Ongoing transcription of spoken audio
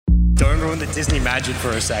ruin the Disney magic for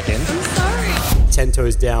a second. I'm sorry. 10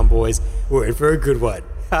 toes down, boys. We're in for a good one.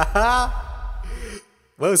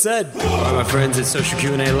 Well said. Alright, my friends, it's Social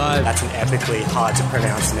QNA Live. That's an epically hard to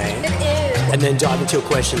pronounce name. It is. And then dive into your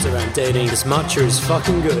questions around dating. This matcha is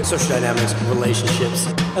fucking good. Social dynamics, relationships.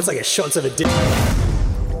 That's like a shots of a dick.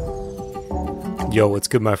 Yo, what's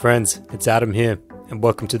good, my friends? It's Adam here, and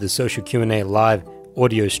welcome to the Social Q&A Live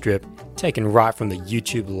audio strip, taken right from the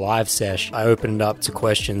YouTube live sesh. I opened it up to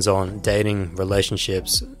questions on dating,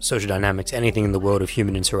 relationships, social dynamics, anything in the world of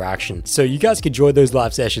human interaction. So you guys can join those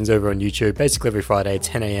live sessions over on YouTube, basically every Friday,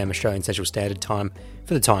 10 a.m. Australian Central Standard Time,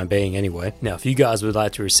 for the time being anyway. Now, if you guys would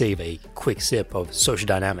like to receive a quick sip of social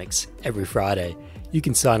dynamics every Friday, you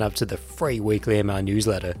can sign up to the free weekly email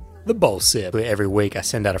newsletter, The Bowl Sip. Every week I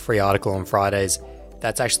send out a free article on Fridays.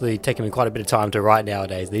 That's actually taken me quite a bit of time to write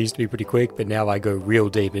nowadays. They used to be pretty quick, but now I go real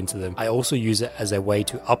deep into them. I also use it as a way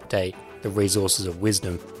to update the resources of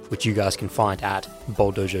wisdom, which you guys can find at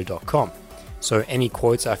bowldojo.com. So any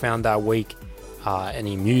quotes I found that week,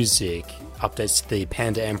 any music, updates to the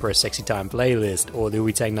Panda Emperor Sexy Time playlist, or the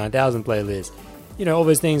Wu-Tang 9000 playlist, you know, all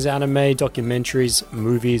those things, anime, documentaries,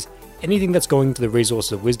 movies, anything that's going to the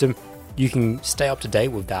resources of wisdom, you can stay up to date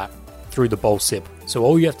with that through the Bowl Sip. So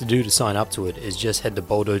all you have to do to sign up to it is just head to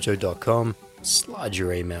bowldojo.com, slide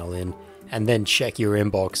your email in, and then check your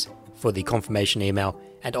inbox for the confirmation email.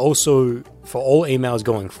 And also, for all emails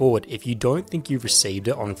going forward, if you don't think you've received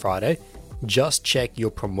it on Friday, just check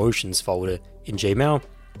your promotions folder in Gmail,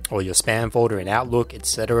 or your spam folder in Outlook,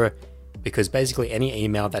 etc. Because basically any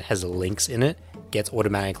email that has links in it gets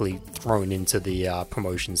automatically thrown into the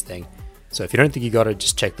promotions thing. So if you don't think you got it,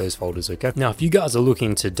 just check those folders, okay? Now, if you guys are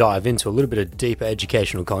looking to dive into a little bit of deeper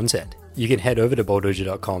educational content, you can head over to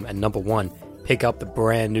bowldojo.com and number one, pick up the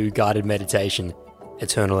brand new guided meditation,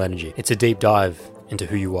 Eternal Energy. It's a deep dive into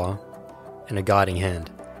who you are and a guiding hand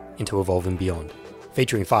into evolving beyond.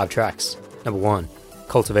 Featuring 5 tracks. Number 1,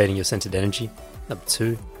 cultivating your centered energy. Number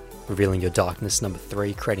 2, revealing your darkness. Number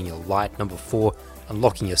 3, creating your light. Number 4,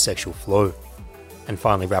 unlocking your sexual flow. And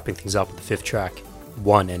finally, wrapping things up with the 5th track,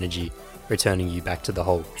 One Energy, returning you back to the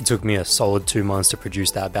whole. It took me a solid 2 months to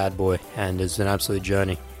produce that bad boy, and it's an absolute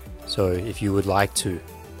journey. So if you would like to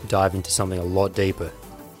dive into something a lot deeper,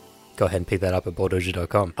 go ahead and pick that up at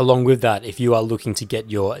bowldojo.com. Along with that, if you are looking to get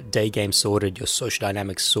your day game sorted, your social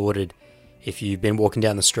dynamics sorted, if you've been walking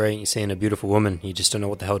down the street and you're seeing a beautiful woman, you just don't know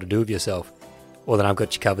what the hell to do with yourself, well then I've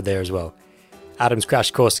got you covered there as well. Adam's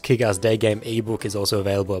Crash Course Kick-Ass Day Game ebook is also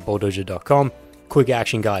available at bowldojo.com. Quick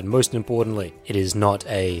action guide, most importantly, it is not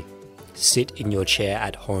a sit in your chair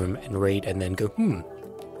at home and read and then go,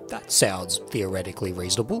 that sounds theoretically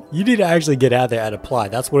reasonable. You need to actually get out there and apply.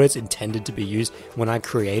 That's what it's intended to be used. When I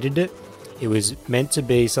created it, it was meant to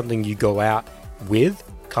be something you go out with,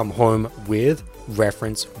 come home with,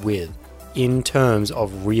 reference with, in terms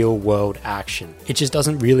of real world action. It just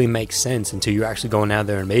doesn't really make sense until you're actually going out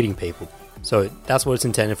there and meeting people. So that's what it's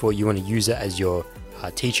intended for. You want to use it as your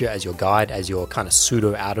teacher, as your guide, as your kind of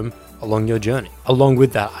pseudo Adam along your journey. Along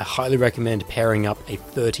with that, I highly recommend pairing up a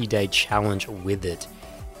 30-day challenge with it.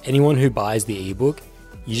 Anyone who buys the ebook,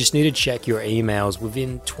 you just need to check your emails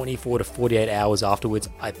within 24 to 48 hours afterwards.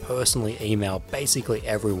 I personally email basically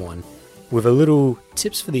everyone with a little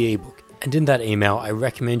tips for the ebook. And in that email, I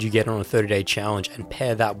recommend you get on a 30-day challenge and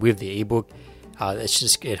pair that with the ebook.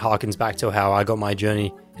 It harkens back to how I got my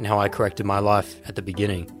journey and how I corrected my life at the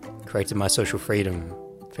beginning. Corrected my social freedom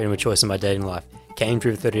of choice in my dating life. Came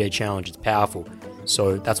through the 30-day challenge. It's powerful.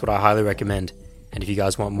 So that's what I highly recommend. And if you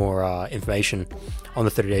guys want more information on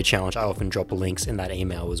the 30-day challenge, I often drop links in that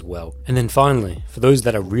email as well. And then finally, for those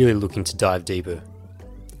that are really looking to dive deeper,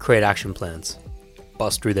 create action plans,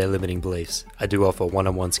 bust through their limiting beliefs. I do offer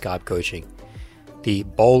one-on-one Skype coaching. The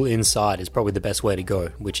Bowl Inside is probably the best way to go,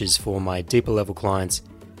 which is for my deeper level clients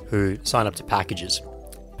who sign up to packages.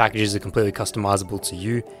 Packages are completely customizable to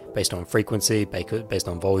you based on frequency, based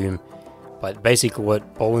on volume. But basically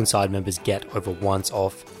what Bowl Inside members get over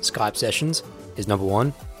once-off Skype sessions is number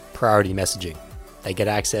 1, priority messaging. They get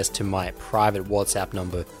access to my private WhatsApp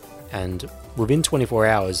number, and within 24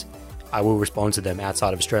 hours, I will respond to them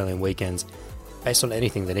outside of Australian weekends based on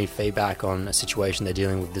anything. They need feedback on a situation they're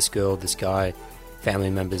dealing with, this girl, this guy, family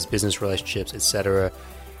members, business relationships, etc.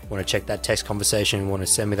 Want to check that text conversation, want to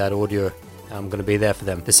send me that audio, I'm going to be there for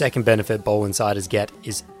them. The second benefit Bowl Insiders get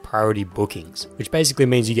is priority bookings, which basically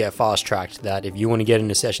means you get fast tracked, that if you want to get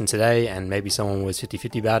in a session today and maybe someone was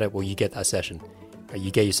 50-50 about it, well, you get that session.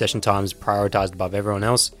 You get your session times prioritized above everyone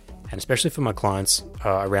else, And especially for my clients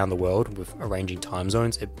around the world with arranging time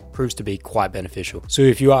zones, it proves to be quite beneficial. So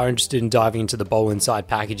if you are interested in diving into the Bowl Inside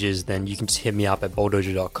packages, then you can just hit me up at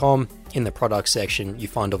bowldojo.com. In the product section, you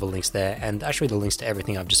find all the links there, and actually the links to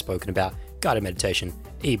everything I've just spoken about, guided meditation,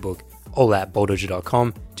 ebook, all at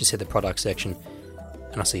bowldojo.com. Just hit the product section,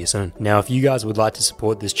 and I'll see you soon. Now, if you guys would like to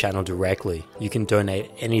support this channel directly, you can donate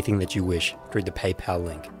anything that you wish through the PayPal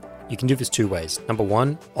link. You can do this two ways. Number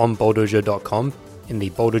one, on bowldojo.com, in the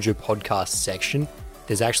Bowl Dojo podcast section,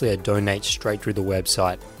 there's actually a donate straight through the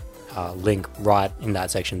website link right in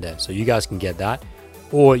that section there. So you guys can get that.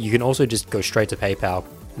 Or you can also just go straight to PayPal,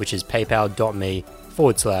 which is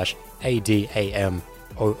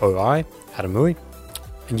paypal.me/ADAMOOI, Adamui,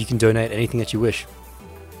 and you can donate anything that you wish.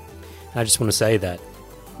 And I just want to say that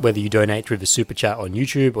whether you donate through the super chat on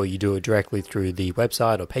YouTube or you do it directly through the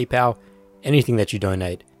website or PayPal, anything that you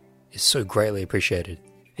donate is so greatly appreciated.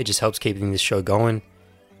 It just helps keeping this show going.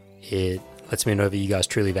 It lets me know that you guys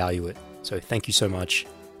truly value it. So thank you so much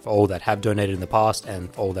for all that have donated in the past and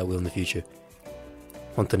for all that will in the future.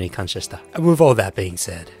 Hontoni kanshashita. And with all that being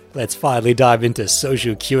said, let's finally dive into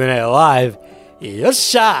Social Q&A Live.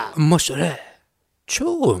 Yossha! Moshore.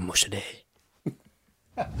 Chou moshore.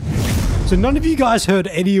 So none of you guys heard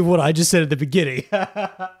any of what I just said at the beginning.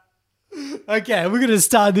 Okay, we're going to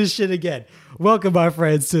start this shit again. Welcome, my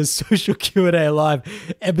friends, to Social Q&A Live,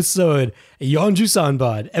 episode Yonju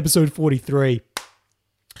Sanbad, episode 43.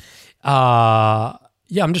 Yeah,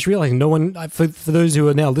 I'm just realizing no one, for those who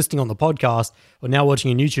are now listening on the podcast or now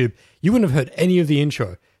watching on YouTube, you wouldn't have heard any of the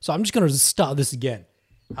intro. So I'm just going to start this again.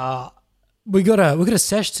 We got a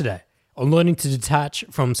sesh today on learning to detach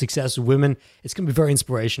from success with women. It's going to be very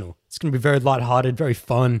inspirational. It's going to be very lighthearted, very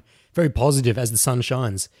fun, very positive as the sun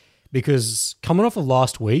shines. Because coming off of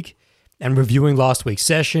last week and reviewing last week's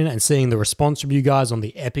session and seeing the response from you guys on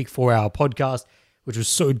the epic 4-hour podcast, which was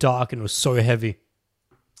so dark and it was so heavy.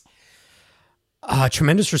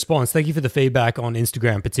 Tremendous response. Thank you for the feedback on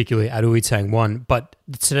Instagram, particularly at Uitang1. But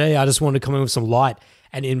today I just wanted to come in with some light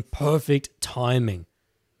and in perfect timing.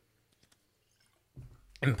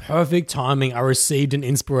 In perfect timing, I received an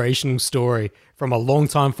inspirational story from a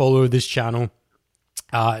longtime follower of this channel.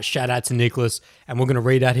 Shout out to Nicholas, and we're going to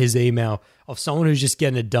read out his email of someone who's just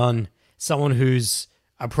getting it done, someone who's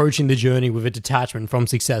approaching the journey with a detachment from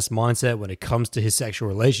success mindset when it comes to his sexual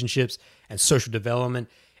relationships and social development.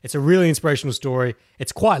 It's a really inspirational story.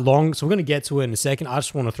 It's quite long, so we're going to get to it in a second. I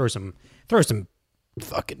just want to throw some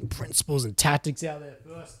fucking principles and tactics out there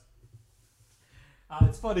first.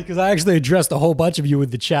 It's funny because I actually addressed a whole bunch of you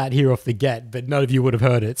with the chat here off the get, but none of you would have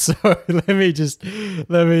heard it. So let me just say,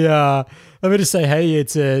 hey,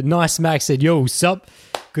 it's Nice Smack said, yo, sup?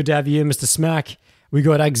 Good to have you here, Mr. Smack. We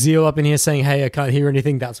got Exil up in here saying, hey, I can't hear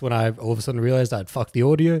anything. That's when I all of a sudden realized I'd fucked the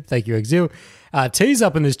audio. Thank you, Exil. T's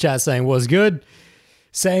up in this chat saying, was good.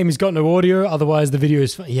 Same, he's got no audio. Otherwise, the video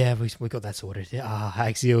is fun. Yeah, we got that sorted.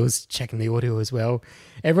 Exil's checking the audio as well.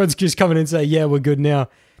 Everyone's just coming in and saying, yeah, we're good now.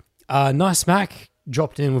 Nice Smack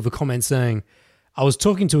dropped in with a comment saying, I was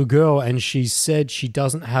talking to a girl and she said she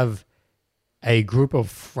doesn't have a group of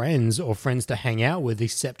friends or friends to hang out with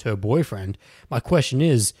except her boyfriend. My question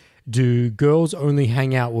is, do girls only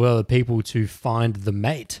hang out with other people to find the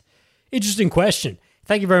mate? Interesting question.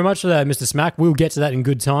 Thank you very much for that, Mr. Smack. We'll get to that in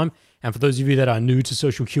good time. And for those of you that are new to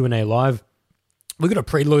Social Q&A Live, we've got a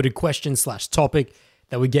preloaded question/topic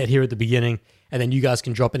that we get here at the beginning. And then you guys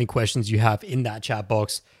can drop any questions you have in that chat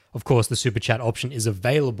box. Of course, the super chat option is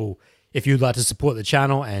available if you'd like to support the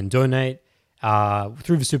channel and donate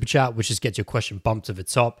through the super chat, which just gets your question bumped to the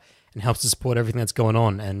top and helps to support everything that's going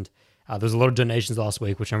on. And there's a lot of donations last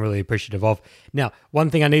week, which I'm really appreciative of. Now, one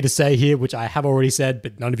thing I need to say here, which I have already said,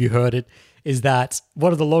 but none of you heard it, is that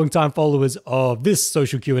one of the longtime followers of this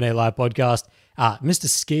Social Q&A Live podcast, Mr.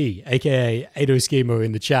 Ski, aka Ado Skimo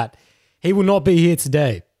in the chat, he will not be here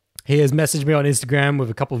today. He has messaged me on Instagram with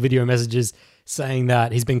a couple of video messages saying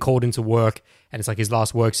that he's been called into work and it's like his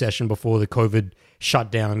last work session before the COVID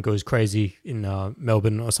shutdown goes crazy in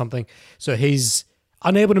Melbourne or something. So he's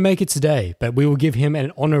unable to make it today, but we will give him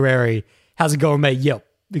an honorary, how's it going, mate? Yep,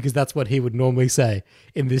 because that's what he would normally say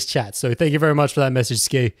in this chat. So thank you very much for that message,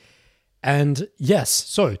 Ski. And yes,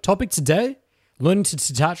 so topic today, learning to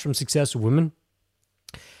detach from success with women.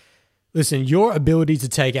 Listen, your ability to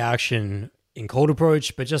take action in cold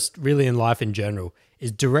approach, but just really in life in general,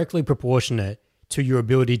 is directly proportionate to your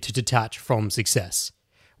ability to detach from success.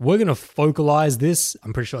 We're going to focalize this.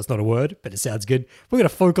 I'm pretty sure it's not a word, but it sounds good. We're going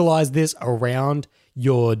to focalize this around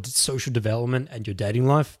your social development and your dating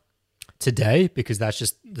life today, because that's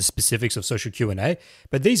just the specifics of social Q&A.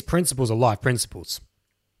 But these principles are life principles.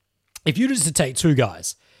 If you just to take two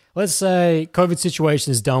guys, let's say COVID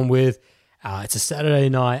situation is done with. It's a Saturday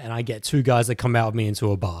night and I get two guys that come out with me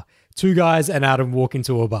into a bar. Two guys and Adam walk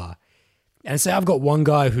into a bar. And say I've got one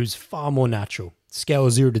guy who's far more natural. Scale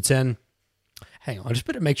of 0 to 10. Hang on, I just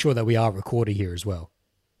better make sure that we are recording here as well.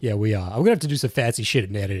 Yeah, we are. I'm going to have to do some fancy shit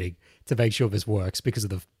in editing to make sure this works because of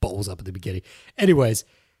the balls up at the beginning. Anyways,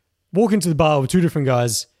 walk into the bar with two different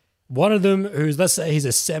guys. One of them who's, let's say he's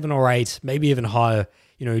a 7 or 8, maybe even higher,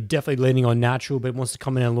 definitely leaning on natural, but wants to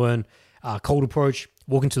come in and learn cold approach.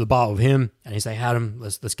 Walk into the bar with him and he's like, Adam,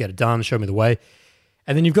 let's get it done. Show me the way.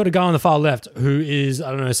 And then you've got a guy on the far left who is, I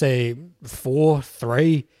don't know, say 4,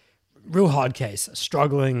 3, real hard case,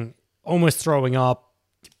 struggling, almost throwing up,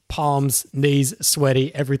 palms, knees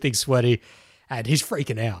sweaty, everything sweaty, and he's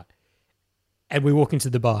freaking out. And we walk into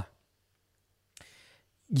the bar.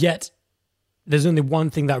 Yet, there's only one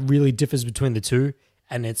thing that really differs between the two,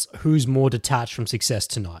 and it's who's more detached from success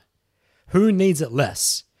tonight. Who needs it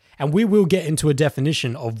less? And we will get into a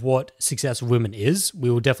definition of what success of women is. We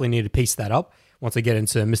will definitely need to piece that up once I get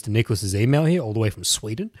into Mr. Nicholas's email here, all the way from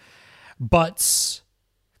Sweden. But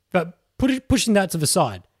pushing that to the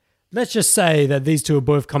side, let's just say that these two are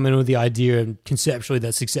both coming in with the idea and conceptually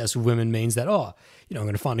that success of women means that, I'm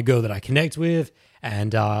going to find a girl that I connect with.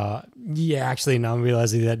 And actually, now I'm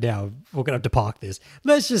realizing that now we're going to have to park this.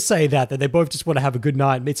 Let's just say that they both just want to have a good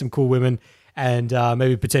night, meet some cool women, and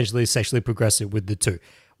maybe potentially sexually progressive with the two.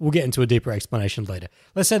 We'll get into a deeper explanation later.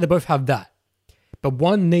 Let's say they both have that, but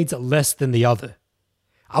one needs it less than the other.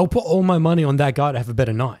 I'll put all my money on that guy to have a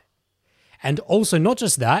better night. And also, not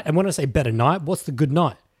just that, and when I say better night, what's the good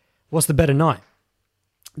night? What's the better night?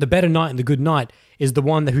 The better night and the good night is the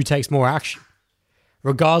one who takes more action.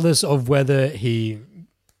 Regardless of whether he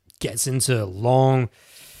gets into long,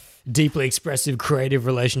 deeply expressive, creative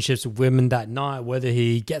relationships with women that night, whether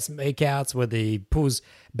he gets makeouts, whether he pulls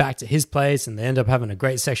back to his place and they end up having a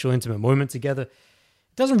great sexual, intimate moment together,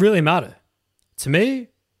 it doesn't really matter. To me,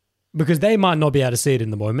 because they might not be able to see it in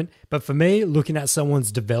the moment, but for me, looking at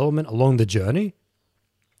someone's development along the journey,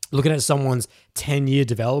 looking at someone's 10-year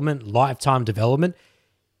development, lifetime development,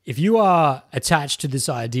 if you are attached to this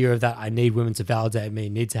idea of that I need women to validate me,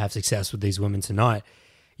 need to have success with these women tonight,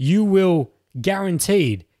 you will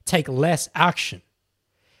guaranteed take less action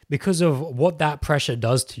because of what that pressure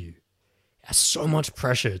does to you. There's so much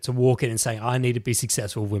pressure to walk in and say, I need to be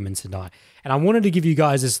successful with women tonight. And I wanted to give you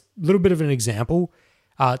guys this little bit of an example,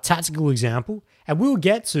 tactical example, and we'll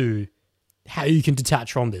get to how you can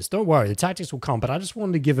detach from this. Don't worry, the tactics will come, but I just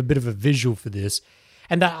wanted to give a bit of a visual for this.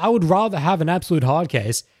 And that I would rather have an absolute hard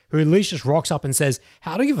case who at least just rocks up and says,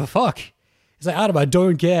 I don't give a fuck. It's like, Adam, I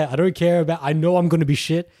don't care. I don't care about, I know I'm going to be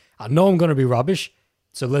shit. I know I'm going to be rubbish.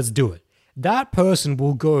 So let's do it. That person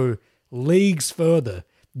will go leagues further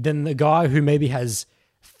than the guy who maybe has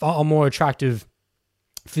far more attractive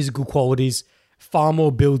physical qualities, far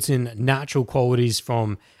more built-in natural qualities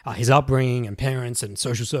from his upbringing and parents and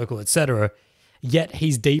social circle, etc. Yet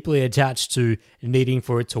he's deeply attached to needing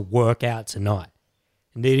for it to work out tonight,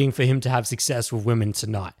 needing for him to have success with women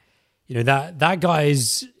tonight. That guy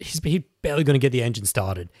he's barely going to get the engine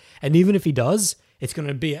started. And even if he does, it's going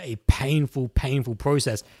to be a painful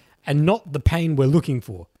process and not the pain we're looking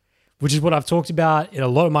for, which is what I've talked about in a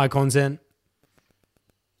lot of my content.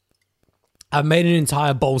 I've made an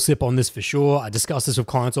entire bowl sip on this for sure. I discuss this with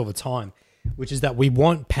clients all the time, which is that we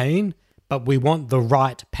want pain, but we want the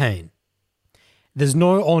right pain. There's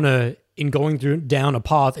no honor in going down a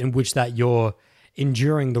path in which that you're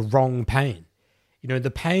enduring the wrong pain.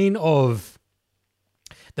 The pain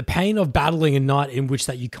of battling a night in which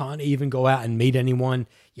that you can't even go out and meet anyone.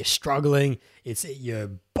 You're struggling.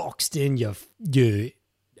 You're boxed in. You're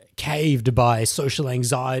caved by social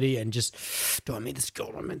anxiety and just, do I meet this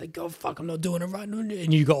girl? Do I meet the girl? Fuck, I'm not doing it right.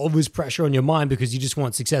 And you got all this pressure on your mind because you just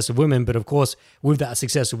want success of women. But of course, with that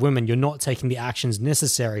success of women, you're not taking the actions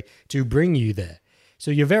necessary to bring you there.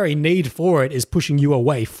 So your very need for it is pushing you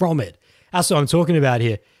away from it. That's what I'm talking about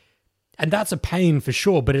here. And that's a pain for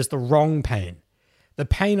sure, but it's the wrong pain. The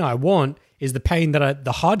pain I want is the pain that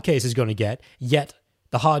the hard case is going to get, yet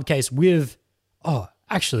the hard case with,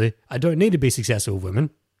 actually, I don't need to be successful with women.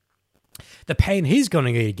 The pain he's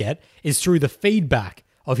going to get is through the feedback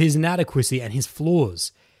of his inadequacy and his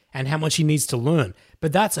flaws and how much he needs to learn.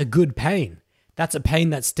 But that's a good pain. That's a pain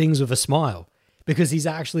that stings with a smile because he's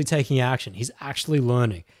actually taking action. He's actually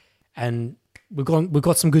learning. And we've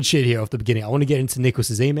got some good shit here off the beginning. I want to get into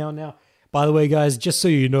Nicholas's email now. By the way, guys, just so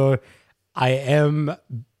you know, I am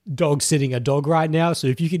dog sitting a dog right now. So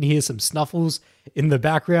if you can hear some snuffles in the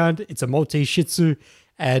background, it's a Maltese Shih Tzu.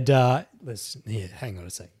 And hang on a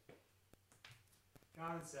second.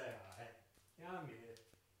 Come and say hi. Come here.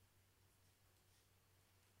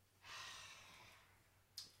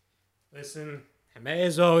 Listen, I may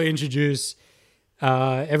as well introduce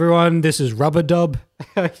everyone. This is Rubber Dub.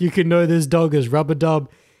 You can know this dog as Rubber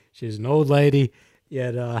Dub. She's an old lady,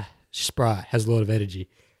 yet she's spry, has a lot of energy.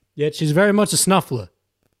 Yet she's very much a snuffler.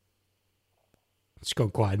 She's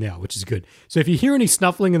gone quiet now, which is good. So if you hear any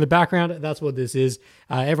snuffling in the background, that's what this is.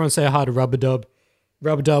 Everyone say hi to Rubber Dub.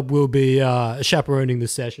 Rubber Dub will be chaperoning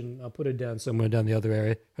this session. I'll put it down somewhere down the other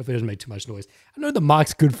area. Hopefully it doesn't make too much noise. I know the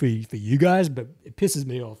mic's good for you guys, but it pisses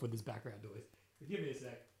me off with this background noise. So give me a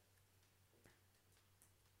sec.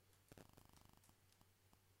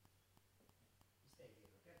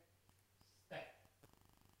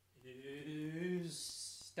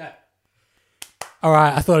 Stay. All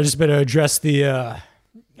right, I thought I just better address the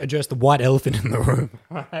white elephant in the room.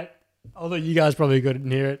 All right, although you guys probably couldn't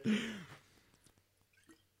hear it.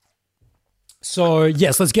 So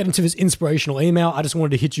yes, let's get into this inspirational email. I just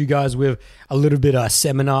wanted to hit you guys with a little bit of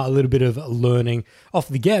seminar, a little bit of learning off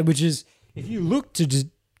the get, which is if you look to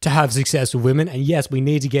have success with women, and yes, we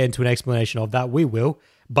need to get into an explanation of that, we will,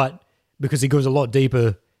 but because it goes a lot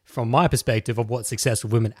deeper from my perspective of what success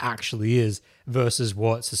with women actually is versus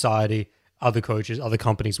what society, other coaches, other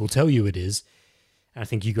companies will tell you it is. And I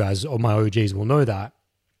think you guys, or my OGs, will know that.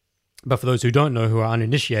 But for those who don't know, who are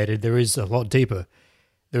uninitiated, there is a lot deeper.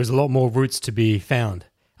 There's a lot more roots to be found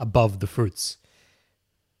above the fruits.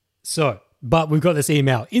 So, but we've got this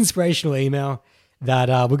email, inspirational email that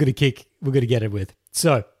we're going to get it with.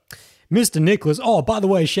 So, Mr. Nicholas, oh, by the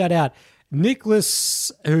way, shout out,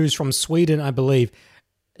 Nicholas, who's from Sweden, I believe,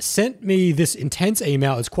 sent me this intense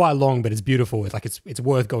email. It's quite long, but it's beautiful. It's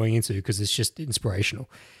worth going into because it's just inspirational.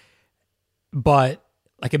 But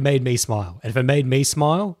like it made me smile. And if it made me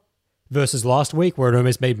smile versus last week where it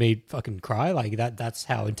almost made me fucking cry, like that's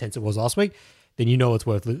how intense it was last week, then you know it's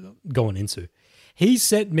worth going into. He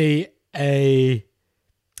sent me a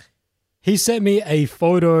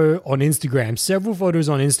photo on Instagram, several photos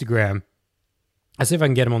on Instagram. I'll see if I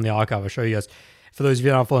can get him on the archive. I'll show you guys. For those of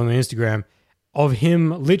you that aren't following me on Instagram, of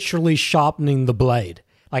him literally sharpening the blade.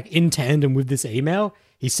 Like in tandem with this email,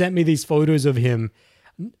 he sent me these photos of him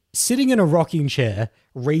sitting in a rocking chair,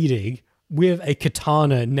 reading with a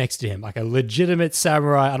katana next to him, like a legitimate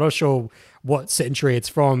samurai. I'm not sure what century it's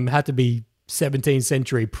from. It had to be 17th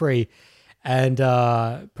century pre, and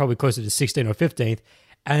probably closer to 16th or 15th.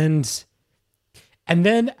 And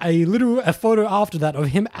then a photo after that of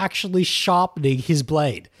him actually sharpening his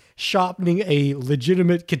blade, sharpening a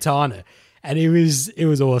legitimate katana. And it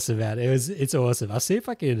was awesome, man. It's awesome. I'll see if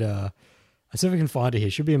I can find it here.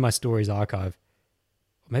 It should be in my stories archive.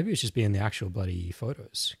 Or maybe it's just be in the actual bloody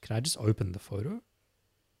photos. Can I just open the photo?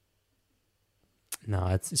 No,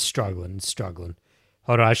 it's struggling. It's struggling.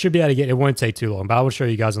 Hold on, I should be able to get it. Won't take too long, but I will show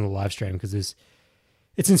you guys on the live stream because it's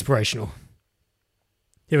inspirational.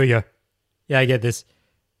 Here we go. Yeah, I get this.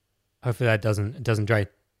 Hopefully that doesn't drain.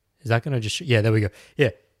 Is that gonna just? Yeah, there we go. Yeah.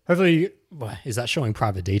 Hopefully, is that showing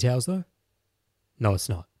private details though? No, it's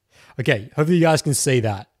not. Okay, hopefully you guys can see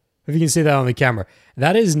that. If you can see that on the camera.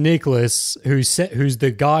 That is Nicholas, who's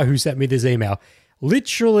the guy who sent me this email,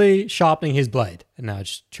 literally sharpening his blade. And now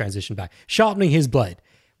just transition back. Sharpening his blade,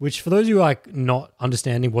 which for those of you like not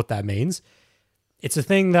understanding what that means, it's a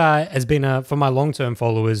thing that has been for my long-term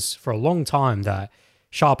followers for a long time, that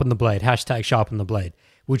sharpen the blade, hashtag sharpen the blade,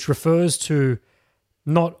 which refers to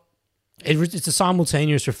it's a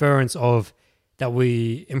simultaneous reference of that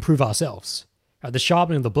we improve ourselves. The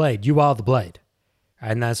sharpening of the blade, you are the blade.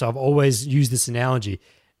 And so I've always used this analogy.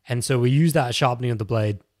 And so we use that sharpening of the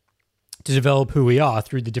blade to develop who we are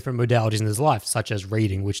through the different modalities in this life, such as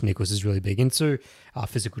reading, which Nicholas is really big into,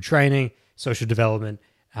 physical training, social development,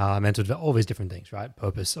 mental development, all these different things, right?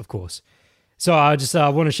 Purpose, of course. So I just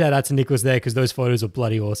want to shout out to Nicholas there because those photos are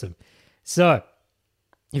bloody awesome. So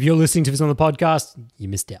if you're listening to this on the podcast, you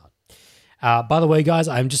missed out. By the way, guys,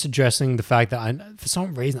 I'm just addressing the fact that for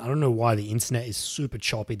some reason, I don't know why the internet is super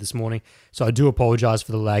choppy this morning. So I do apologize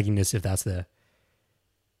for the lagginess if that's there.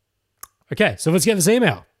 Okay, so let's get this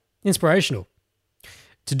email. Inspirational.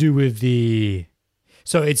 To do with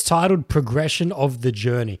so it's titled Progression of the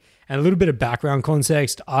Journey. And a little bit of background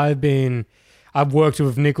context. I've worked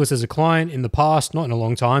with Nicholas as a client in the past, not in a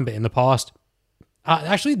long time, but in the past.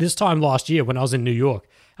 Actually, this time last year when I was in New York,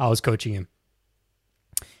 I was coaching him.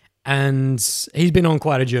 And he's been on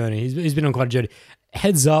quite a journey. He's been on quite a journey.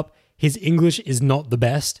 Heads up, his English is not the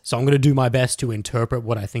best, so I'm going to do my best to interpret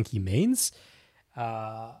what I think he means.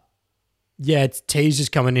 T's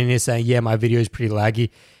just coming in here saying, yeah, my video is pretty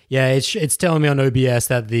laggy. Yeah, it's telling me on OBS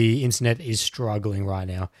that the internet is struggling right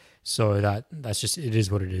now. So that's just, it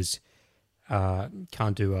is what it is.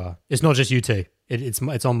 Can't do, it's not just UT.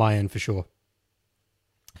 It's on my end for sure.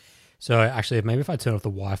 So actually, maybe if I turn off the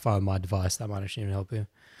Wi-Fi on my device, that might actually even help you.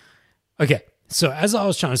 Okay, so as I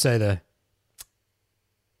was trying to say there,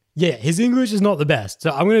 yeah, his English is not the best. So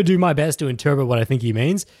I'm going to do my best to interpret what I think he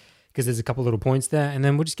means, because there's a couple little points there, and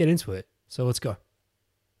then we'll just get into it. So let's go.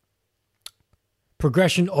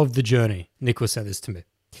 Progression of the journey. Nicholas sent this to me.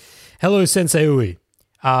 Hello, Sensei Ui.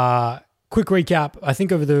 Quick recap. I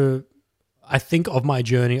think of my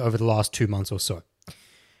journey over the last 2 months or so.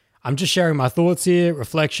 I'm just sharing my thoughts here,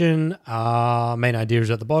 reflection, main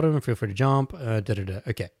ideas at the bottom. Feel free to jump.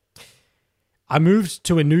 Okay. I moved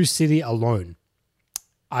to a new city alone.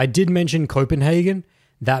 I did mention Copenhagen.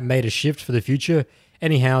 That made a shift for the future.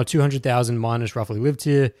 Anyhow, 200,000 miners roughly lived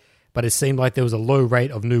here, but it seemed like there was a low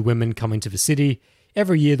rate of new women coming to the city.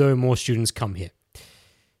 Every year, though, more students come here.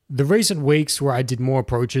 The recent weeks where I did more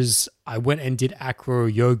approaches, I went and did acro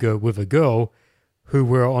yoga with a girl who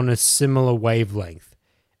were on a similar wavelength.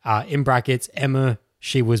 In brackets, Emma,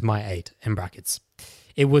 she was my 8, in brackets.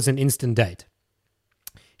 It was an instant date.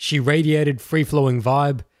 She radiated free-flowing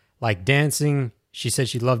vibe, like dancing. She said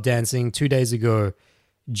she loved dancing 2 days ago.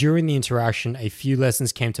 During the interaction, a few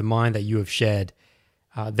lessons came to mind that you have shared.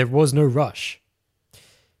 There was no rush.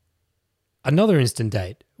 Another instant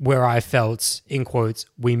date where I felt, in quotes,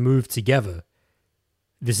 we moved together.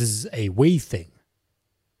 This is a we thing,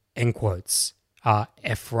 in quotes.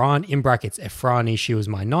 Efran, in brackets, Efrani, she was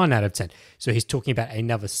my 9 out of 10. So he's talking about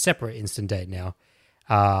another separate instant date now.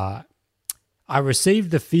 I received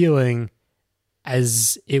the feeling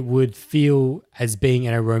as it would feel as being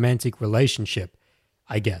in a romantic relationship,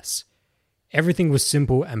 I guess. Everything was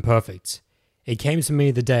simple and perfect. It came to me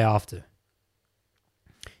the day after.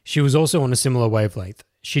 She was also on a similar wavelength.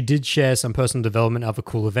 She did share some personal development of other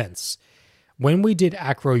cool events. When we did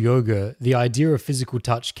acro yoga, the idea of physical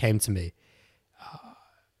touch came to me.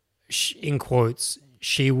 In quotes,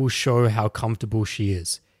 she will show how comfortable she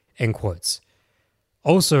is, end quotes.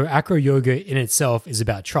 Also, acro yoga in itself is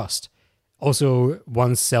about trust. Also,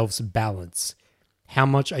 oneself's balance. How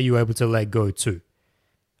much are you able to let go to?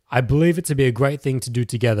 I believe it to be a great thing to do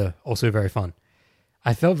together, also very fun.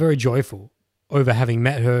 I felt very joyful over having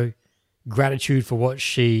met her, gratitude for what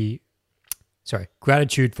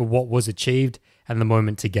was achieved and the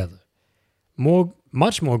moment together.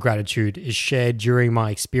 Much more gratitude is shared during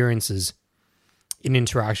my experiences in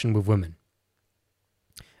interaction with women.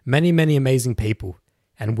 Many, many amazing people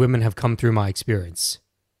and women have come through my experience.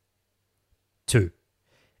 2.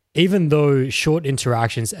 Even though short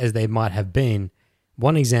interactions as they might have been,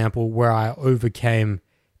 one example where I overcame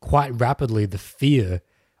quite rapidly the fear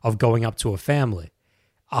of going up to a family.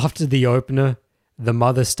 After the opener, the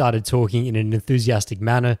mother started talking in an enthusiastic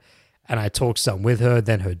manner, and I talked some with her,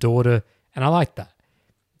 then her daughter, and I liked that.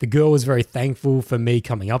 The girl was very thankful for me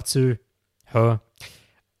coming up to her.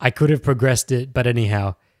 I could have progressed it, but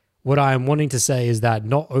anyhow, what I am wanting to say is that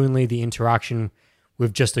not only the interaction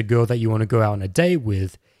with just a girl that you want to go out on a date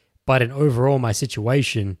with, but in overall many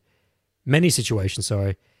situations,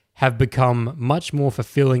 have become much more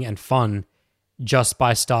fulfilling and fun just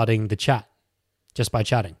by starting the chat, just by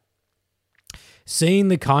chatting. Seeing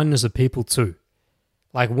the kindness of people too.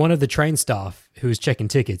 Like one of the train staff who was checking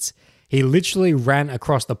tickets, he literally ran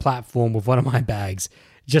across the platform with one of my bags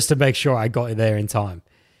just to make sure I got there in time.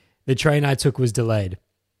 The train I took was delayed.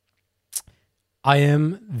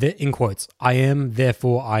 In quotes, I am,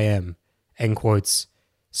 therefore I am, end quotes,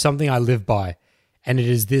 something I live by, and it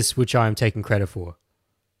is this which I am taking credit for.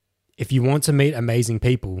 If you want to meet amazing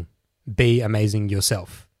people, be amazing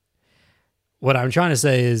yourself. What I'm trying to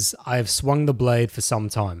say is I have swung the blade for some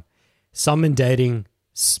time. Some in dating,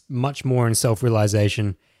 much more in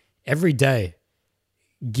self-realization. Every day,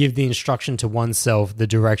 give the instruction to oneself the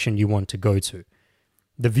direction you want to go to.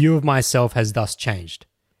 The view of myself has thus changed.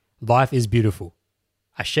 Life is beautiful.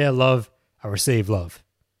 I share love, I receive love.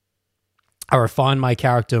 I refine my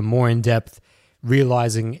character more in depth,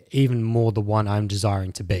 realizing even more the one I'm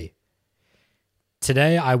desiring to be.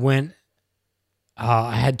 Today I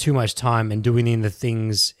had too much time and doing the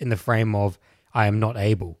things in the frame of I am not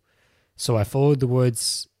able. So I followed the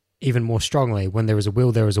words even more strongly. When there is a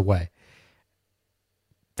will, there is a way.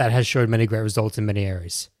 That has showed many great results in many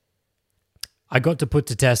areas. I got to put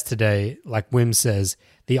to test today, like Wim says,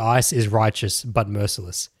 the ice is righteous but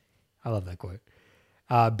merciless. I love that quote.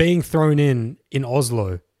 Being thrown in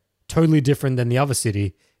Oslo, totally different than the other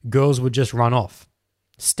city, girls would just run off,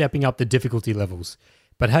 stepping up the difficulty levels.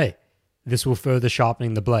 But hey, this will further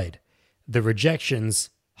sharpening the blade. The rejections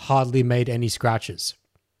hardly made any scratches.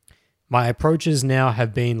 My approaches now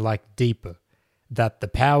have been like deeper, that the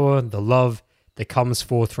power, the love that comes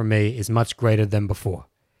forth from me is much greater than before.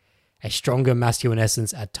 A stronger masculine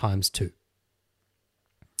essence at times too.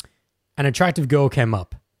 An attractive girl came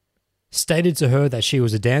up, stated to her that she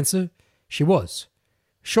was a dancer. She was.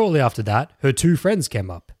 Shortly after that, her 2 friends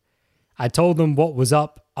came up. I told them what was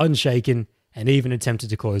up, unshaken, and even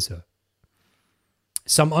attempted to close her.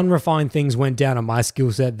 Some unrefined things went down on my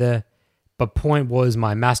skill set there, but point was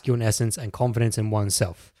my masculine essence and confidence in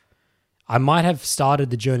oneself. I might have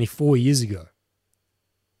started the journey 4 years ago.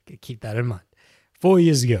 Keep that in mind. 4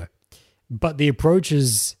 years ago. But the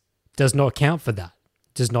approaches does not count for that.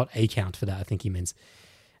 Does not account for that, I think he means.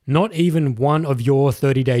 Not even one of your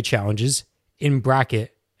 30-day challenges, in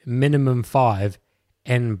bracket, minimum 5,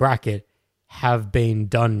 end bracket, have been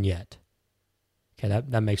done yet. Okay,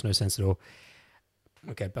 that makes no sense at all.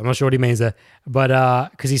 Okay, I'm not sure what he means there. But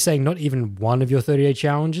because he's saying not even one of your 30-day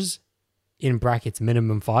challenges, in brackets,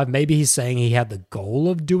 minimum 5. Maybe he's saying he had the goal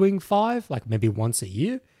of doing 5, like maybe once a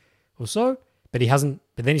year or so. But he hasn't.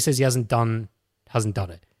 But then he says he hasn't done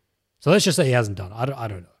it. So let's just say he hasn't done it. I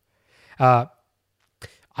don't know.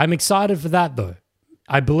 I'm excited for that though.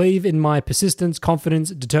 I believe in my persistence, confidence,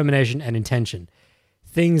 determination, and intention.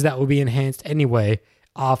 Things that will be enhanced anyway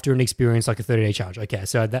after an experience like a 30-day challenge. Okay,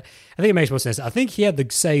 so that I think it makes more sense. I think he had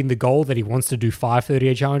the goal that he wants to do 5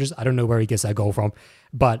 30-day challenges. I don't know where he gets that goal from,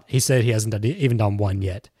 but he said he hasn't even done one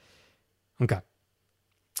yet. Okay.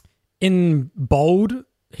 In bold,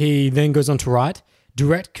 he then goes on to write,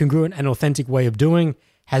 direct, congruent, and authentic way of doing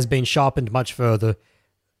has been sharpened much further.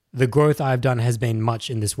 The growth I have done has been much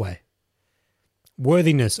in this way.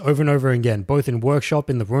 Worthiness, over and over again, both in workshop,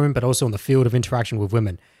 in the room, but also in the field of interaction with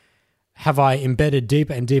women. Have I embedded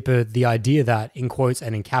deeper and deeper the idea that, in quotes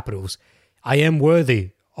and in capitals, I am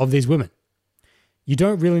worthy of these women. You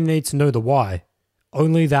don't really need to know the why,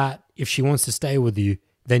 only that if she wants to stay with you,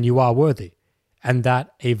 then you are worthy, and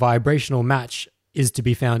that a vibrational match is to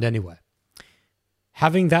be found anyway.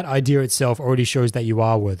 Having that idea itself already shows that you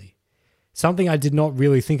are worthy. Something I did not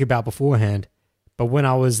really think about beforehand, but when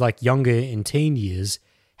I was like younger in teen years,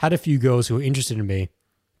 had a few girls who were interested in me,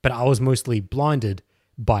 but I was mostly blinded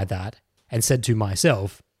by that and said to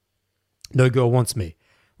myself, no girl wants me,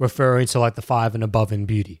 referring to like the 5 and above in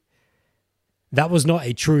beauty. That was not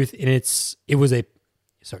a truth it was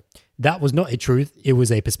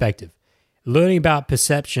a perspective. Learning about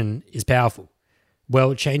perception is powerful.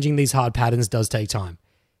 Well, changing these hard patterns does take time,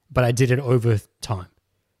 but I did it over time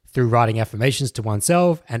through writing affirmations to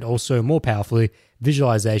oneself and also more powerfully,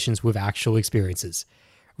 visualizations with actual experiences,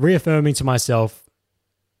 reaffirming to myself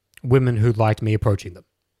women who liked me approaching them.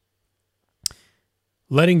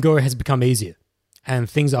 Letting go has become easier and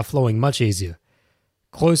things are flowing much easier.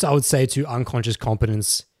 Close, I would say, to unconscious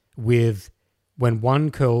competence with when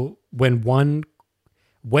one cool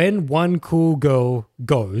girl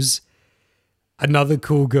goes, another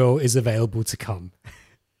cool girl is available to come.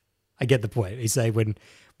 I get the point. He's saying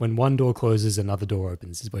when one door closes, another door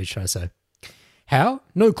opens, is what he's trying to say. How?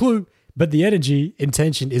 No clue, but the energy,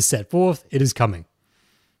 intention is set forth. It is coming.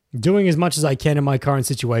 Doing as much as I can in my current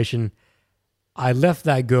situation. I left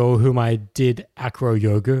that girl whom I did acro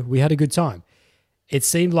yoga. We had a good time. It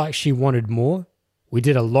seemed like she wanted more. We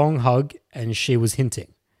did a long hug and she was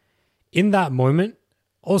hinting. In that moment,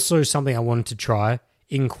 also something I wanted to try,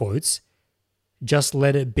 in quotes, just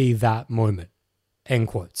let it be that moment, end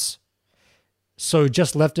quotes. So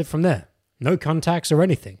just left it from there. No contacts or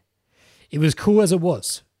anything. It was cool as it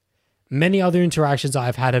was. Many other interactions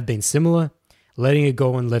I've had have been similar, letting it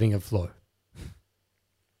go and letting it flow.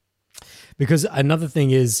 Because another thing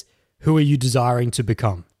is, who are you desiring to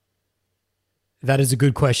become? That is a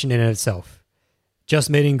good question in itself. Just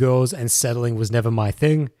meeting girls and settling was never my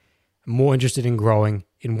thing. I'm more interested in growing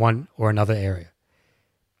in one or another area.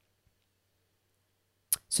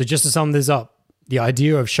 So just to sum this up, the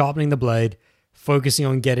idea of sharpening the blade, focusing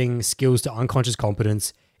on getting skills to unconscious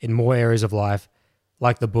competence in more areas of life,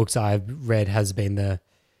 like the books I've read has been the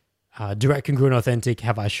direct, congruent, authentic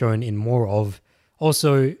have I shown in more of.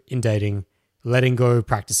 Also in dating, letting go,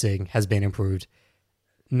 practicing has been improved.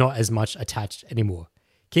 Not as much attached anymore.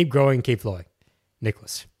 Keep growing, keep flowing.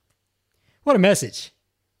 Nicholas. What a message.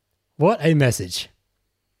 What a message.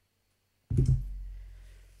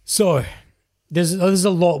 So, there's a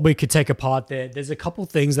lot we could take apart there. There's a couple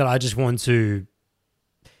things that I just want to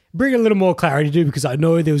bring a little more clarity to because I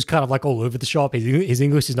know there was kind of like all over the shop. His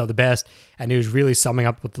English is not the best and he was really summing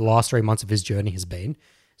up what the last 3 months of his journey has been.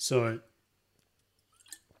 So,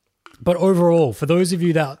 but overall, for those of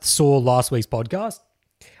you that saw last week's podcast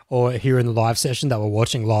or here in the live session that were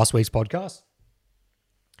watching last week's podcast,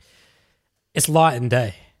 it's light and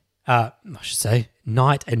day. I should say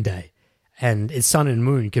night and day. And it's sun and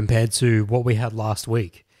moon compared to what we had last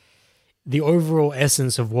week. The overall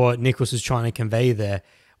essence of what Nicholas was trying to convey there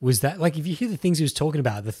was that, like, if you hear the things he was talking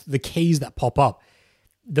about, the keys that pop up,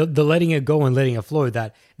 the letting it go and letting it flow,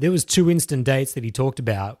 that there was 2 instant dates that he talked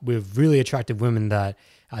about with really attractive women that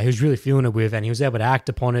he was really feeling it with, and he was able to act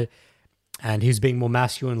upon it, and he was being more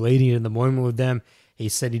masculine, leading it in the moment with them. He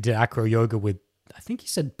said he did acro yoga with, I think he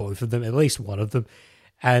said both of them, at least one of them.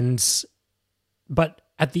 But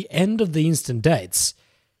at the end of the instant dates,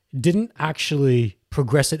 didn't actually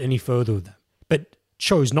progress it any further with them, but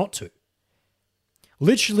chose not to.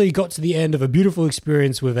 Literally got to the end of a beautiful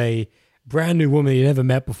experience with a brand new woman he never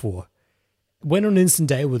met before. Went on an instant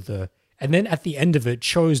date with her, and then at the end of it,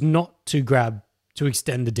 chose not to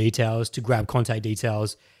extend the details, to grab contact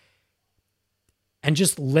details, and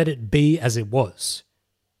just let it be as it was.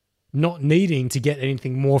 Not needing to get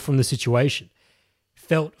anything more from the situation.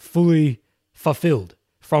 Felt fully fulfilled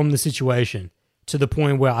from the situation to the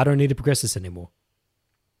point where I don't need to progress this anymore.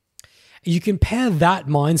 You compare that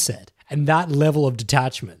mindset and that level of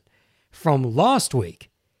detachment from last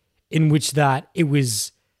week, in which that it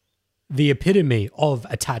was the epitome of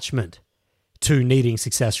attachment to needing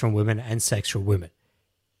success from women and sex from women.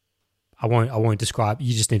 I won't describe.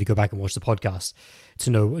 You just need to go back and watch the podcast to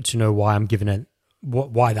know why I'm giving it,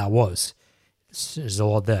 why that was. There's a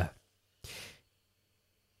lot there.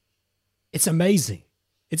 It's amazing.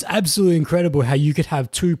 It's absolutely incredible how you could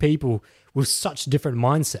have 2 people with such different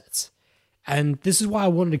mindsets. And this is why I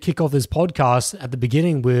wanted to kick off this podcast at the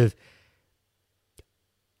beginning with,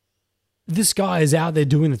 this guy is out there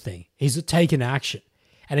doing the thing. He's taking action.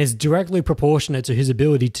 And it's directly proportionate to his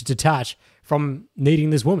ability to detach from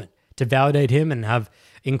needing this woman, to validate him and have,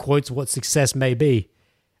 in quotes, what success may be.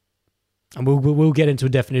 And we'll get into a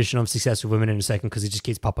definition of success with women in a second because it just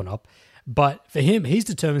keeps popping up. But for him, he's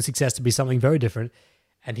determined success to be something very different,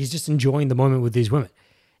 and he's just enjoying the moment with these women.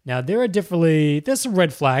 Now, there's some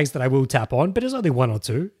red flags that I will tap on, but there's only 1 or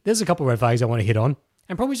 2. There's a couple of red flags I want to hit on,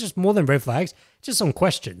 and probably just more than red flags, just some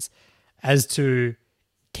questions as to,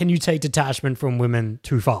 can you take detachment from women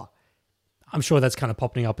too far? I'm sure that's kind of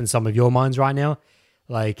popping up in some of your minds right now.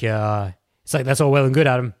 Like, it's like, that's all well and good,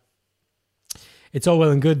 Adam. It's all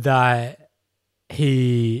well and good that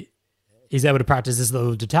he's able to practice this level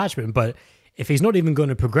of detachment, but if he's not even going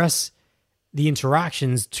to progress the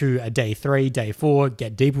interactions to a day 3, day 4,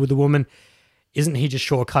 get deeper with the woman, isn't he just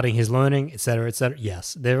shortcutting his learning, etc., etc.?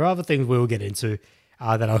 Yes, there are other things we will get into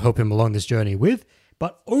that I'll help him along this journey with.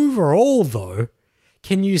 But overall, though,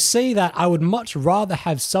 can you see that I would much rather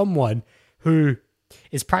have someone who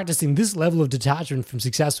is practicing this level of detachment from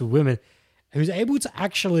successful women, who's able to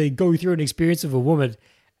actually go through an experience of a woman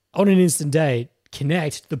on an instant date,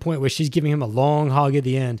 connect to the point where she's giving him a long hug at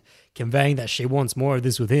the end, conveying that she wants more of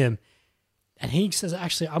this with him, and he says,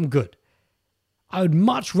 actually, I'm good. I would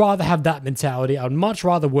much rather have that mentality. I would much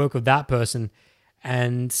rather work with that person.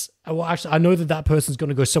 And well, actually, I know that person's going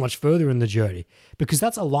to go so much further in the journey, because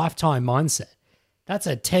that's a lifetime mindset. That's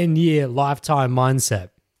a 10-year lifetime mindset,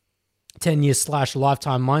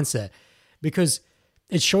 10-year/lifetime mindset, because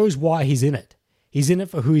it shows why he's in it. He's in it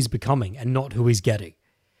for who he's becoming and not who he's getting.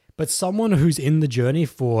 But someone who's in the journey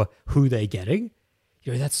for who they're getting,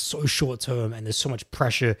 that's so short term, and there's so much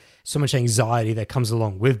pressure, so much anxiety that comes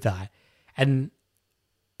along with that. And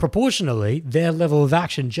proportionally, their level of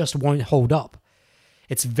action just won't hold up.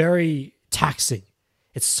 It's very taxing.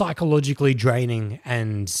 It's psychologically draining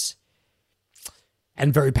and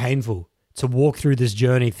very painful to walk through this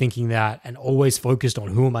journey thinking that, and always focused on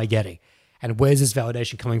who am I getting and where's this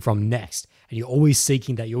validation coming from next. And you're always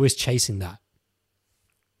seeking that. You're always chasing that.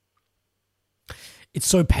 It's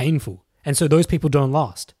so painful. And so those people don't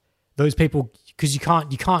last. Those people, because you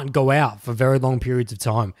can't go out for very long periods of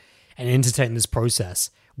time and entertain this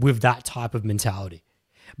process with that type of mentality.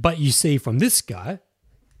 But you see from this guy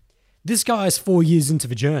is 4 years into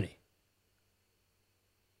the journey.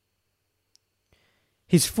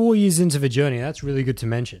 He's 4 years into the journey. That's really good to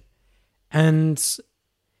mention. And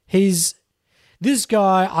this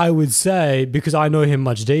guy, I would say, because I know him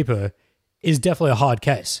much deeper, is definitely a hard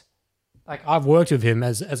case. Like, I've worked with him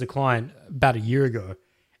as a client about a year ago,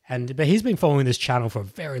 but he's been following this channel for a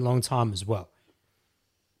very long time as well.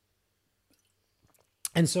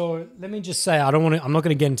 And so let me just say, I'm not going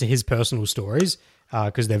to get into his personal stories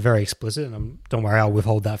because they're very explicit, and don't worry, I'll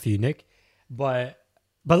withhold that for you, Nick. But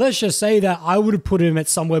let's just say that I would have put him at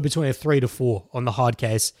somewhere between a 3 to 4 on the hard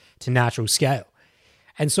case to natural scale.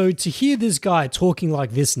 And so to hear this guy talking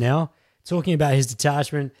like this now, talking about his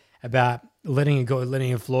detachment, about letting it go,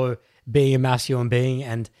 letting it flow, being a masculine being,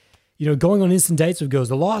 and going on instant dates with girls.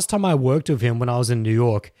 The last time I worked with him when I was in New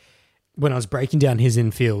York, when I was breaking down his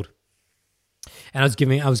infield, and I was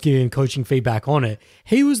giving him coaching feedback on it,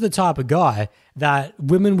 he was the type of guy that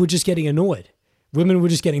women were just getting annoyed Women were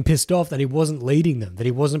just getting pissed off that he wasn't leading them, that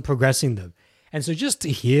he wasn't progressing them. And so just to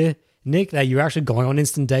hear, Nick, that you're actually going on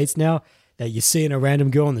instant dates now, that you're seeing a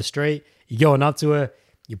random girl on the street, you're going up to her,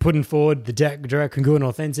 you're putting forward the direct, congruent,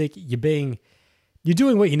 authentic, you're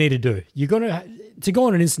doing what you need to do. You're going to go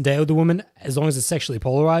on an instant date with a woman, as long as it's sexually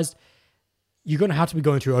polarized, you're going to have to be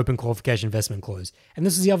going through open qualification investment clause. And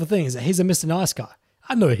this is the other thing, is that he's a Mr. Nice Guy.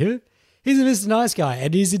 I know him. He's a Mr. Nice Guy.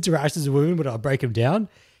 And his interactions with women, when I break him down,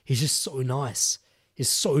 he's just so nice. He's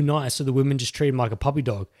so nice. So the women just treat him like a puppy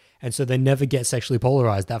dog. And so they never get sexually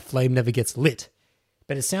polarized. That flame never gets lit.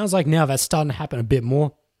 But it sounds like now that's starting to happen a bit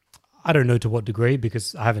more. I don't know to what degree,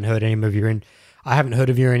 because I haven't heard of you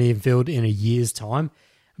in field in a year's time.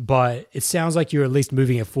 But it sounds like you're at least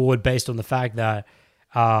moving it forward based on the fact that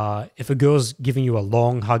if a girl's giving you a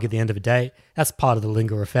long hug at the end of a date, that's part of the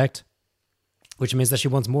linger effect, which means that she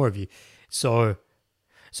wants more of you. So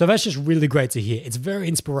that's just really great to hear. It's very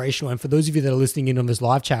inspirational. And for those of you that are listening in on this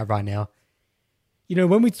live chat right now, you know,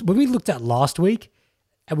 when we looked at last week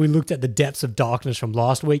and we looked at the depths of darkness from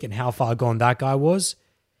last week and how far gone that guy was,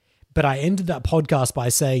 but I ended that podcast by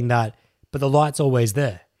saying that, but the light's always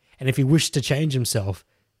there. And if he wished to change himself,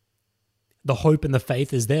 the hope and the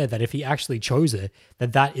faith is there that if he actually chose it,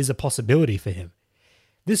 that is a possibility for him.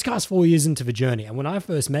 This guy's 4 years into the journey. And when I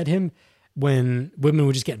first met him, when women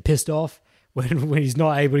were just getting pissed off, when he's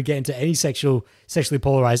not able to get into any sexually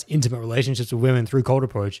polarized, intimate relationships with women through cold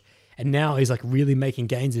approach, and now he's like really making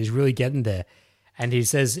gains and he's really getting there. And he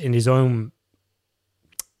says in his own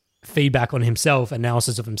feedback on himself,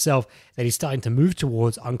 analysis of himself, that he's starting to move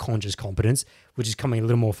towards unconscious competence, which is coming a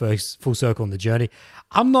little more full circle on the journey.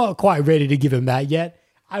 I'm not quite ready to give him that yet.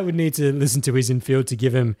 I would need to listen to his infield to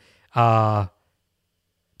give him hardcore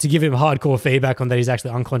feedback on that he's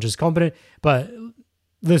actually unconscious competent. But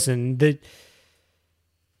listen, the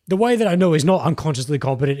way that I know he's not unconsciously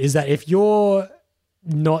competent is that if you're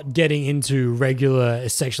not getting into regular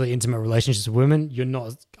sexually intimate relationships with women, you're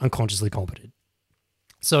not unconsciously competent.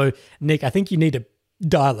 So, Nick, I think you need to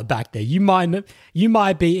dial it back there. You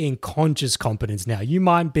might be in conscious competence now. You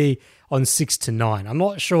might be on 6 to 9. I'm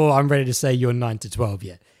not sure I'm ready to say you're 9 to 12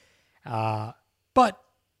 yet. But,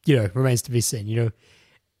 you know, remains to be seen. You know,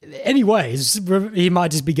 anyways, he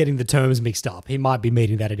might just be getting the terms mixed up. He might be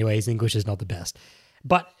meaning that anyway. His English is not the best.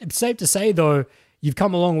 But it's safe to say, though, you've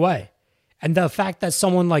come a long way. And the fact that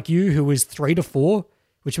someone like you who is 3 to 4,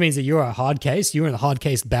 which means that you're a hard case, you're in the hard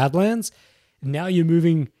case Badlands, now you're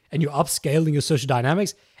moving and you're upscaling your social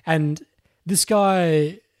dynamics. And this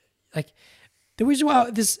guy, like, the reason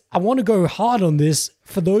why I want to go hard on this,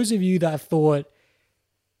 for those of you that thought,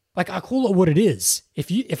 like, I call it what it is.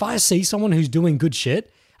 If I see someone who's doing good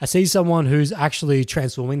shit, I see someone who's actually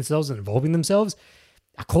transforming themselves and evolving themselves,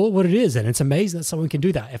 I call it what it is. And it's amazing that someone can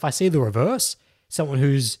do that. If I see the reverse, someone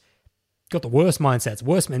who's got the worst mindsets,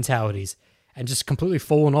 worst mentalities, and just completely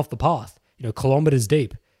fallen off the path, you know, kilometers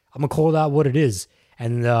deep, I'm going to call that what it is.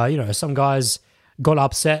 And, you know, some guys got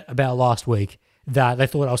upset about last week that they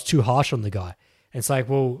thought I was too harsh on the guy. And it's like,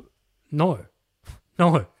 well, no,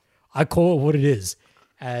 I call it what it is.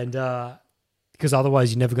 And because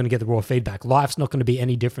otherwise you're never going to get the raw feedback. Life's not going to be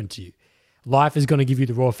any different to you. Life is going to give you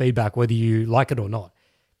the raw feedback whether you like it or not.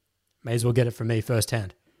 May as well get it from me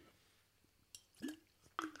firsthand.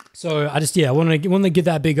 So I want to give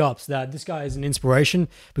that big ups that this guy is an inspiration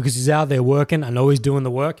because he's out there working. I know he's doing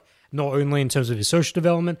the work, not only in terms of his social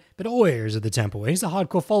development, but all areas of the temple. He's a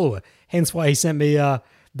hardcore follower. Hence why he sent me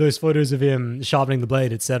those photos of him sharpening the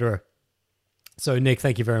blade, etc. So Nick,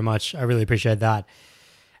 thank you very much. I really appreciate that.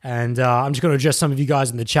 And I'm just going to address some of you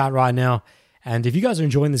guys in the chat right now. And if you guys are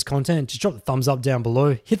enjoying this content, just drop the thumbs up down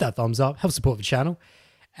below. Hit that thumbs up. Help support the channel.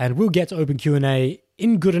 And we'll get to open Q&A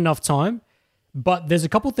in good enough time. But there's a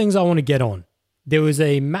couple things I want to get on. There was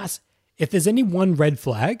if there's any one red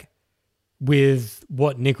flag with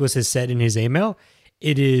what Nicholas has said in his email,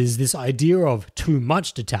 it is this idea of too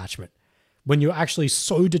much detachment. When you're actually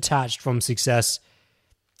so detached from success,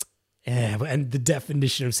 and the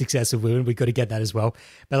definition of success of women, we've got to get that as well.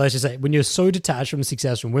 But let's just say, when you're so detached from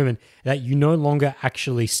success from women that you no longer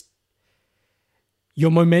actually,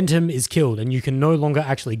 your momentum is killed and you can no longer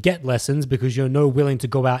actually get lessons because you're no willing to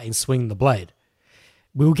go out and swing the blade.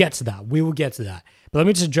 We will get to that. But let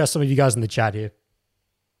me just address some of you guys in the chat here.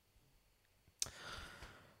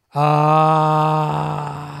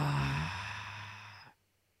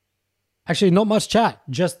 Actually, not much chat.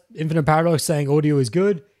 Just Infinite Paradox saying audio is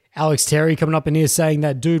good. Alex Terry coming up in here saying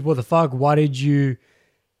that, dude, what the fuck? Why did you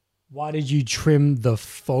trim the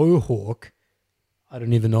faux hawk? I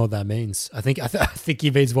don't even know what that means. I think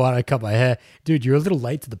he means why I cut my hair. Dude, you're a little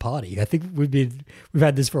late to the party. I think we've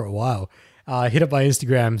had this for a while. hit up my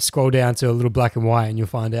Instagram, scroll down to a little black and white, and you'll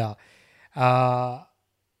find out.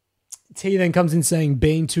 T then comes in saying,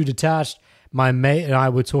 being too detached. My mate and I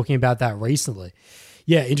were talking about that recently.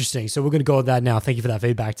 Yeah, interesting. So we're going to go with that now. Thank you for that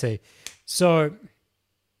feedback, T. So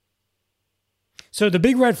the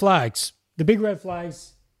big red flags. I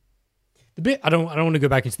don't want to go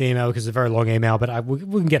back into the email because it's a very long email, but we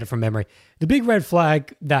can get it from memory. The big red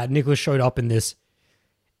flag that Nicholas showed up in this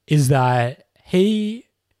is that he,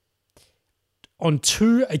 on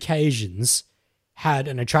 2 occasions, had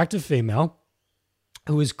an attractive female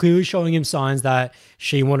who was clearly showing him signs that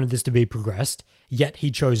she wanted this to be progressed, yet he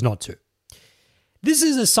chose not to. This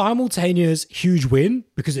is a simultaneous huge win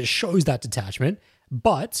because it shows that detachment,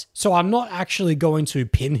 but so I'm not actually going to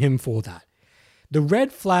pin him for that. The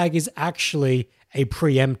red flag is actually a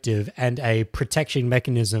preemptive and a protection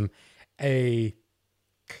mechanism, a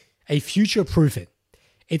future proofing.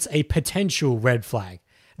 It's a potential red flag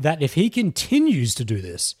that if he continues to do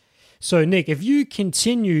this, so Nick, if you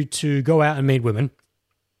continue to go out and meet women,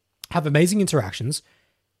 have amazing interactions,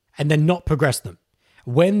 and then not progress them,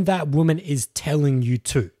 when that woman is telling you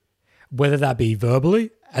to, whether that be verbally,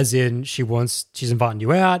 as in she's inviting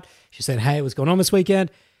you out, she's saying, hey, what's going on this weekend,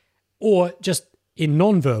 or just in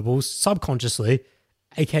non-verbals, subconsciously,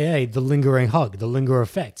 aka the lingering hug, the linger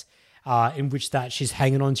effect, in which that she's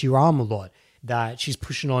hanging onto your arm a lot, that she's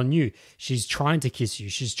pushing on you, she's trying to kiss you,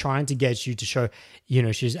 she's trying to get you to show,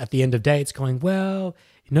 she's at the end of dates going, well,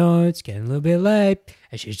 it's getting a little bit late,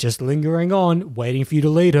 and she's just lingering on, waiting for you to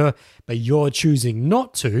lead her, but you're choosing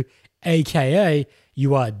not to, aka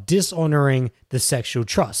you are dishonoring the sexual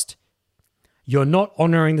trust. You're not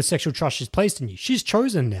honoring the sexual trust she's placed in you. She's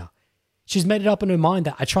chosen now. She's made it up in her mind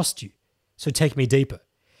that I trust you, so take me deeper.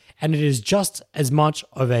 And it is just as much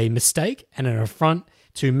of a mistake and an affront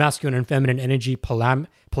to masculine and feminine energy,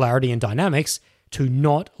 polarity and dynamics to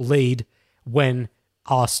not lead when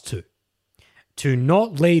asked to. To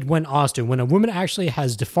not lead when asked to. When a woman actually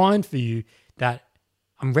has defined for you that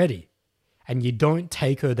I'm ready and you don't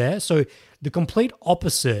take her there. So the complete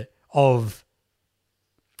opposite of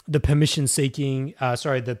the permission seeking,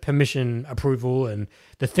 the permission approval and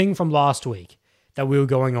the thing from last week that we were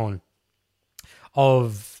going on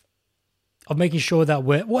of making sure that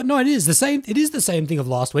it is the same. It is the same thing of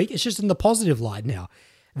last week. It's just in the positive light now,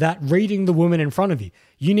 that reading the woman in front of you.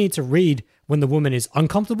 You need to read when the woman is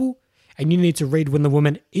uncomfortable and you need to read when the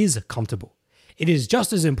woman is comfortable. It is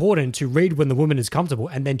just as important to read when the woman is comfortable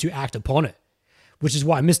and then to act upon it, which is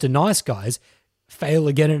why Mr. Nice Guys fail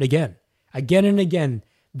again and again. Again and again,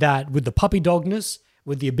 that with the puppy dogness,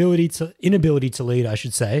 with the inability to lead, I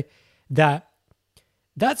should say,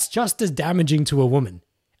 that's just as damaging to a woman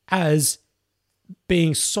as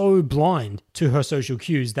being so blind to her social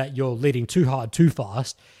cues that you're leading too hard, too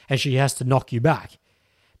fast, and she has to knock you back.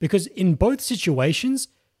 Because in both situations,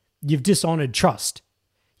 you've dishonored trust.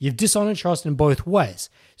 You've dishonored trust in both ways.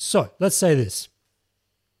 So let's say this.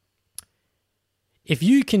 If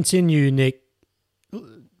you continue, Nick,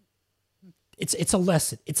 it's a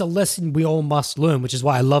lesson. It's a lesson we all must learn, which is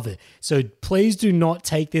why I love it. So please do not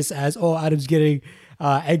take this as, Adam's getting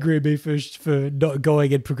angry at me for not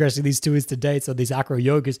going and progressing these 2 instant dates or these acro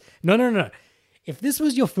yogas. No. If this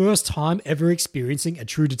was your first time ever experiencing a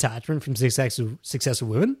true detachment from successful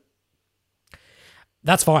women,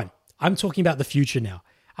 that's fine. I'm talking about the future now.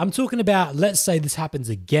 I'm talking about, let's say this happens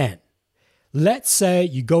again. Let's say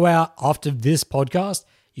you go out after this podcast,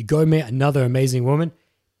 you go meet another amazing woman.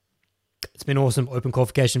 It's been awesome. Open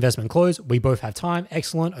qualification, investment close. We both have time.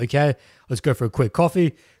 Excellent. Okay, let's go for a quick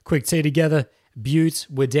coffee, quick tea together. Butte.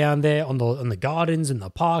 We're down there on the gardens in the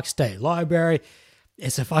park, state library.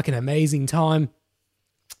 It's a fucking amazing time.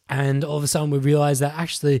 And all of a sudden we realize that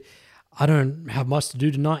actually I don't have much to do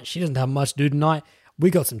tonight. She doesn't have much to do tonight. We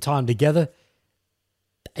got some time together.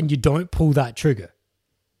 And you don't pull that trigger.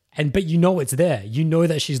 But you know it's there. You know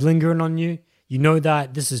that she's lingering on you. You know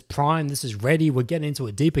that this is prime, this is ready. We're getting into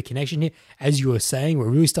a deeper connection here. As you were saying, we're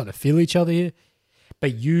really starting to feel each other here.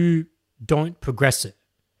 But you don't progress it.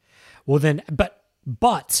 Well then,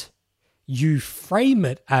 but you frame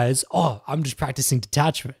it as, I'm just practicing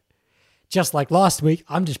detachment. Just like last week,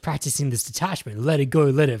 I'm just practicing this detachment. Let it go,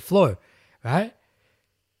 let it flow, right?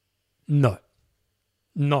 No,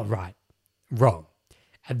 not right. Wrong.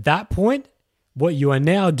 At that point, what you are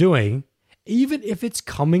now doing, even if it's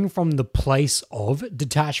coming from the place of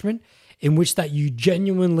detachment, in which that you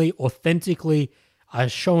genuinely, authentically are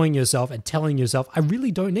showing yourself and telling yourself, I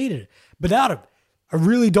really don't need it. But Adam, I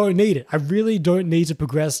really don't need it. I really don't need to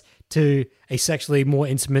progress to a sexually more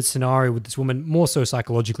intimate scenario with this woman, more so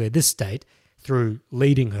psychologically at this state, through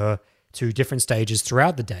leading her to different stages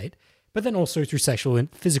throughout the date. but then also through sexual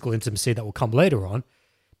and physical intimacy that will come later on.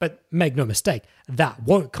 But make no mistake, that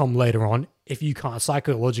won't come later on if you can't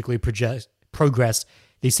psychologically progress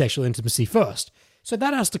the sexual intimacy first. So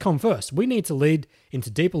that has to come first. We need to lead into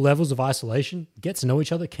deeper levels of isolation, get to know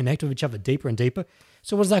each other, connect with each other deeper and deeper.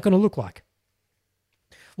 So what is that going to look like?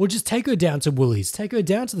 Well, just take her down to Woolies, take her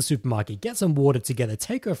down to the supermarket, get some water together,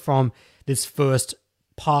 take her from this first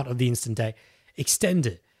part of the instant date, extend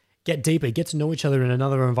it, get deeper, get to know each other in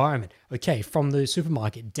another environment. Okay, from the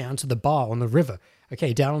supermarket down to the bar on the river.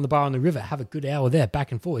 Okay, down on the bar on the river, have a good hour there,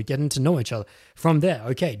 back and forth, getting to know each other. From there,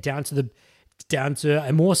 okay, down to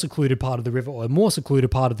a more secluded part of the river or a more secluded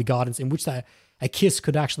part of the gardens in which that a kiss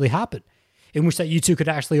could actually happen, in which that you two could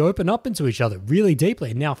actually open up into each other really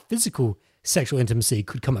deeply. And now physical sexual intimacy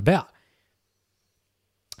could come about.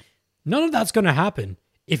 None of that's going to happen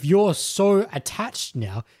if you're so attached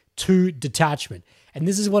now to detachment. And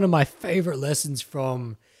this is one of my favorite lessons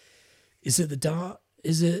from, is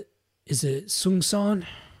it Sung San?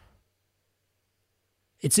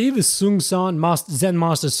 It's either Sung San, Zen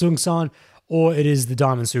Master Sung San, or it is the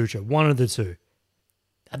Diamond Sutra, one of the two.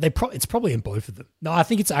 It's probably in both of them. No, I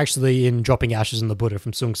think it's actually in Dropping Ashes in the Buddha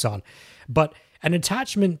from Sung San. But an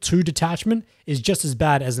attachment to detachment is just as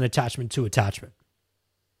bad as an attachment to attachment.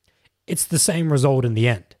 It's the same result in the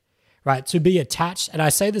end, right? To be attached, and I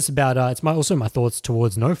say this about, it's also my thoughts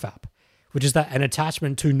towards nofap, which is that an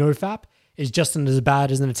attachment to nofap is just as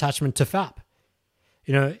bad as an attachment to fap.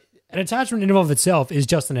 You know, an attachment in and of itself is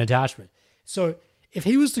just an attachment. So if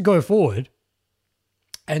he was to go forward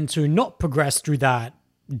and to not progress through that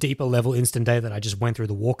deeper level instant day that I just went through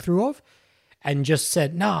the walkthrough of, and just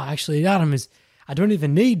said, no, actually, Adam, I don't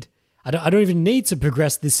even need to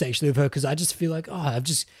progress this sexually with her because I just feel like,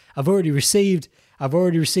 I've already received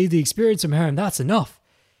the experience from her and that's enough.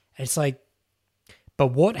 And it's like, but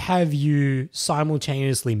what have you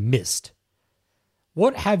simultaneously missed?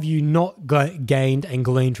 What have you not gained and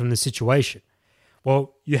gleaned from the situation?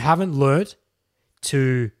 Well, you haven't learned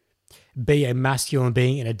to be a masculine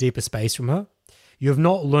being in a deeper space from her. You have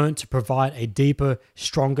not learned to provide a deeper,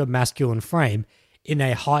 stronger masculine frame in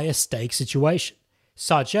a higher stake situation,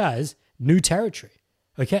 such as new territory.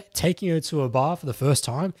 Okay, taking her to a bar for the first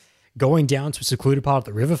time, going down to a secluded part of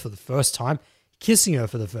the river for the first time, kissing her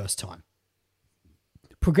for the first time,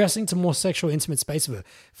 progressing to more sexual, intimate space with her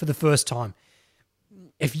for the first time.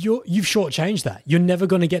 If you've shortchanged that, you're never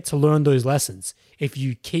going to get to learn those lessons if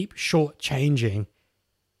you keep shortchanging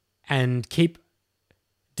and keep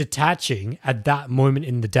detaching at that moment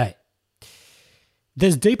in the day.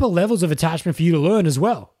 There's deeper levels of attachment for you to learn as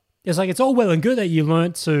well. It's like, it's all well and good that you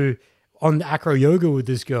learned to, on the acro yoga with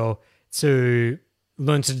this girl, to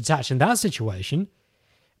learn to detach in that situation.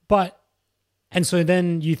 And so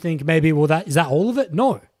then you think maybe, well, is that all of it?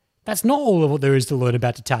 No, that's not all of what there is to learn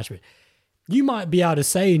about detachment. You might be able to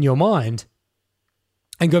say in your mind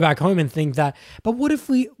and go back home and think that, but what if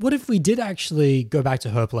we did actually go back to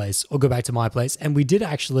her place or go back to my place and we did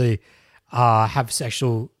actually have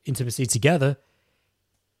sexual intimacy together?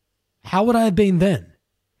 How would I have been then?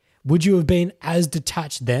 Would you have been as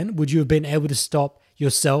detached then? Would you have been able to stop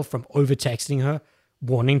yourself from over texting her,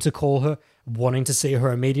 wanting to call her, wanting to see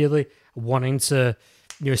her immediately, wanting to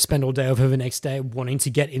spend all day with her the next day, wanting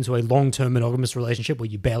to get into a long-term monogamous relationship where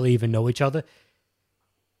you barely even know each other?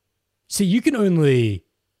 See, you can only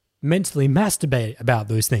mentally masturbate about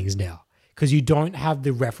those things now because you don't have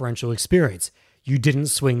the referential experience. You didn't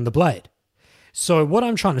swing the blade. So what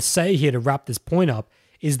I'm trying to say here to wrap this point up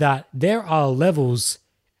is that there are levels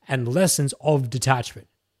and lessons of detachment.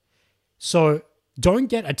 So don't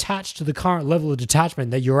get attached to the current level of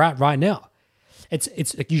detachment that you're at right now.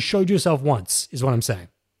 It's like you showed yourself once, is what I'm saying.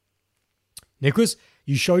 Nicholas,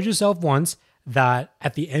 you showed yourself once that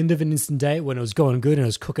at the end of an instant day when it was going good and it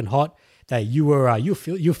was cooking hot, that you're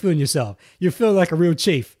feeling yourself. You're feeling like a real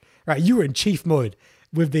chief, right? You were in chief mode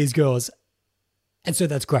with these girls. And so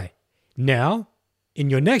that's great. Now, in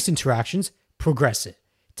your next interactions, progress it.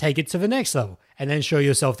 Take it to the next level and then show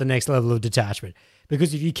yourself the next level of detachment.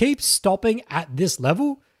 Because if you keep stopping at this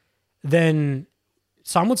level, then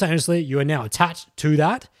simultaneously you are now attached to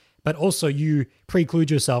that, but also you preclude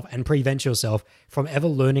yourself and prevent yourself from ever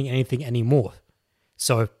learning anything anymore.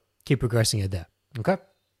 So keep progressing it there. Okay?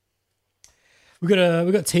 We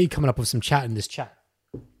got T coming up with some chat in this chat.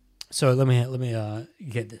 So let me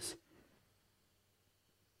get this.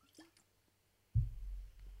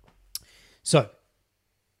 So,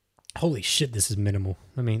 holy shit, this is minimal.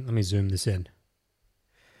 Let me zoom this in.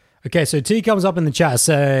 Okay, so T comes up in the chat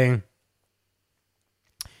saying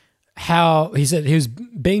how he said he was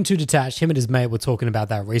being too detached. Him and his mate were talking about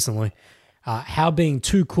that recently. How being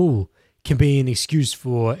too cool can be an excuse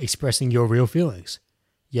for expressing your real feelings.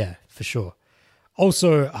 Yeah, for sure.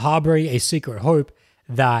 Also, harboring a secret hope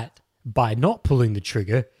that by not pulling the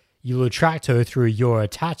trigger, you'll attract her through your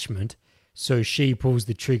attachment, so she pulls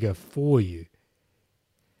the trigger for you.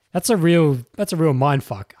 That's a real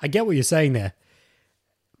mindfuck. I get what you're saying there,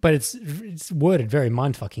 but it's worded very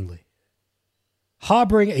mindfuckingly.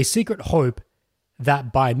 Harboring a secret hope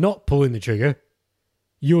that by not pulling the trigger,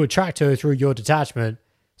 you attract her through your detachment,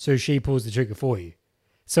 so she pulls the trigger for you.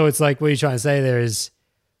 So it's like what you're trying to say there is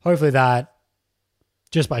hopefully that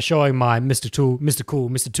just by showing my Mr. Cool,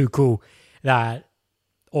 Mr. Too Cool, that,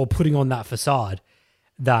 or putting on that facade,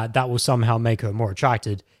 that will somehow make her more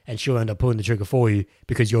attracted and she'll end up pulling the trigger for you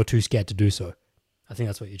because you're too scared to do so. I think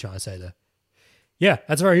that's what you're trying to say there. Yeah,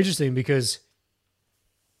 that's very interesting because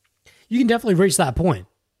you can definitely reach that point.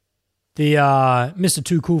 The Mr.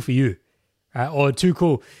 Too Cool for you, right? Or too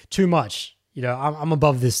cool, too much. You know, I'm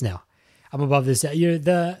above this now. I'm above this. You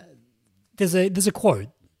know, there's a quote.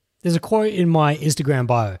 There's a quote in my Instagram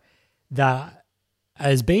bio that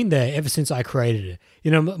has been there ever since I created it.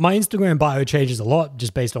 You know, my Instagram bio changes a lot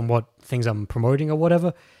just based on what things I'm promoting or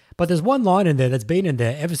whatever. But there's one line in there that's been in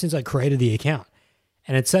there ever since I created the account.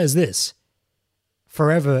 And it says this: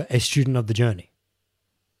 forever a student of the journey.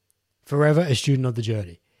 Forever a student of the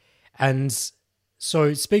journey. And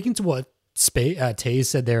so speaking to what T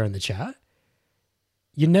said there in the chat,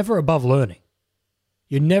 you're never above learning.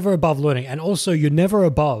 You're never above learning. And also you're never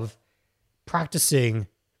above practicing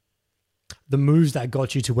the moves that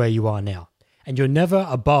got you to where you are now. And you're never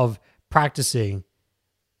above practicing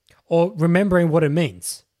or remembering what it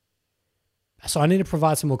means. So I need to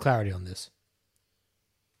provide some more clarity on this.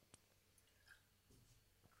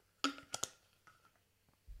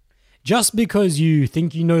 Just because you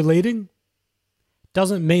think you know leading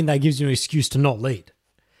doesn't mean that gives you an excuse to not lead.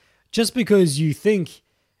 Just because you think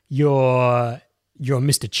you're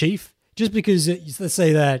Mr. Chief, just because, let's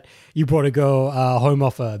say that you brought a girl home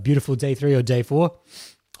off a beautiful day 3 or day 4.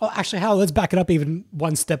 Oh, actually, let's back it up even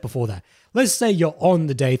one step before that. Let's say you're on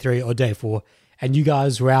the day 3 or day 4 and you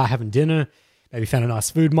guys were out having dinner, maybe found a nice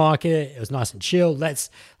food market, it was nice and chill.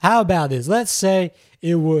 How about this? Let's say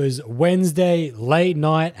it was Wednesday, late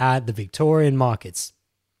night at the Victorian markets.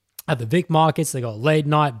 At the Vic markets, they got late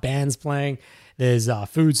night bands playing. There's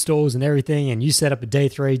food stalls and everything, and you set up a day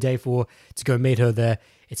 3, day 4 to go meet her there.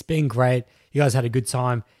 It's been great. You guys had a good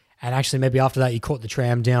time. And actually, maybe after that, you caught the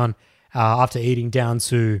tram down after eating down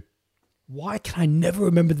to... Why can I never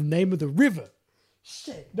remember the name of the river?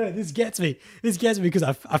 Shit, no, this gets me. This gets me because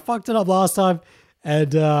I fucked it up last time,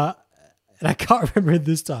 and I can't remember it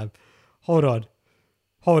this time. Hold on.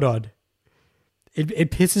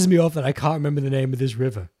 It pisses me off that I can't remember the name of this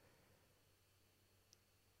river.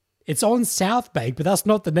 It's on South Bank, but that's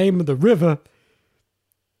not the name of the river.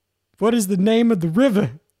 What is the name of the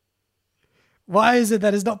river? Why is it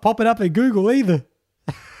that it's not popping up in Google either?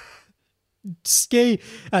 T,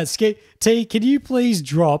 can you please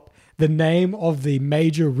drop the name of the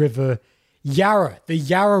major river? Yarra, the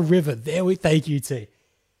Yarra River. Thank you, T.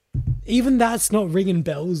 Even that's not ringing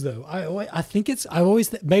bells though.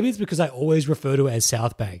 Maybe it's because I always refer to it as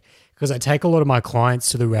South Bank because I take a lot of my clients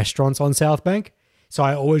to the restaurants on South Bank. So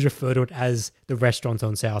I always refer to it as the restaurant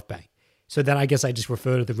on South Bank. So then I guess I just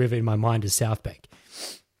refer to the river in my mind as South Bank.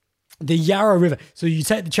 The Yarra River. So you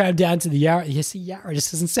take the tram down to the Yarra. Yes, the Yarra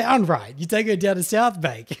just doesn't sound right. You take it down to South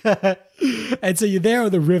Bank. And so you're there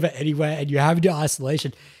on the river anyway, and you're having your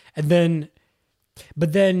isolation.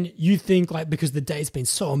 But then you think like, because the day's been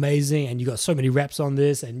so amazing and you got so many reps on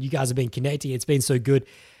this and you guys have been connecting, it's been so good.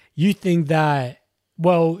 You think that,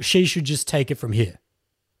 well, she should just take it from here.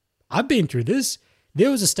 I've been through this. There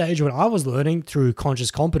was a stage when I was learning through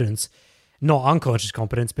conscious competence, not unconscious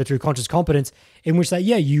competence, but through conscious competence, in which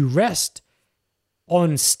you rest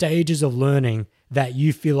on stages of learning that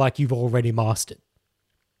you feel like you've already mastered.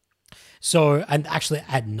 So, and actually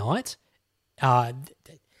at night,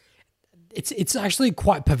 it's actually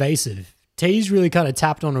quite pervasive. T's really kind of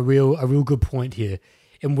tapped on a real good point here,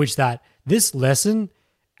 in which that this lesson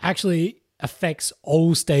actually affects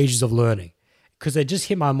all stages of learning. Because it just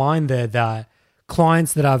hit my mind there that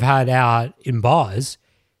clients that I've had out in bars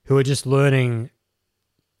who are just learning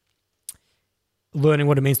what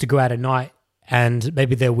it means to go out at night, and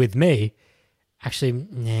maybe they're with me.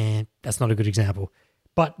 Actually, that's not a good example.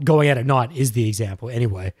 But going out at night is the example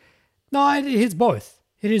anyway. No, it is both.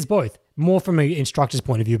 It is both. More from an instructor's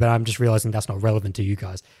point of view, but I'm just realizing that's not relevant to you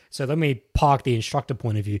guys. So let me park the instructor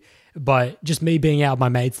point of view. But just me being out with my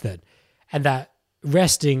mates then, and that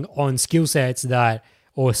resting on skill sets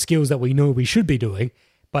or skills that we know we should be doing,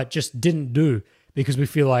 but just didn't do because we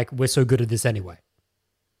feel like we're so good at this anyway.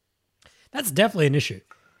 That's definitely an issue.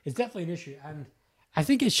 It's definitely an issue. And I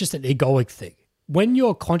think it's just an egoic thing. When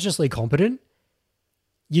you're consciously competent,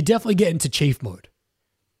 you definitely get into chief mode.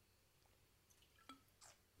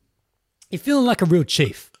 You're feeling like a real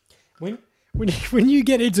chief. When you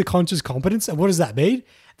get into conscious competence, and what does that mean?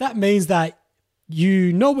 That means that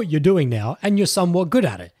you know what you're doing now and you're somewhat good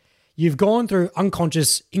at it. You've gone through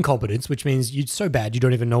unconscious incompetence, which means you're so bad you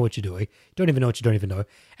don't even know what you're doing. You don't even know what you don't even know.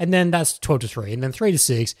 And then that's 12 to 3. And then 3 to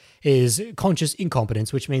 6 is conscious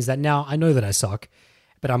incompetence, which means that now I know that I suck,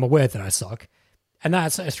 but I'm aware that I suck. And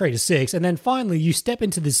that's 3 to 6. And then finally you step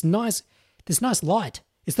into this nice light.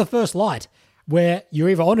 It's the first light where you're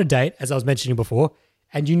either on a date, as I was mentioning before,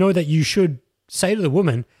 and you know that you should say to the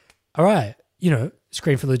woman, all right,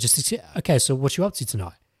 screen for logistics. Okay, so what you up to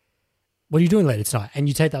tonight? What are you doing later tonight? And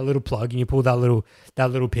you take that little plug and you pull that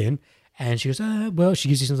little pin, and she goes, well, she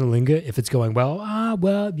gives you something to linger if it's going well.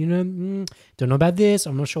 Don't know about this.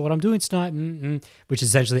 I'm not sure what I'm doing tonight. Which is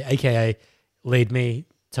essentially, AKA, lead me,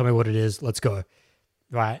 tell me what it is, let's go.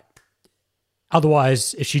 Right?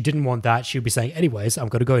 Otherwise, if she didn't want that, she'd be saying, anyways, I'm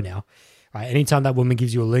going to go now. Right? Anytime that woman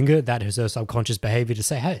gives you a linger, that is her subconscious behavior to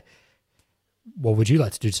say, hey, what would you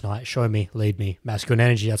like to do tonight? Show me, lead me, masculine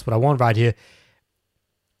energy. That's what I want right here.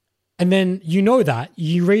 And then you know that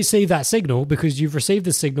you receive that signal because you've received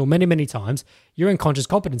the signal many, many times. You're in conscious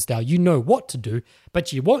competence now. You know what to do,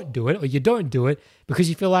 but you won't do it or you don't do it because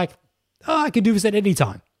you feel like, I can do this at any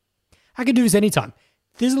time. I can do this anytime.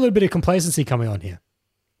 There's a little bit of complacency coming on here.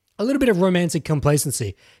 A little bit of romantic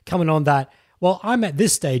complacency coming on that, well, I'm at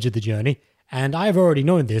this stage of the journey and I've already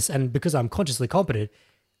known this, and because I'm consciously competent,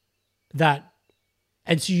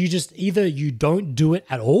 and so you just either you don't do it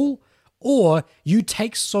at all, or you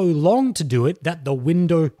take so long to do it that the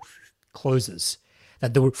window closes.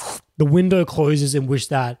 That the window closes in which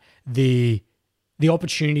that the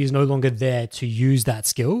opportunity is no longer there to use that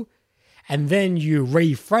skill. And then you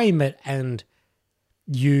reframe it and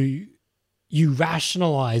you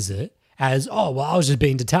rationalize it as, oh, well, I was just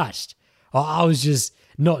being detached. Or I was just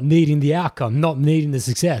not needing the outcome, not needing the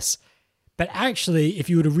success. But actually, if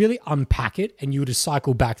you were to really unpack it and you were to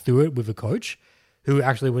cycle back through it with a coach who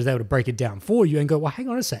actually was able to break it down for you and go, well, hang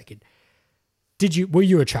on a second. Were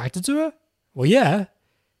you attracted to her? Well, yeah.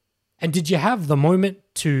 And did you have the moment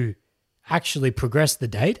to actually progress the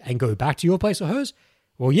date and go back to your place or hers?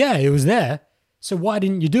 Well, yeah, it was there. So why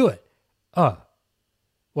didn't you do it?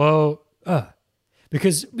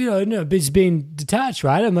 Because, it's being detached,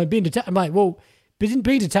 right? I'm like, being detached. I'm like, well, being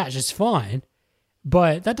detached is fine,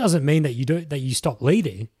 but that doesn't mean that you stop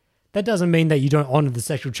leading. That doesn't mean that you don't honor the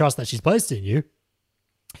sexual trust that she's placed in you.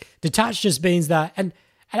 Detached just means that, and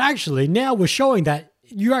actually now we're showing that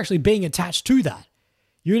you're actually being attached to that.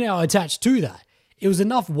 You're now attached to that. It was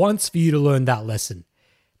enough once for you to learn that lesson.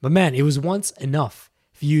 But man, it was once enough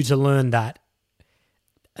for you to learn that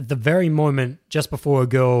at the very moment just before a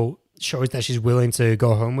girl shows that she's willing to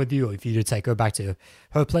go home with you, or if you to take her back to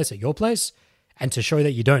her place or your place, and to show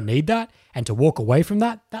that you don't need that and to walk away from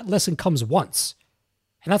that lesson comes once.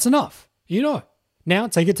 And that's enough. Now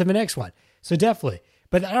take it to the next one. So definitely.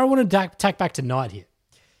 But I don't want to tack back to night here.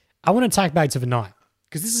 I want to tack back to the night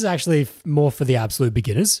because this is actually more for the absolute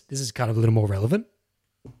beginners. This is kind of a little more relevant.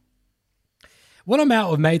 When I'm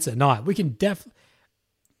out with mates at night, we can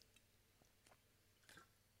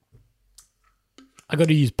I got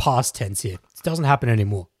to use past tense here. It doesn't happen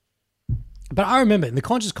anymore. But I remember in the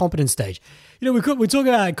conscious competence stage, we're talking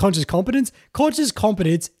about conscious competence. Conscious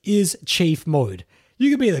competence is chief mode. You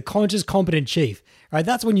can be the conscious competent chief, right?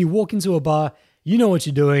 That's when you walk into a bar, you know what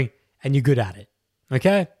you're doing, and you're good at it,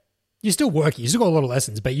 okay? You're still working. You still got a lot of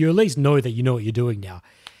lessons, but you at least know that you know what you're doing now.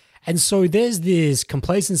 And so there's this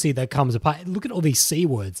complacency that comes apart. Look at all these C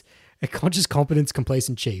words. A conscious competence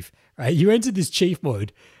complacent chief, right? You enter this chief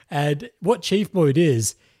mode, and what chief mode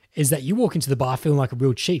is that you walk into the bar feeling like a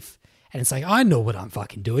real chief. And it's like, I know what I'm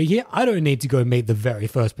fucking doing here. I don't need to go meet the very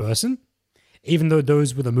first person, even though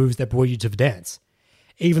those were the moves that brought you to the dance.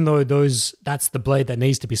 Even though that's the blade that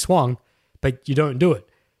needs to be swung, but you don't do it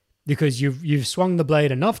because you've swung the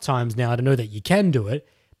blade enough times now to know that you can do it,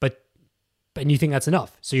 but you think that's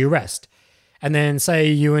enough, so you rest. And then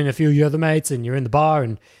say you and a few of your other mates and you're in the bar,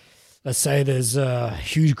 and let's say there's a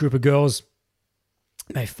huge group of girls,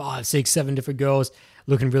 maybe 5, 6, 7 different girls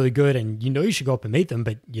looking really good, and you should go up and meet them,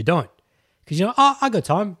 but you don't. Because I got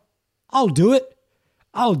time. I'll do it.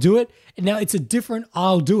 And now it's a different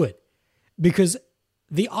I'll do it. Because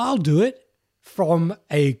the I'll do it from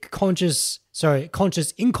a conscious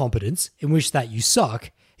incompetence in which that you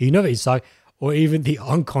suck, you know that you suck, or even the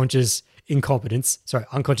unconscious incompetence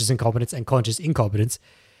and conscious incompetence.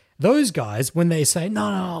 Those guys, when they say, no,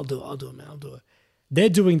 I'll do it, man, I'll do it. they're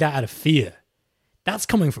doing that out of fear. That's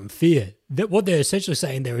coming from fear. What they're essentially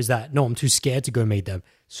saying there is that, no, I'm too scared to go meet them,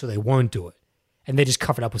 so they won't do it. And they just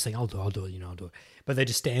cover it up with saying, I'll do it, I'll do it. But they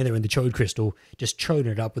just stand there in the chode crystal, just choding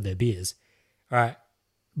it up with their beers. All right.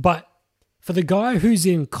 But for the guy who's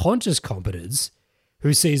in conscious competence,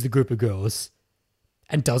 who sees the group of girls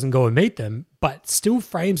and doesn't go and meet them, but still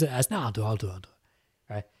frames it as, I'll do it.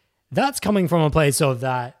 Right? That's coming from a place of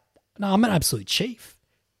that, no, I'm an absolute chief.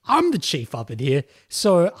 I'm the chief up in here,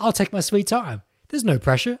 so I'll take my sweet time. There's no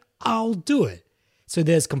pressure. I'll do it. So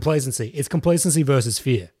there's complacency. It's complacency versus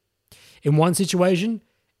fear. In one situation,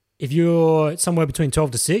 if you're somewhere between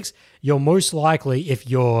 12 to 6, you're most likely, if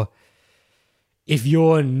you're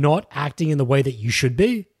not acting in the way that you should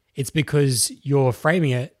be, it's because you're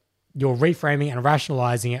reframing and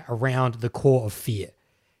rationalizing it around the core of fear.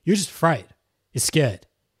 You're just afraid. You're scared.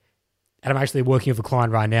 And I'm actually working with a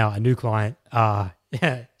client right now, a new client. Shout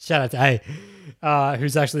out to A,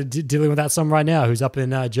 who's actually dealing with that some right now, who's up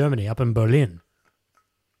in Germany, up in Berlin.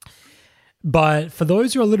 But for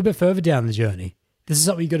those who are a little bit further down the journey, this is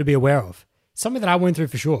something you've got to be aware of. Something that I went through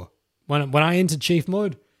for sure. When I entered chief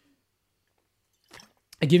mode,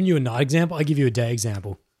 I've given you a night example. I give you a day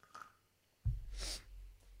example.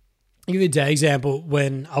 I give you a day example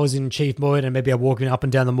when I was in chief mode and maybe I'm walking up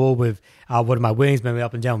and down the mall with one of my wings, maybe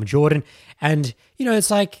up and down with Jordan. And, it's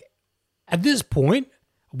like at this point,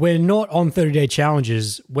 we're not on 30-day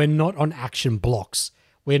challenges. We're not on action blocks.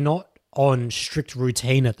 We're not on strict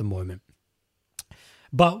routine at the moment.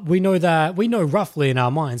 But we know roughly in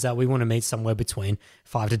our minds that we want to meet somewhere between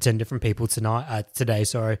 5 to 10 different people today.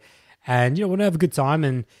 And, we want to have a good time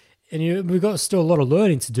and we've got still a lot of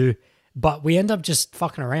learning to do, but we end up just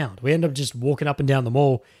fucking around. We end up just walking up and down the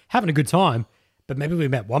mall, having a good time, but maybe we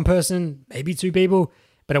met one person, maybe two people,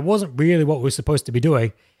 but it wasn't really what we were supposed to be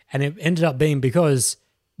doing. And it ended up being because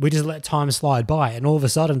we just let time slide by and all of a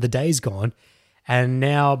sudden the day's gone and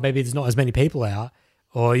now maybe there's not as many people out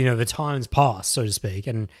or, the time's passed, so to speak,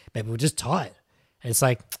 and maybe we're just tired. And it's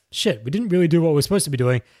like, shit, we didn't really do what we're supposed to be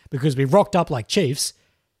doing because we rocked up like chiefs,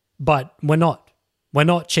 but we're not. We're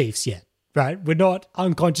not chiefs yet, right? We're not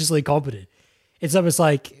unconsciously competent. It's almost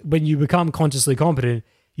like when you become consciously competent,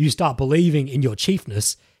 you start believing in your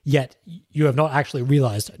chiefness, yet you have not actually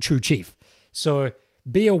realized a true chief. So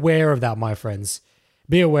be aware of that, my friends.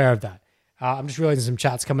 Be aware of that. I'm just realizing some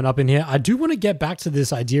chats coming up in here. I do want to get back to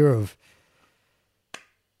this idea of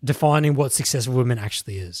defining what successful women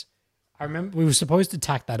actually is. I remember we were supposed to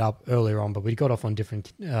tack that up earlier on, but we got off on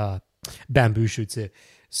different bamboo shoots here.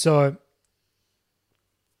 So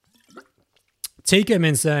Tika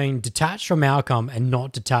Min saying detached from outcome and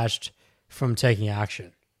not detached from taking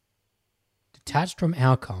action. Detached from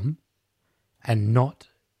outcome and not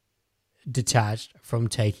detached from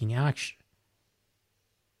taking action.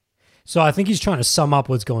 So I think he's trying to sum up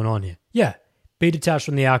what's going on here. Yeah, be detached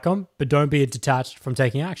from the outcome, but don't be detached from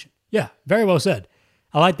taking action. Yeah, very well said.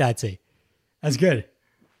 I like that, T. That's good.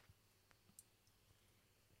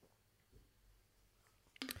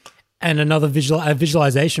 And another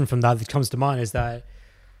visualization from that comes to mind is that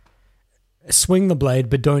swing the blade,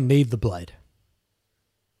 but don't need the blade.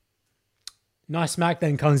 Nice Smack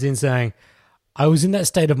then comes in saying, I was in that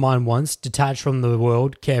state of mind once, detached from the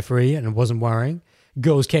world, carefree, and wasn't worrying.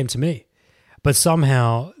 Girls came to me. But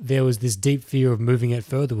somehow there was this deep fear of moving it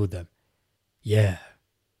further with them. Yeah,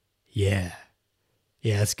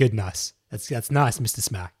 that's good, nice. That's nice, Mr.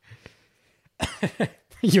 Smack.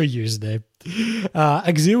 Your username.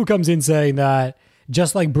 Axil comes in saying that,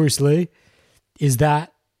 just like Bruce Lee, is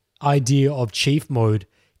that idea of chief mode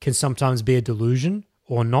can sometimes be a delusion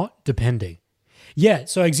or not, depending. Yeah,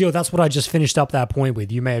 so Axil, that's what I just finished up that point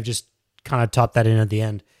with. You may have just kind of typed that in at the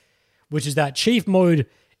end, which is that chief mode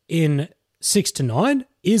in 6 to 9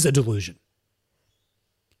 is a delusion.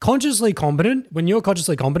 Consciously competent, when you're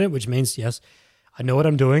consciously competent, which means, yes, I know what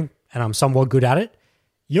I'm doing and I'm somewhat good at it,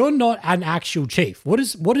 you're not an actual chief. What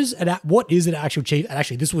is an actual chief? And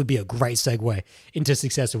actually, this would be a great segue into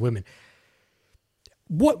success of women.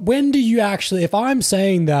 When do you actually, if I'm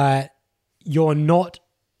saying that you're not,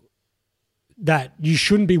 that you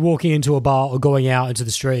shouldn't be walking into a bar or going out into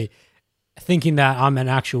the street thinking that I'm an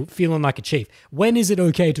actual, feeling like a chief. When is it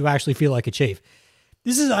okay to actually feel like a chief?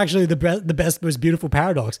 This is actually the best, most beautiful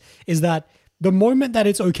paradox, is that the moment that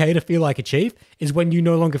it's okay to feel like a chief is when you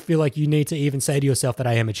no longer feel like you need to even say to yourself that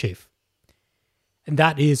I am a chief. And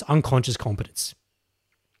that is unconscious competence.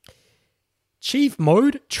 Chief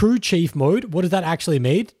mode, true chief mode, what does that actually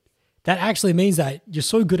mean? That actually means that you're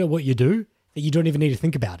so good at what you do that you don't even need to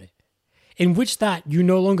think about it. In which that you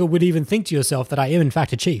no longer would even think to yourself that I am in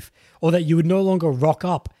fact a chief, or that you would no longer rock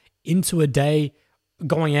up into a day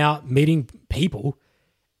going out, meeting people,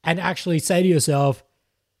 and actually say to yourself,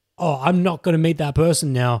 oh, I'm not going to meet that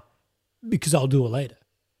person now because I'll do it later.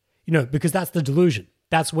 Because that's the delusion.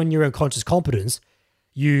 That's when you're in conscious competence.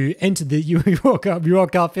 You enter you walk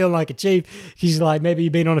up feeling like a chief. Because like, maybe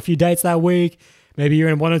you've been on a few dates that week. Maybe you're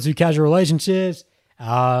in 1 or 2 casual relationships.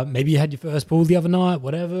 Maybe you had your first pool the other night,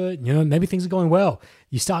 whatever. Maybe things are going well.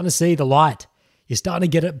 You're starting to see the light. You're starting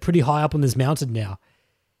to get it pretty high up on this mountain now.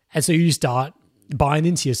 And so you start buying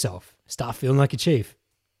into yourself. Start feeling like a chief.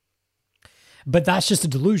 But that's just a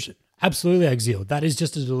delusion. Absolutely, Exil. That is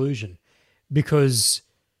just a delusion. Because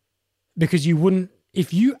you wouldn't,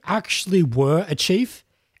 if you actually were a chief,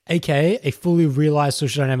 aka a fully realized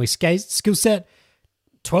social dynamic skill set,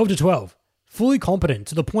 12 to 12, fully competent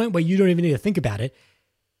to the point where you don't even need to think about it,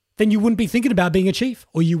 then you wouldn't be thinking about being a chief,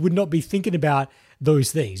 or you would not be thinking about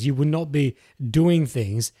those things. You would not be doing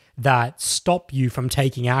things that stop you from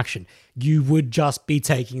taking action. You would just be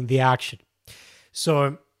taking the action.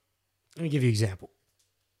 So let me give you an example.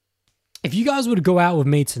 If you guys were to go out with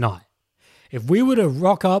me tonight, if we were to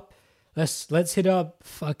rock up, let's hit up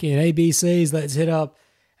fucking ABCs, let's hit up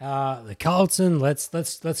the Carlton, let's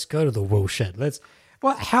go to the Woolshed.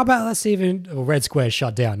 How about let's even Red Square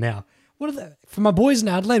shut down now. For my boys in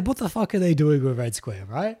Adelaide, what the fuck are they doing with Red Square,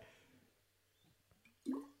 right?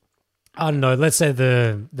 I don't know, let's say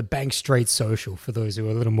the Bank Street Social for those who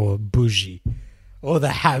are a little more bougie. Or the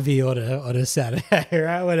Havy on a Saturday,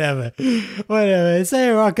 right? Whatever. Say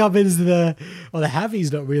rock up into the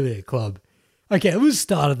Havy's not really a club. Okay, we'll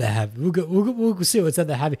start at the Havy. We'll see what's at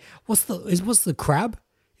the Havy. What's the crab?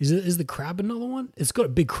 Is the crab another one? It's got a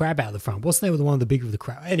big crab out the front. What's the name of the one with the big of the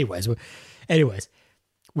crab? Anyways, we'll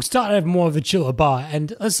start at more of a chiller bar,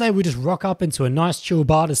 and let's say we just rock up into a nice chill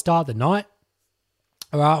bar to start the night.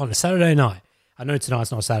 All right, on a Saturday night. I know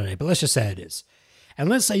tonight's not Saturday, but let's just say it is. And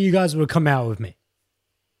let's say you guys would come out with me.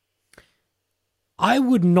 I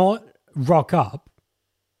would not rock up.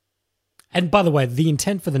 And by the way, the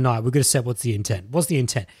intent for the night, we're going to say what's the intent. What's the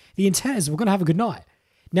intent? The intent is we're going to have a good night.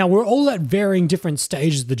 Now, we're all at varying different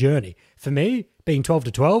stages of the journey. For me, being 12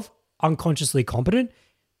 to 12, unconsciously competent,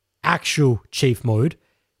 actual chief mode,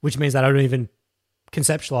 which means that I don't even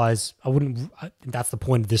conceptualize, that's the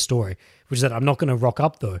point of this story, which is that I'm not going to rock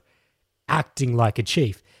up though, acting like a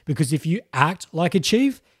chief. Because if you act like a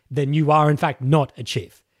chief, then you are in fact not a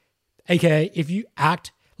chief. AKA, if you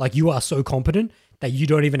act like you are so competent that you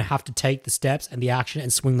don't even have to take the steps and the action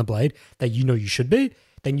and swing the blade that you know you should be,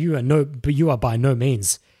 then you are by no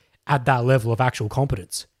means at that level of actual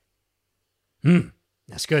competence.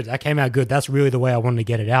 That's good. That came out good. That's really the way I wanted to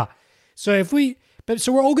get it out. So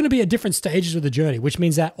we're all going to be at different stages of the journey, which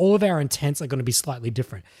means that all of our intents are going to be slightly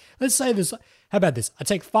different. Let's say this. How about this? I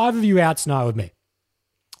take 5 of you out tonight with me.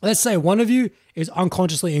 Let's say one of you is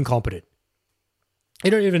unconsciously incompetent. You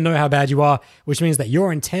don't even know how bad you are, which means that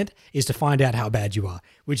your intent is to find out how bad you are,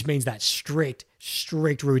 which means that strict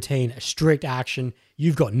routine, strict action.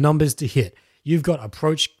 You've got numbers to hit. You've got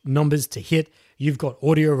approach numbers to hit. You've got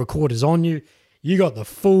audio recorders on you. You got the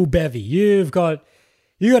full bevy. You got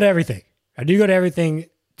everything. And you got everything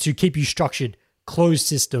to keep you structured, closed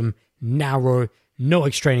system, narrow, no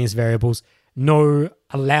extraneous variables, no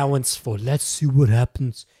allowance for let's see what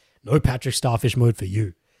happens. No Patrick Starfish mode for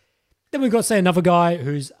you. Then we've got, say, another guy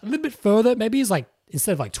who's a little bit further. Maybe he's like,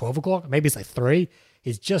 instead of like 12 o'clock, maybe it's like 3.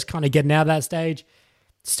 He's just kind of getting out of that stage.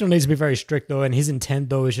 Still needs to be very strict though. And his intent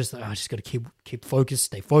though is just, I just got to keep focused,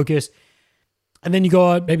 stay focused. And then you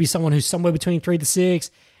got maybe someone who's somewhere between 3 to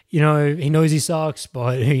 6. He knows he sucks,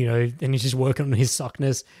 but, then he's just working on his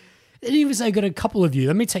suckness. Then even say, got a couple of you.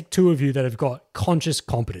 Let me take 2 of you that have got conscious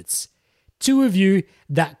competence. 2 of you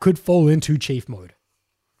that could fall into chief mode.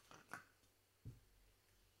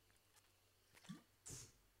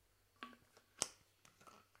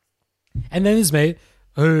 And then there's me,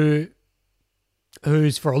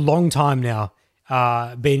 who's for a long time now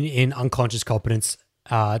been in unconscious competence,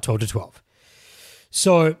 12 to 12.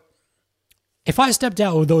 So if I stepped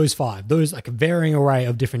out with those 5, those like a varying array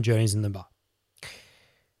of different journeys in the bar,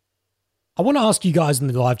 I want to ask you guys in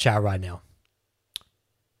the live chat right now,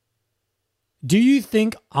 do you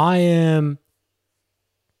think I am...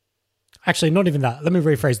 Actually, not even that. Let me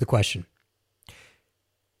rephrase the question.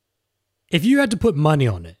 If you had to put money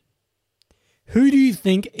on it, who do you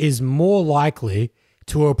think is more likely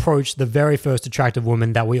to approach the very first attractive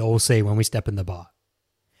woman that we all see when we step in the bar?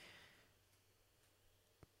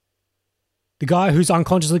 The guy who's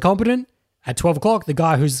unconsciously competent at 12 o'clock, the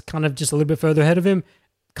guy who's kind of just a little bit further ahead of him,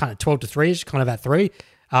 kind of 12 to 3-ish, kind of at 3,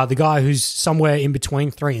 the guy who's somewhere in between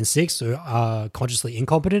 3 and 6, so consciously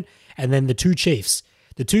incompetent, and then the 2 chiefs.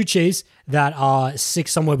 The 2 chiefs that are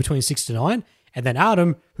somewhere between 6 to 9, And then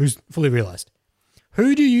Adam, who's fully realized.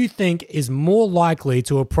 Who do you think is more likely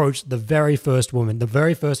to approach the very first woman, the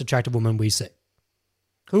very first attractive woman we see?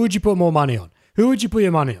 Who would you put more money on? Who would you put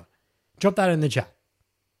your money on? Drop that in the chat.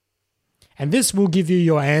 And this will give you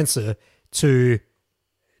your answer to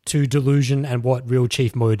delusion and what real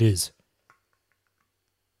chief mode is.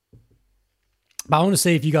 But I want to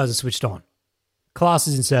see if you guys are switched on. Class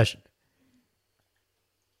is in session.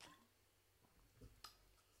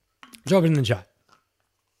 Drop it in the chat.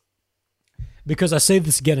 Because I see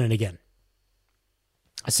this again and again.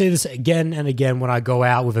 I see this again and again when I go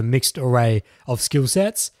out with a mixed array of skill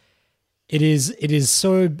sets. It is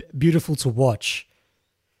so beautiful to watch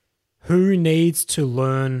who needs to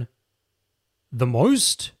learn the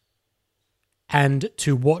most and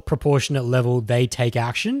to what proportionate level they take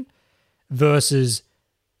action versus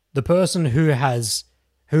the person who has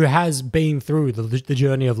been through the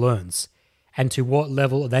journey of learns and to what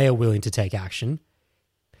level they are willing to take action.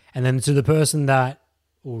 And then to the person that,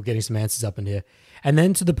 we're getting some answers up in here. And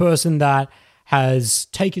then to the person that has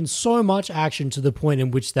taken so much action to the point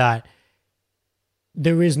in which that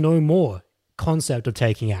there is no more concept of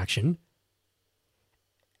taking action.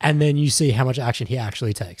 And then you see how much action he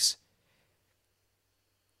actually takes.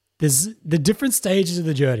 There's the different stages of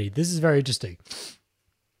the journey. This is very interesting.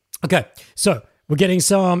 Okay, so we're getting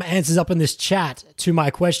some answers up in this chat to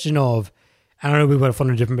my question of, I don't know, we went off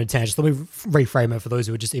on a different tangent. Let me reframe it for those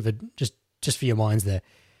who are just for your minds there.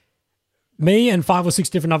 Me and 5 or 6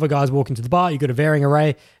 different other guys walk into the bar. You've got a varying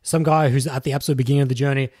array. Some guy who's at the absolute beginning of the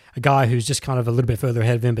journey, a guy who's just kind of a little bit further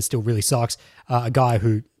ahead of him but still really sucks, a guy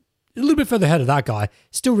who, a little bit further ahead of that guy,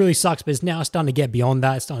 still really sucks but is now starting to get beyond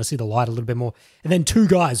that, starting to see the light a little bit more. And then 2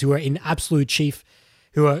 guys who are in absolute chief,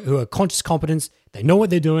 who are conscious competence, they know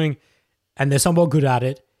what they're doing, and they're somewhat good at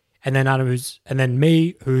it. And then Adam and then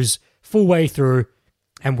me, who's full way through,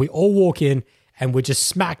 and we all walk in and we're just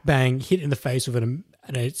smack bang hit in the face with an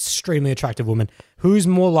extremely attractive woman. Who's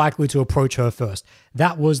more likely to approach her first?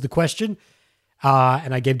 That was the question,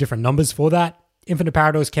 and I gave different numbers for that. Infinite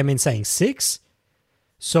Paradox came in saying 6.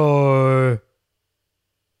 So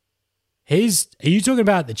are you talking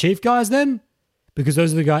about the chief guys then? Because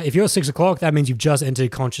those are the guys. If you're 6 o'clock, that means you've just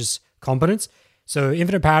entered conscious competence. So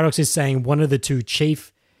Infinite Paradox is saying one of the 2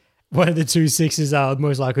 sixes are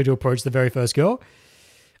most likely to approach the very first girl.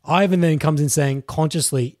 Ivan then comes in saying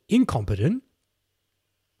consciously incompetent.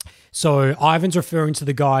 So Ivan's referring to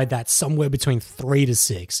the guy that's somewhere between 3 to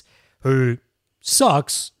 6, who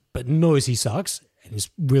sucks, but knows he sucks and is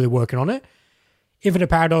really working on it. Infinite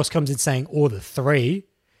Paradox comes in saying all the 3.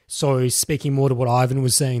 So speaking more to what Ivan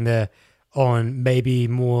was saying there on maybe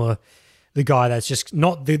more the guy that's just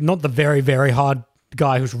not the very, very hard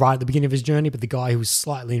guy who's right at the beginning of his journey, but the guy who's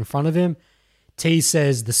slightly in front of him. T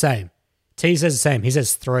says the same. He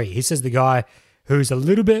says 3. He says the guy who's a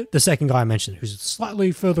little bit, the second guy I mentioned, who's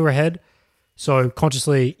slightly further ahead, so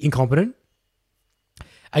consciously incompetent.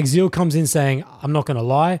 Exil comes in saying, I'm not going to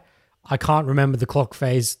lie, I can't remember the clock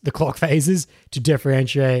phases to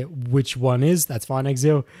differentiate which one is. That's fine,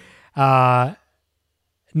 Exil. Nice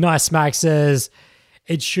Smack says,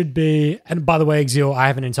 it should be, and by the way, Exil, I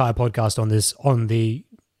have an entire podcast on this,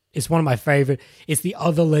 it's one of my favorite, it's the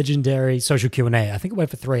other legendary social Q&A. I think it went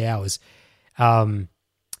for 3 hours. The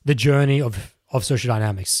journey of social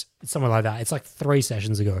dynamics. It's something like that. It's like 3 or 4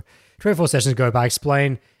 sessions ago, but I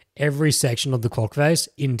explain every section of the clock face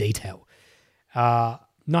in detail.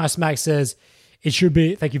 Nice Max says, it should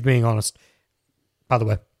be, thank you for being honest, by the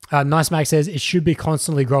way. Nice Max says, it should be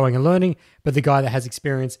constantly growing and learning, but the guy that has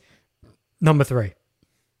experience, number 3.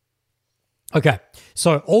 Okay,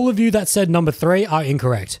 so all of you that said number 3 are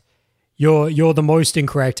incorrect. You're the most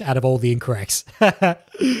incorrect out of all the incorrects.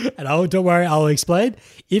 And don't worry, I'll explain.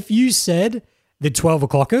 If you said the 12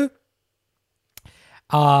 o'clocker,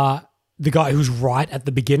 the guy who's right at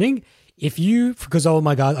the beginning, because oh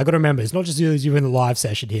my God, I got to remember, it's not just you in the live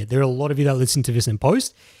session here. There are a lot of you that listen to this in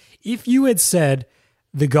post. If you had said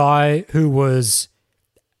the guy who was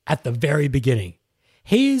at the very beginning,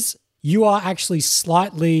 you are actually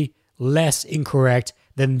slightly less incorrect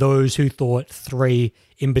than those who thought 3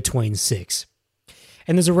 in between 6.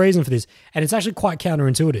 And there's a reason for this. And it's actually quite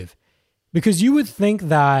counterintuitive because you would think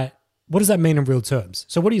that, what does that mean in real terms?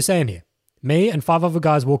 So what are you saying here? Me and 5 other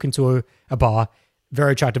guys walk into a bar,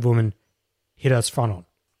 very attractive woman, hit us front on.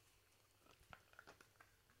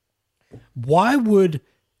 Why would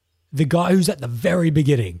the guy who's at the very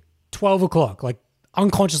beginning, 12 o'clock, like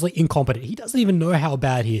unconsciously incompetent, he doesn't even know how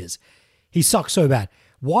bad he is. He sucks so bad.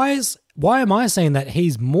 Why am I saying that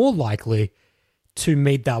he's more likely to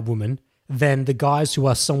meet that woman than the guys who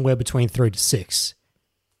are somewhere between 3 to 6?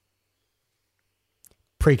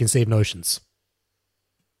 Preconceived notions.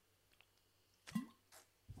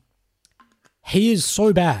 He is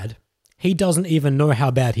so bad, he doesn't even know how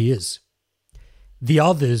bad he is. The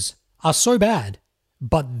others are so bad,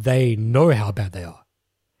 but they know how bad they are.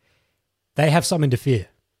 They have something to fear.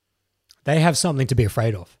 They have something to be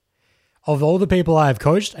afraid of. Of all the people I have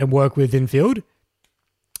coached and worked with in field,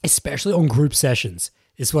 especially on group sessions,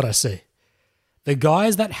 is what I see. The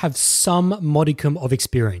guys that have some modicum of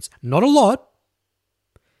experience, not a lot,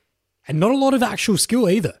 and not a lot of actual skill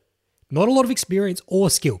either. Not a lot of experience or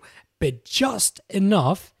skill, but just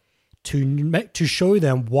enough to show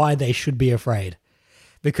them why they should be afraid.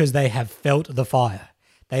 Because they have felt the fire.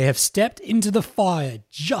 They have stepped into the fire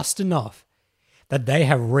just enough that they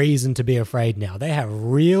have reason to be afraid now. They have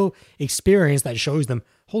real experience that shows them,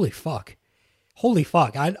 holy fuck.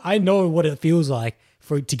 I know what it feels like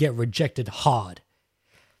for it to get rejected hard.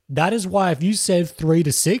 That is why if you said 3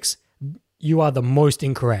 to 6, you are the most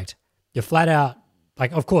incorrect. You're flat out,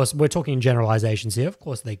 like, of course, we're talking generalizations here. Of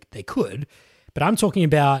course, they could, but I'm talking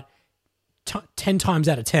about 10 times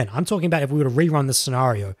out of 10. I'm talking about if we were to rerun this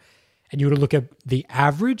scenario and you were to look at the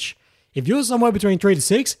average, if you're somewhere between 3 to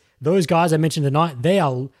 6, those guys I mentioned tonight, they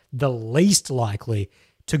are the least likely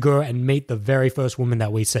to go and meet the very first woman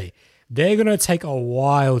that we see. They're going to take a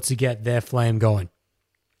while to get their flame going,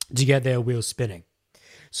 to get their wheels spinning.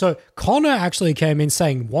 So Connor actually came in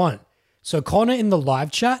saying 1. So Connor in the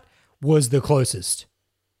live chat was the closest.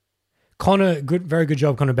 Connor, very good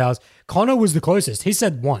job, Connor Bowers. Connor was the closest. He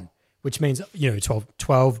said 1, which means,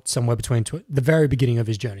 12, somewhere between the very beginning of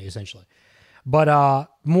his journey, essentially. But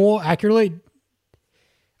more accurately,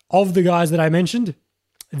 of the guys that I mentioned,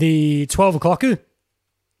 the 12 o'clocker,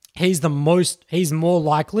 he's more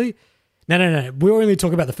likely. No. We're only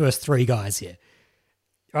talking about the first 3 guys here.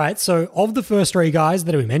 All right, so of the first 3 guys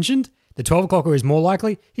that we mentioned, the 12 o'clocker is more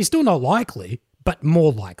likely. He's still not likely, but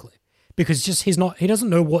more likely. Because he doesn't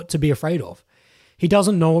know what to be afraid of. He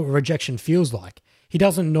doesn't know what rejection feels like. He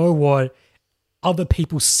doesn't know what other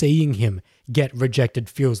people seeing him get rejected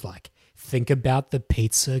feels like. Think about the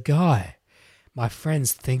pizza guy. My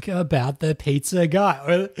friends, think about the pizza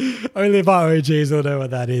guy. Only my OGs will know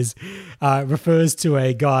what that is. Refers to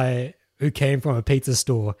a guy who came from a pizza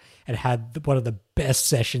store and had one of the best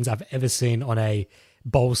sessions I've ever seen on a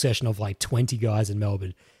bowl session of like 20 guys in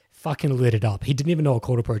Melbourne. Fucking lit it up. He didn't even know what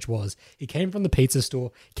cold approach was. He came from the pizza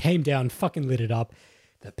store, came down, fucking lit it up.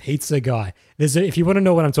 The pizza guy. If you want to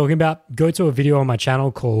know what I'm talking about, go to a video on my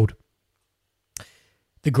channel called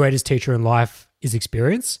The Greatest Teacher in Life is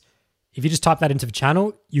Experience. If you just type that into the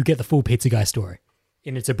channel, you get the full pizza guy story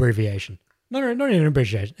in its abbreviation. No, not in an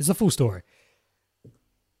abbreviation. It's the full story.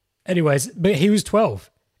 Anyways, but he was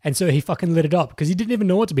 12. And so he fucking lit it up because he didn't even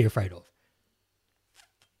know what to be afraid of.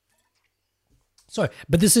 So,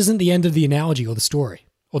 but this isn't the end of the analogy or the story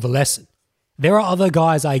or the lesson. There are other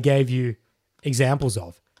guys I gave you examples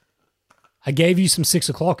of. I gave you some 6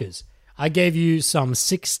 o'clockers. I gave you some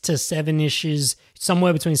 6 to 7-ishes,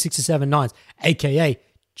 somewhere between 6 to 7 nines, aka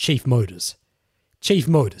Chief Motors. Chief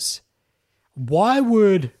Motors.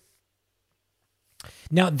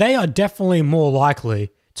 Now, they are definitely more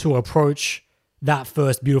likely to approach that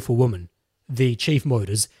first beautiful woman, the Chief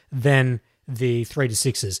Motors, than the 3 to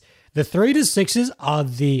 6s. The 3 to 6s are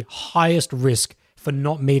the highest risk for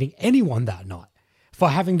not meeting anyone that night, for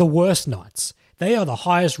having the worst nights. They are the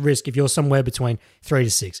highest risk if you're somewhere between 3 to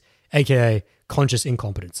 6, aka conscious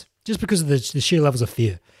incompetence, just because of the sheer levels of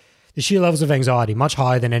fear, the sheer levels of anxiety, much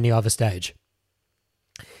higher than any other stage.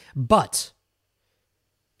 But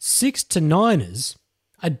 6 to 9ers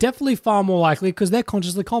are definitely far more likely because they're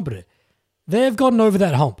consciously competent. They've gotten over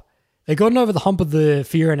that hump. They've gotten over the hump of the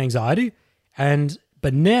fear and anxiety,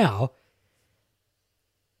 but now,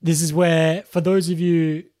 this is where, for those of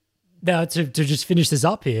you, now to just finish this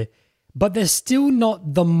up here, but they're still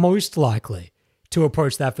not the most likely to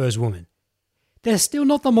approach that first woman. They're still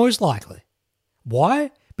not the most likely. Why?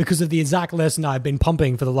 Because of the exact lesson I've been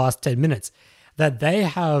pumping for the last 10 minutes, that they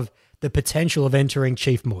have the potential of entering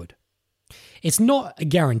chief mode. It's not a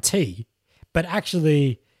guarantee, but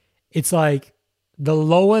actually, it's like the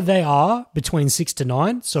lower they are between 6 to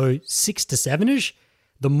 9, so 6 to 7-ish,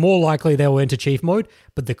 the more likely they will enter chief mode,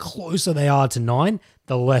 but the closer they are to 9,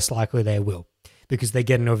 the less likely they will, because they're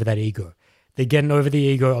getting over that ego. They're getting over the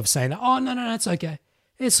ego of saying, oh, no, it's okay.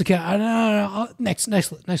 It's okay. No. Next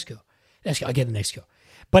girl. I get the next girl.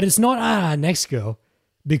 But it's not, next girl,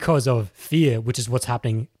 because of fear, which is what's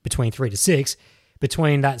happening between 3 to 6,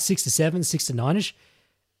 between that 6 to 7, 6 to 9-ish,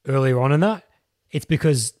 earlier on in that, it's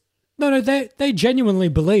because, they genuinely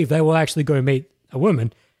believe they will actually go meet a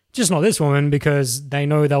woman, just not this woman, because they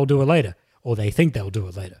know they'll do it later, or they think they'll do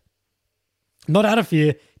it later. Not out of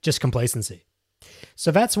fear, just complacency.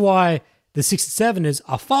 So that's why the 6 to 7ers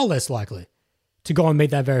are far less likely to go and meet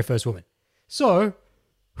that very first woman. So,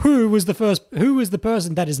 who was the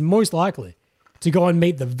person that is most likely to go and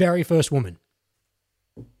meet the very first woman?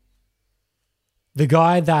 The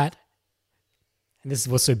guy that, and this is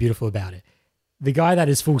what's so beautiful about it, the guy that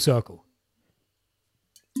is full circle.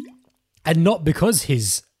 And not because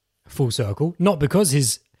he's full circle, not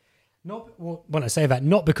because when I say that,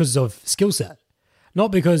 not because of skill set. Not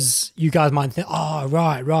because you guys might think, oh,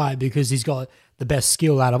 right, because he's got the best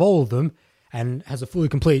skill out of all of them and has a fully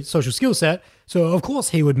complete social skill set. So, of course,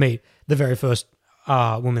 he would meet the very first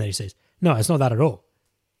woman that he sees. No, it's not that at all.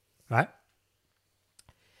 Right?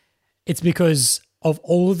 It's because of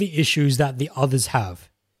all of the issues that the others have.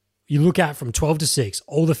 You look at from 12 to 6,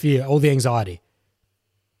 all the fear, all the anxiety,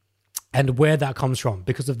 and where that comes from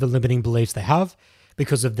because of the limiting beliefs they have,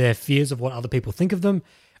 because of their fears of what other people think of them,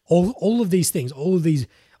 all of these things, all this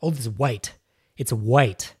weight. It's a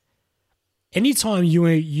weight. Anytime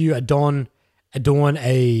you adorn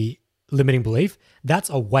a limiting belief, that's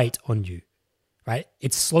a weight on you, right?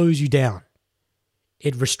 It slows you down.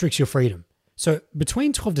 It restricts your freedom. So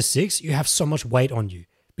between 12 to 6, you have so much weight on you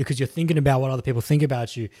because you're thinking about what other people think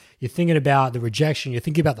about you. You're thinking about the rejection. You're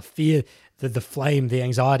thinking about the fear, the flame, the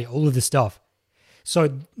anxiety, all of this stuff.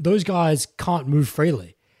 So those guys can't move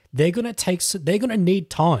freely. They're going to need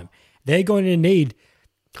time. They're going to need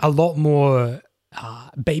a lot more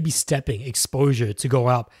baby stepping exposure to go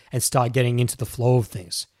up and start getting into the flow of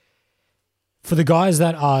things. For the guys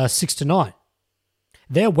that are 6 to 9,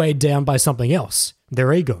 they're weighed down by something else,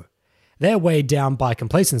 their ego. They're weighed down by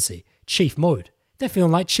complacency, chief mode. They're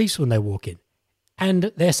feeling like chiefs when they walk in.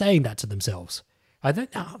 And they're saying that to themselves. I think,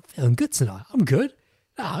 I'm feeling good tonight. I'm good.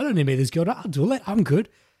 I don't need to meet this girl. I'll do it. I'm good.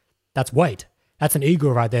 That's weight. That's an ego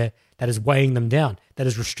right there that is weighing them down, that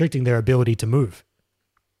is restricting their ability to move.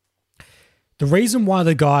 The reason why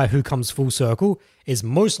the guy who comes full circle is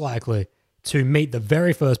most likely to meet the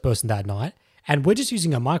very first person that night, and we're just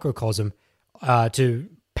using a microcosm to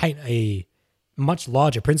paint a much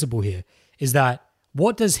larger principle here, is that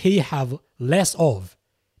what does he have less of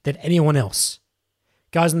than anyone else?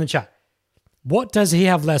 Guys in the chat, what does he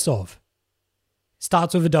have less of?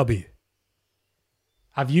 Starts with a W.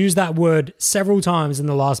 I've used that word several times in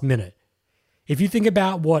the last minute. If you think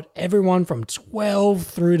about what everyone from 12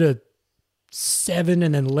 through to 7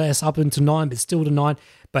 and then less up into 9, but still to 9,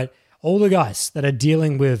 but all the guys that are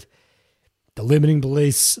dealing with the limiting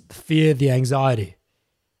beliefs, the fear, the anxiety,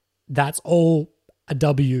 that's all a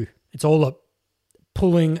W. It's all a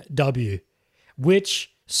pulling W,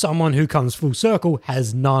 which someone who comes full circle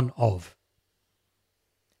has none of,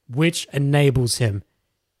 which enables him.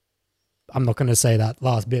 I'm not going to say that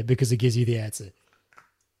last bit because it gives you the answer.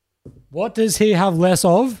 What does he have less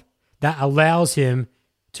of that allows him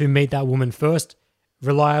to meet that woman first,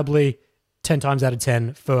 reliably, 10 times out of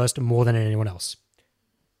 10, first, more than anyone else?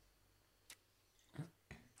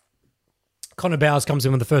 Connor Bowers comes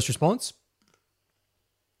in with the first response.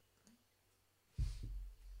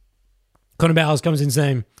 Connor Bowers comes in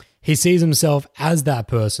saying he sees himself as that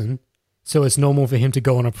person, so it's normal for him to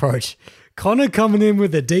go and approach. Connor coming in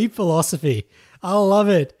with a deep philosophy. I love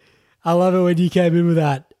it. I love it when you came in with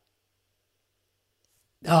that.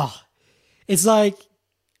 Oh, it's like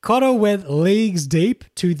Connor went leagues deep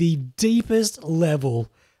to the deepest level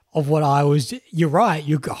of what I was. You're right.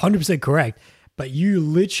 You're 100% correct. But you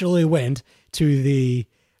literally went to the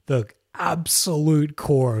absolute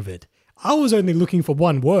core of it. I was only looking for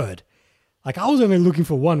one word.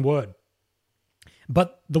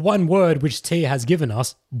 But the one word which T has given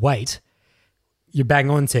us, wait, you bang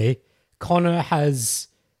on T, Connor has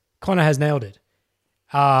nailed it.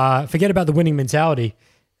 Forget about the winning mentality,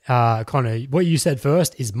 Connor. What you said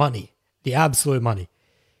first is money, the absolute money.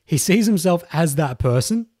 He sees himself as that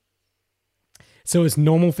person, so it's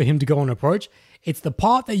normal for him to go and approach. It's the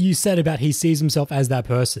part that you said about he sees himself as that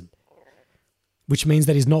person, which means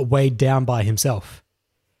that he's not weighed down by himself.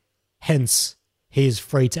 Hence, he is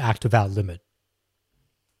free to act without limit.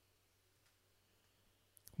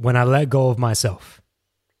 When I let go of myself,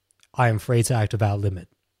 I am free to act without limit.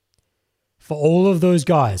 For all of those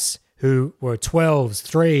guys who were 12s,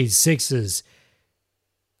 3s,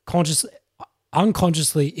 6s,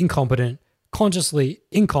 unconsciously incompetent, consciously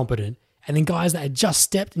incompetent, and then guys that had just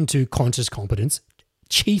stepped into conscious competence,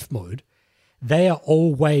 chief mode, they are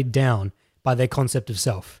all weighed down by their concept of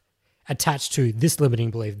self, attached to this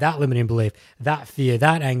limiting belief, that fear,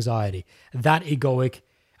 that anxiety, that egoic,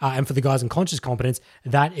 and for the guys in conscious competence,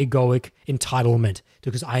 that egoic entitlement,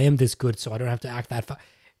 because I am this good, so I don't have to act that far.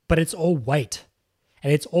 But it's all weight.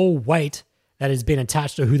 And it's all weight that has been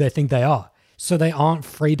attached to who they think they are. So they aren't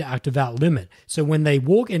free to act without limit. So when they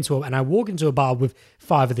walk into and I walk into a bar with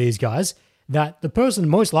 5 of these guys, that the person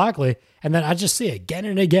most likely, and then I just see it again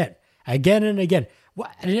and again, again and again.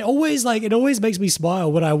 And it always makes me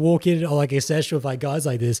smile when I walk in or like a session with like guys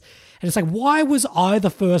like this. And it's like, why was I the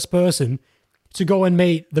first person to go and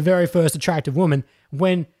meet the very first attractive woman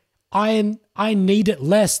when I need it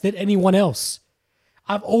less than anyone else?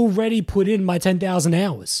 I've already put in my 10,000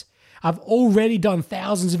 hours. I've already done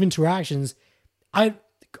thousands of interactions.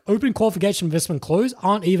 Open qualification investment close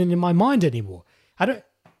aren't even in my mind anymore.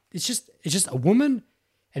 It's just a woman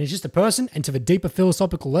and it's just a person. And to the deeper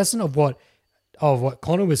philosophical lesson of what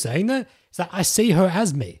Connor was saying there, is that I see her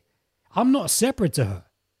as me. I'm not separate to her.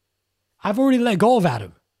 I've already let go of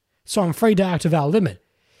Adam, so I'm free to act without limit.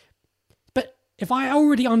 But if I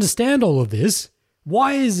already understand all of this,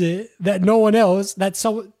 why is it that no one else, that's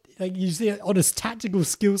so, like you see on a tactical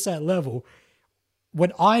skill set level,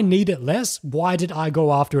 when I need it less, why did I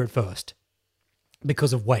go after it first?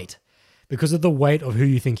 Because of weight. Because of the weight of who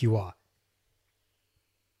you think you are.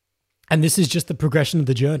 And this is just the progression of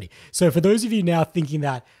the journey. So for those of you now thinking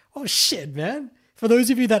that, oh shit, man. For those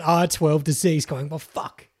of you that are 12 to 6 going, well,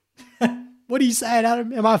 fuck. What are you saying,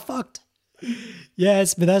 Adam? Am I fucked?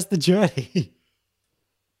 Yes, but that's the journey.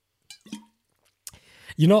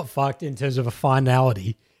 You're not fucked in terms of a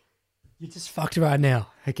finality. You're just fucked right now,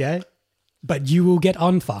 okay? But you will get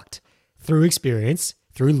unfucked through experience,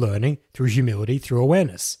 through learning, through humility, through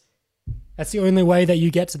awareness. That's the only way that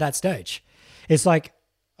you get to that stage. It's like,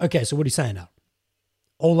 okay, so what are you saying now?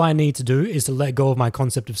 All I need to do is to let go of my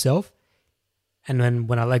concept of self. And then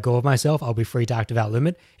when I let go of myself, I'll be free to act without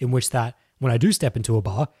limit, in which that when I do step into a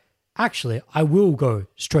bar, actually, I will go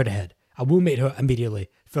straight ahead. I will meet her immediately,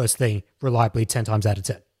 first thing, reliably, 10 times out of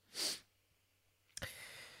 10.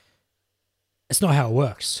 It's not how it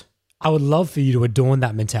works. I would love for you to adorn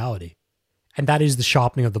that mentality. And that is the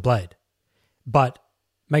sharpening of the blade. But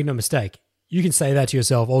make no mistake, you can say that to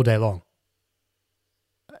yourself all day long.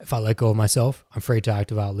 If I let go of myself, I'm free to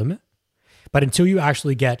act without limit. But until you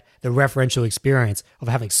actually get the referential experience of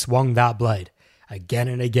having swung that blade again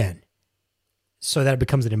and again, so that it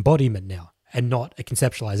becomes an embodiment now and not a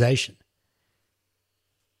conceptualization,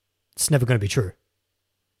 it's never going to be true.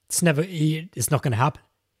 It's not going to happen.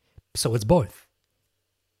 So it's both.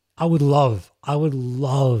 I would love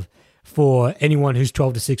for anyone who's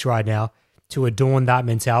 12 to 6 right now to adorn that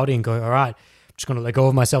mentality and go, all right, I'm just going to let go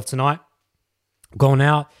of myself tonight. I'm going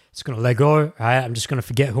out, just going to let go. All right, I'm just going to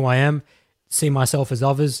forget who I am, see myself as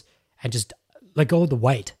others, and just let go of the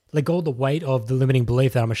weight. Let go of the weight of the limiting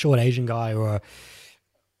belief that I'm a short Asian guy or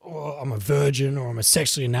I'm a virgin or I'm a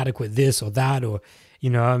sexually inadequate this or that, or, you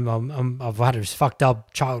know, I've had a fucked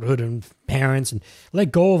up childhood and parents, and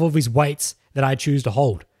let go of all these weights that I choose to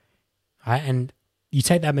hold. All right, and you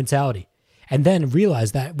take that mentality and then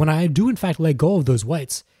realize that when I do in fact let go of those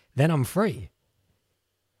weights, then I'm free.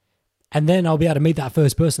 And then I'll be able to meet that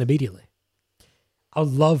first person immediately. I'd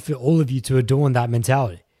love for all of you to adorn that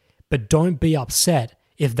mentality, but don't be upset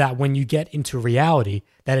if that when you get into reality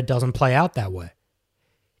that it doesn't play out that way.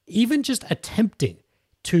 Even just attempting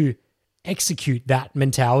to execute that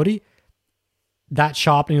mentality, that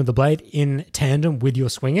sharpening of the blade in tandem with your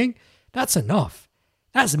swinging, that's enough.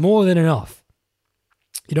 That's more than enough.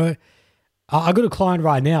 You know, I got a client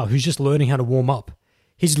right now who's just learning how to warm up.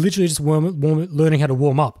 He's literally just learning how to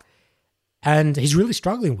warm up, and he's really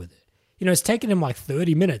struggling with it. You know, it's taken him like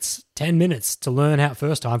 30 minutes, 10 minutes to learn how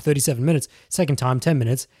first time, 37 minutes, second time, 10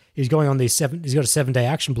 minutes. He's going on he's got a 7-day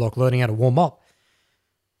action block learning how to warm up.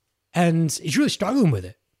 And he's really struggling with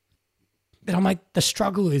it. But I'm like, the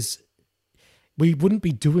struggle is, we wouldn't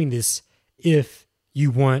be doing this if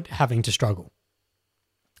you weren't having to struggle.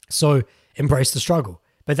 So embrace the struggle.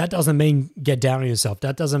 But that doesn't mean get down on yourself.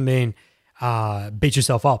 That doesn't mean beat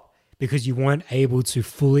yourself up because you weren't able to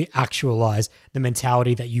fully actualize the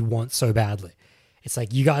mentality that you want so badly. It's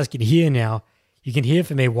like you guys can hear now. You can hear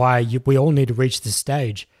from me why we all need to reach this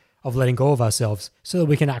stage of letting go of ourselves so that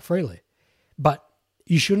we can act freely. But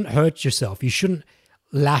you shouldn't hurt yourself. You shouldn't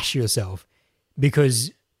lash yourself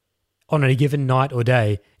because on a given night or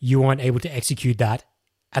day, you weren't able to execute that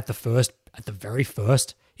at the very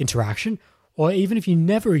first interaction, or even if you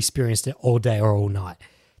never experienced it all day or all night.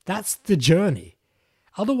 That's the journey.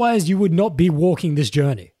 Otherwise, you would not be walking this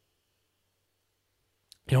journey.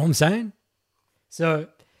 You know what I'm saying? So,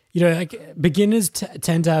 you know, like beginners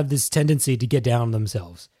tend to have this tendency to get down on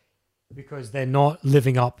themselves because they're not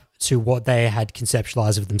living up to what they had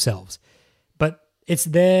conceptualized of themselves. But it's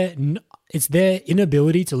their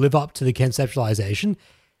inability to live up to the conceptualization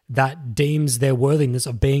that deems their worthiness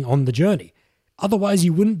of being on the journey. Otherwise,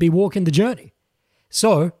 you wouldn't be walking the journey.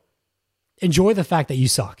 So, enjoy the fact that you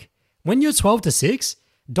suck. When you're 12 to 6,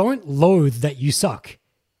 don't loathe that you suck.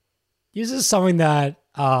 this is something that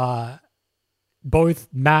both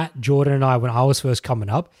Matt, Jordan, and I, when I was first coming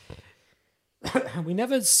up, we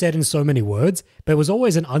never said in so many words, but it was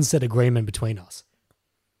always an unsaid agreement between us.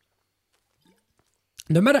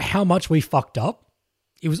 No matter how much we fucked up,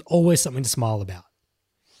 it was always something to smile about.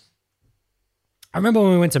 I remember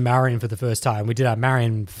when we went to Marion for the first time, we did our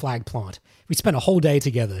Marion flag plant. We spent a whole day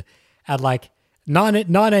together at like 9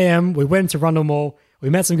 a.m. We went to Rundle Mall. We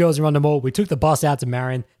met some girls in Rundle Mall. We took the bus out to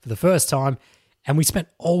Marion for the first time, and we spent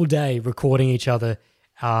all day recording each other.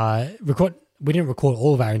 We didn't record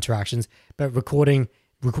all of our interactions, but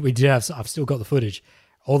we did have, I've still got the footage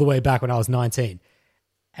all the way back when I was 19.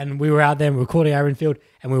 And we were out there recording our infield,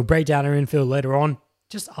 and we will break down our infield later on.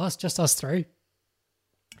 Just us three.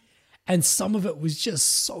 And some of it was just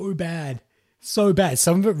so bad. So bad.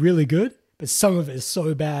 Some of it really good, but some of it is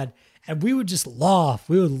so bad. And we would just laugh.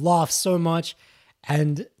 We would laugh so much.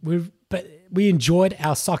 And we enjoyed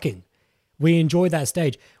our sucking. We enjoyed that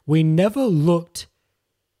stage. We never looked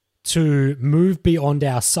to move beyond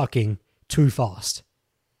our sucking too fast.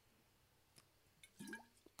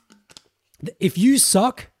 If you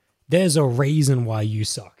suck, there's a reason why you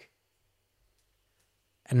suck.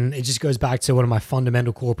 And it just goes back to one of my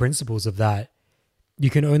fundamental core principles of that. You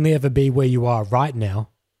can only ever be where you are right now.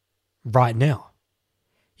 Right now.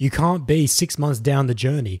 You can't be 6 months down the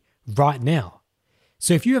journey right now.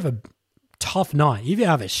 So if you have a tough night, if you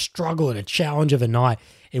have a struggle and a challenge of a night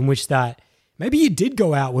in which that maybe you did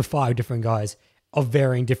go out with 5 different guys of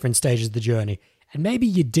varying different stages of the journey, and maybe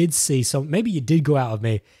you did maybe you did go out with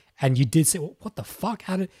me and you did say, well, what the fuck?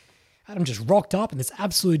 Adam just rocked up and this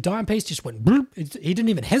absolute dime piece just went, bloop. He didn't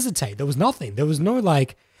even hesitate. There was nothing. There was no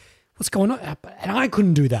like, what's going on? And I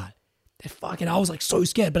couldn't do that. I was like so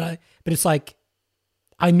scared, but it's like,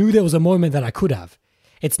 I knew there was a moment that I could have.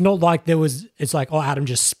 It's not like it's like, oh, Adam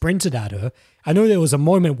just sprinted at her. I know there was a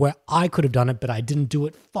moment where I could have done it, but I didn't do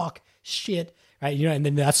it. Fuck, shit, right? And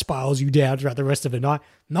then that spirals you down throughout the rest of the night.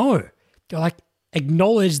 No, you're like,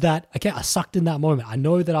 acknowledge that, okay, I sucked in that moment. I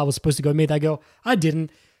know that I was supposed to go meet that girl. I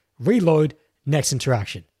didn't. Reload, next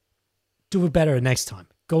interaction. Do it better next time.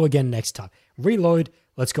 Go again next time. Reload,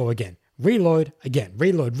 let's go again. Reload, again.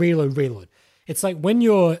 Reload. It's like when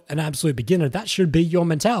you're an absolute beginner, that should be your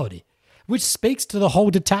mentality, which speaks to the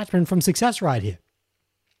whole detachment from success right here.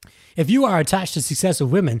 If you are attached to success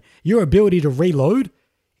of women, your ability to reload,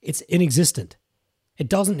 it's inexistent. It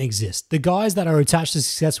doesn't exist. The guys that are attached to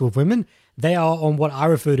success with women, they are on what I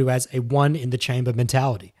refer to as a one in the chamber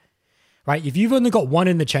mentality, right? If you've only got one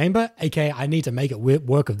in the chamber, aka I need to make it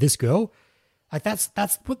work of this girl, like that's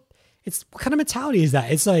what kind of mentality is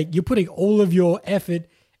that? It's like you're putting all of your effort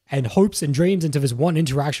and hopes and dreams into this one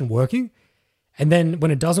interaction working, and then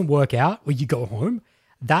when it doesn't work out or you go home,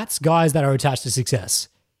 that's guys that are attached to success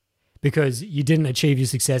because you didn't achieve your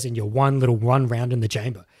success in your one little run round in the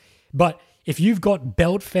chamber. But if you've got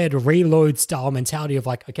belt-fed reload style mentality of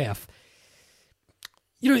like, okay,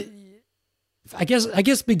 I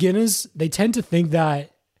guess beginners, they tend to think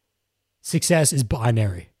that success is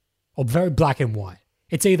binary or very black and white.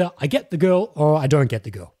 It's either I get the girl or I don't get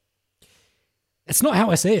the girl. It's not how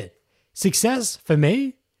I see it. Success for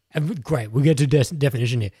me, and great, we'll get to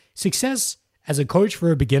definition here. Success as a coach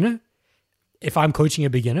for a beginner, if I'm coaching a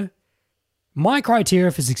beginner, my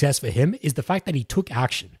criteria for success for him is the fact that he took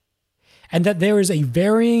action and that there is a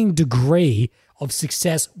varying degree of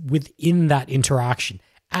success within that interaction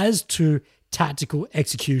as to tactical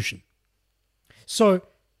execution. So,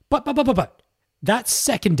 but that's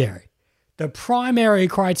secondary. The primary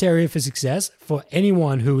criteria for success for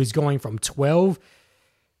anyone who is going from 12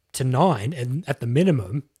 to 9 and at the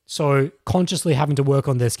minimum, so consciously having to work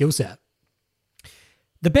on their skill set,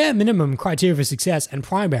 the bare minimum criteria for success and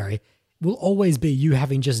primary will always be you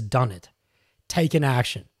having just done it, taken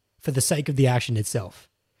action for the sake of the action itself.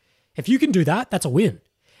 If you can do that, that's a win.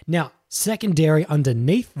 Now, secondary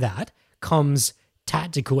underneath that comes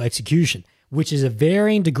tactical execution, which is a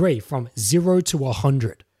varying degree from 0 to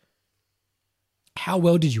 100. How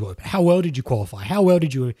well did you open? How well did you qualify? How well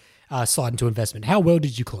did you slide into investment? How well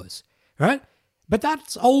did you close? Right? But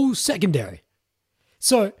that's all secondary.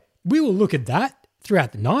 So we will look at that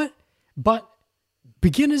throughout the night, but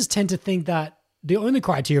beginners tend to think that the only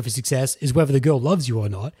criteria for success is whether the girl loves you or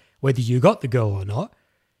not, whether you got the girl or not.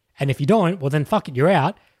 And if you don't, well then fuck it, you're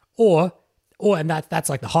out. Or and that's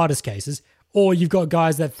like the hardest cases. Or you've got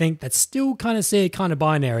guys that think that still kind of see it kind of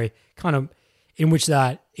binary, kind of in which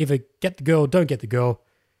that either get the girl, don't get the girl,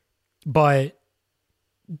 but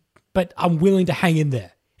I'm willing to hang in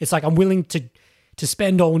there. It's like I'm willing to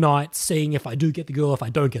spend all night seeing if I do get the girl, if I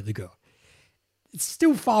don't get the girl. It's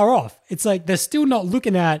still far off. It's like they're still not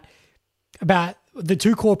looking at about the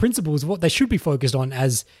two core principles, what they should be focused on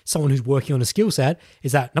as someone who's working on a skill set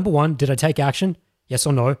is that, number one, did I take action? Yes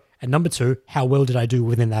or no? And number two, how well did I do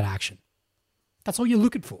within that action? That's all you're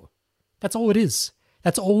looking for. That's all it is.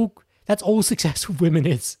 That's all success with women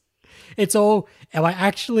is. It's all, am I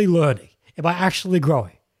actually learning? Am I actually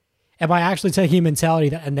growing? Am I actually taking a mentality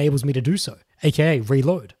that enables me to do so? AKA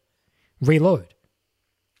reload. Reload.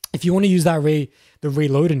 If you want to use that the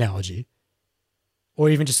reload analogy, or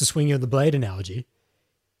even just the swinging of the blade analogy,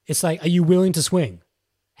 it's like, are you willing to swing?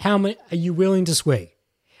 How many are you willing to swing?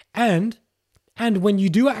 And when you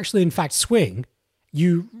do actually in fact swing,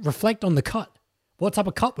 you reflect on the cut. What type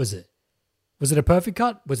of cut was it? Was it a perfect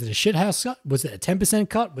cut? Was it a shithouse cut? Was it a 10%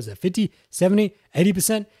 cut? Was it 50, 70,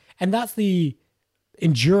 80%? And that's the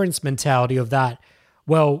endurance mentality of that.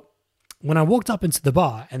 Well, when I walked up into the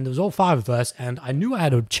bar and there was all five of us and I knew I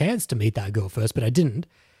had a chance to meet that girl first, but I didn't.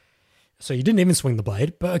 So you didn't even swing the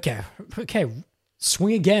blade, but okay,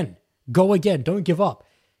 swing again, go again, don't give up.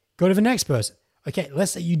 Go to the next person. Okay,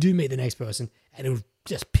 let's say you do meet the next person and it was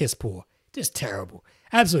just piss poor, just terrible,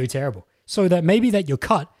 absolutely terrible. So that maybe that your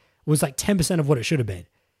cut was like 10% of what it should have been.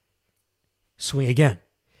 Swing again.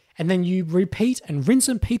 And then you repeat and rinse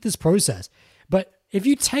and repeat this process. But if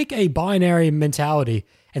you take a binary mentality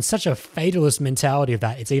and such a fatalist mentality of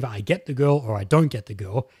that, it's either I get the girl or I don't get the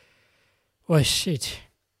girl, well, shit,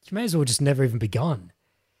 you may as well just never even begun.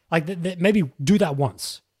 Like, maybe do that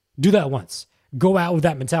once. Do that once. Go out with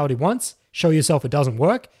that mentality once, show yourself it doesn't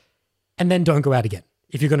work, and then don't go out again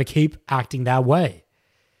if you're going to keep acting that way.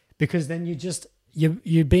 Because then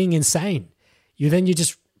you're being insane. You're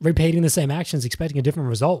just repeating the same actions, expecting a different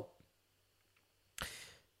result.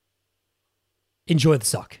 Enjoy the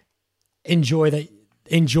suck. Enjoy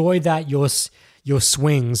that your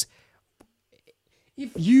swings.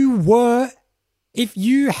 If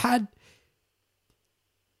you had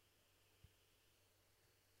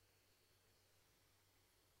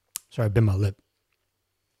sorry, I bit my lip.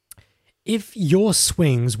 If your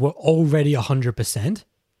swings were already 100%,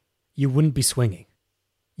 you wouldn't be swinging.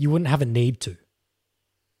 You wouldn't have a need to.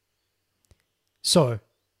 So,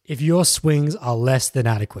 if your swings are less than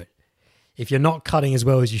adequate, if you're not cutting as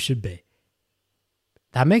well as you should be,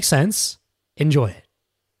 that makes sense. Enjoy it.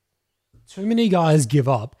 Too many guys give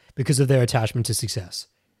up because of their attachment to success.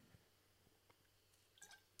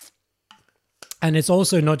 And it's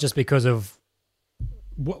also not just because of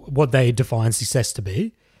what they define success to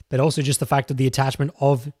be, but also just the fact of the attachment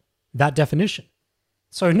of that definition.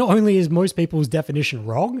 So not only is most people's definition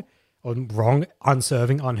wrong,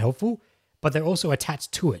 unserving, unhelpful, but they're also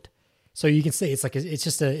attached to it. So you can see it's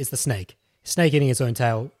the snake. Snake eating its own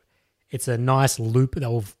tail. It's a nice loop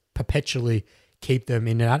that will perpetually keep them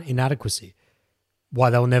in inadequacy, why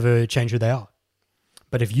they'll never change who they are.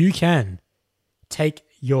 But if you can take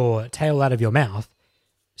your tail out of your mouth,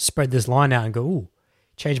 spread this line out and go, ooh,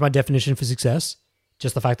 change my definition for success,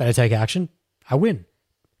 just the fact that I take action, I win.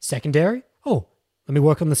 Secondary, oh, let me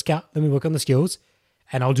work on the skills,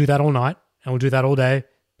 and I'll do that all night, and we'll do that all day,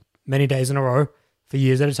 many days in a row, for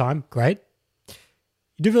years at a time. Great.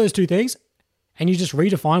 You do those two things, and you just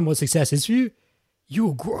redefine what success is for you, you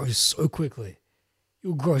will grow so quickly.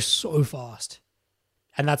 You'll grow so fast.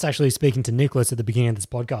 And that's actually speaking to Nicholas at the beginning of this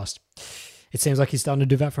podcast. It seems like he's starting to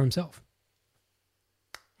do that for himself.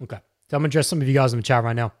 Okay. So I'm going to address some of you guys in the chat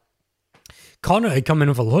right now. Connor had come in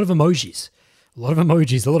with a lot of emojis. A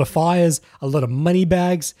lot of fires, a lot of money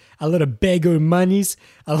bags, a lot of Bego monies,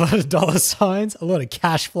 a lot of dollar signs, a lot of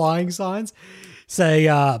cash flying signs. Say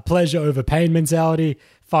pleasure over pain mentality,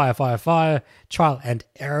 fire, fire, fire, trial and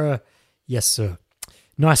error. Yes, sir.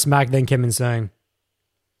 Nice smack then came in saying,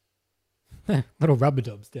 little rubber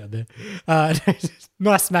dubs down there.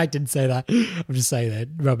 Nice smack didn't say that. I'm just saying that.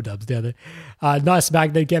 Rubber dubs down there. Nice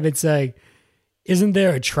smack then came in saying, isn't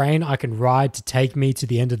there a train I can ride to take me to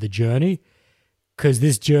the end of the journey? Because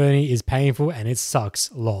this journey is painful and it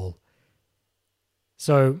sucks, lol.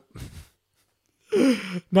 So,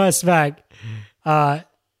 nice smack.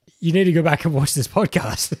 You need to go back and watch this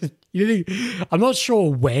podcast. I'm not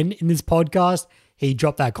sure when in this podcast he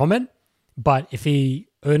dropped that comment, but if he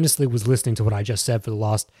earnestly was listening to what I just said for the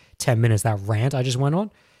last 10 minutes, that rant I just went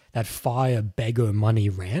on, that fire beggar money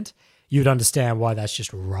rant, you'd understand why that's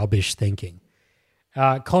just rubbish thinking.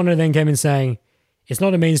 Connor then came in saying, it's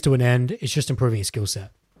not a means to an end, it's just improving a skill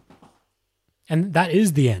set. And that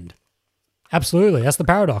is the end. Absolutely, that's the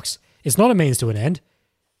paradox. It's not a means to an end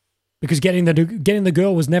because getting the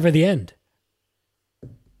girl was never the end.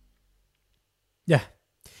 Yeah.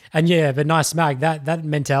 And yeah, but nice smack, that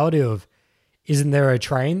mentality of, isn't there a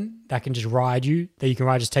train that can just ride you, that you can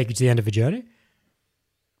ride, just take you to the end of a journey?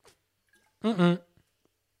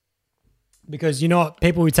 Because you know what?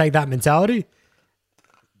 People who take that mentality,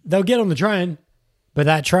 they'll get on the train, but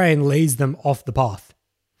that train leads them off the path.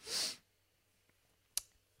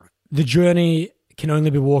 The journey can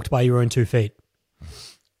only be walked by your own 2 feet.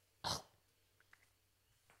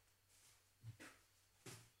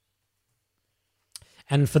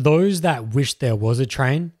 And for those that wish there was a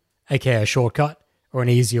train, aka a shortcut or an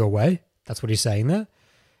easier way, that's what he's saying there.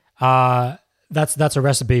 That's a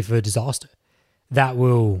recipe for disaster. That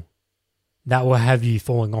will have you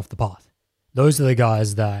falling off the path. Those are the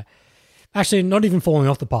guys that actually not even falling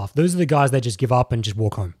off the path. Those are the guys that just give up and just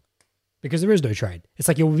walk home because there is no train. It's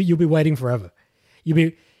like you'll be waiting forever.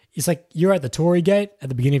 It's like you're at the Tory gate at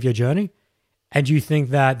the beginning of your journey, and you think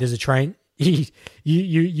that there's a train.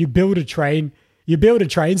 You build a train. You build a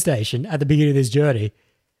train station at the beginning of this journey,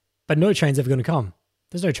 but no train's ever going to come.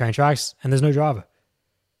 There's no train tracks and there's no driver,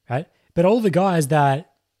 right? But all the guys that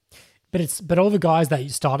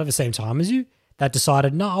start at the same time as you that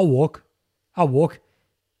decided, no, I'll walk.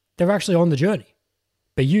 They're actually on the journey,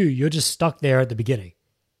 but you're just stuck there at the beginning.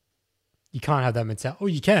 You can't have that mentality. Oh,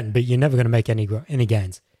 you can, but you're never going to make any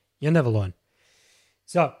gains. You'll never learn.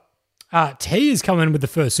 So, T is coming with the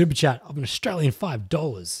first super chat of an Australian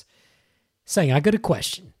 $5. Saying, I got a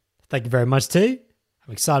question. Thank you very much, T.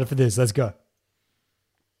 I'm excited for this. Let's go.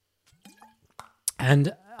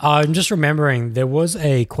 And I'm just remembering there was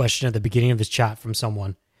a question at the beginning of this chat from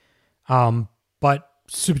someone. But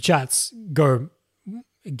super chats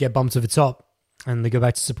get bumped to the top and they go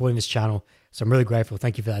back to supporting this channel. So I'm really grateful.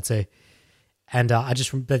 Thank you for that, T. And that's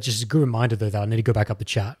just a good reminder, though, that I need to go back up the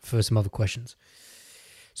chat for some other questions.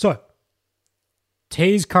 So,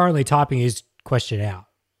 T's currently typing his question out.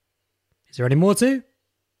 Is there any more to?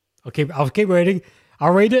 I'll keep reading.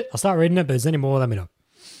 I'll read it. I'll start reading it, but if there's any more, let me know.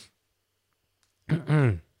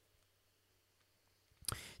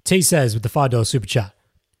 T says with the $5 super chat,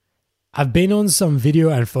 I've been on some video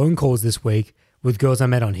and phone calls this week with girls I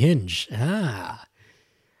met on Hinge.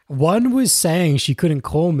 One was saying she couldn't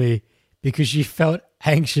call me because she felt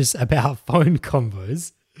anxious about phone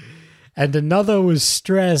combos. And another was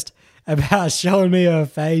stressed about showing me her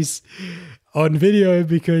face on video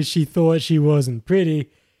because she thought she wasn't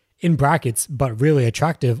pretty, in brackets, but really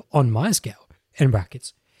attractive on my scale, in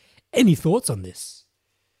brackets. Any thoughts on this?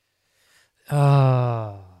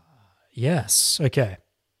 Yes. Okay.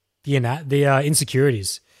 The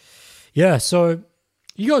insecurities. Yeah, so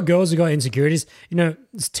you got girls who got insecurities. You know,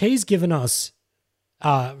 T's given us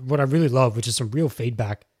what I really love, which is some real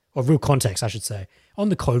feedback, or real context, I should say, on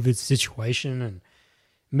the COVID situation and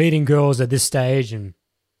meeting girls at this stage and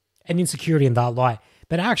insecurity in that light.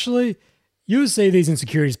 But actually, you see these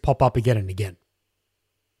insecurities pop up again and again.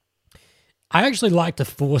 I actually like to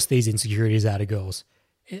force these insecurities out of girls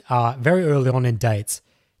very early on in dates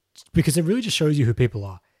because it really just shows you who people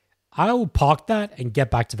are. I will park that and get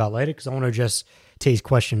back to that later because I want to address T's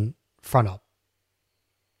question front up.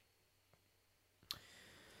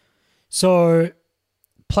 So,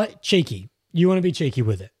 play cheeky. You want to be cheeky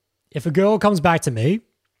with it. If a girl comes back to me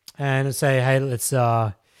and say, hey, let's...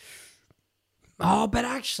 but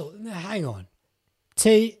actually, hang on.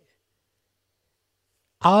 T,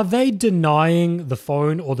 are they denying the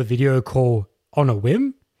phone or the video call on a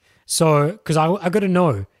whim? So, because I got to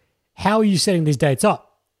know, how are you setting these dates up?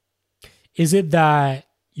 Is it that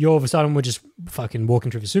you all of a sudden were just fucking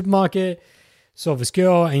walking through the supermarket, saw this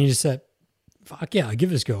girl, and you just said, fuck yeah, I'll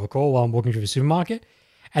give this girl a call while I'm walking through the supermarket,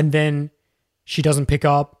 and then she doesn't pick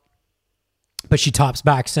up, but she types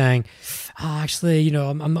back saying, actually, you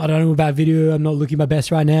know, I don't know about video. I'm not looking my best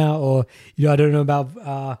right now. Or, you know, I don't know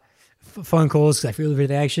about phone calls because I feel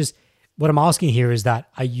really anxious. What I'm asking here is that,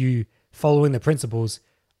 are you following the principles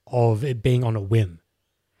of it being on a whim?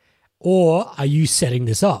 Or are you setting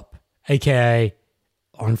this up? AKA,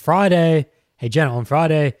 on Friday, hey, Jenna, on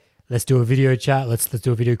Friday, let's do a video chat. Let's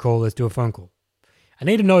do a video call. Let's do a phone call. I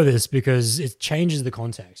need to know this because it changes the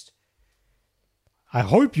context. I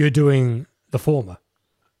hope you're doing the former.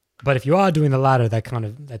 But if you are doing the latter, that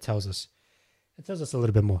tells us a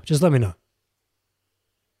little bit more. Just let me know.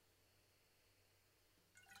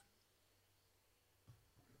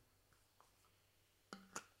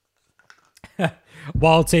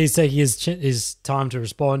 While T's taking his time to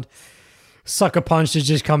respond, Sucker Punch has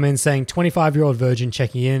just come in saying 25-year-old virgin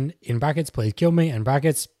checking in brackets, please kill me, in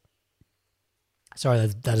brackets. Sorry,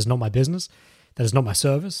 that is not my business. That is not my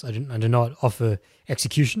service. I do not offer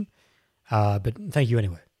execution. But thank you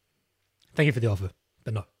anyway. Thank you for the offer,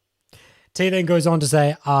 but no. T then goes on to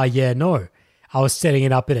say, yeah, no. I was setting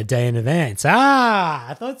it up in a day in advance.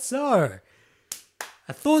 I thought so.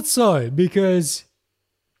 Because...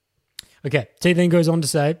 Okay, T then goes on to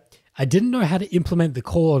say, I didn't know how to implement the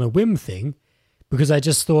call on a whim thing because I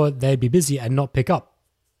just thought they'd be busy and not pick up.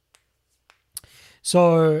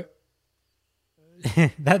 So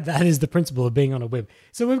that is the principle of being on a whim.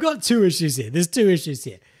 So we've got two issues here. There's two issues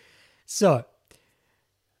here. So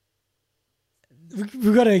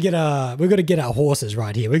we've got to get our horses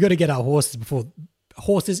right here. We've got to get our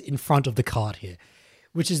horses in front of the cart here,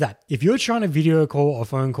 which is that if you're trying to video call or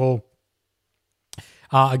phone call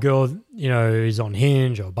a girl, who's on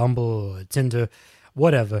Hinge or Bumble or Tinder,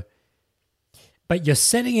 whatever, but you're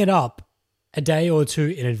setting it up a day or two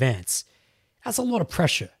in advance, that's a lot of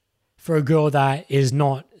pressure for a girl that is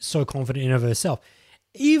not so confident in herself.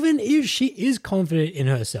 Even if she is confident in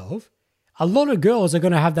herself, a lot of girls are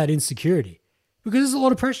going to have that insecurity because there's a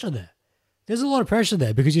lot of pressure there. There's a lot of pressure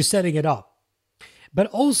there because you're setting it up. But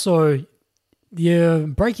also, you're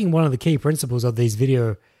breaking one of the key principles of these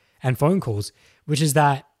video and phone calls, which is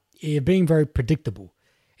that you're being very predictable.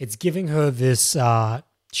 It's giving her this,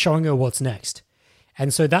 showing her what's next.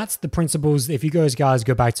 And so that's the principles. If you guys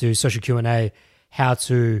go back to social Q&A, how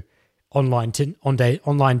to online date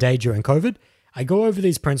during COVID, I go over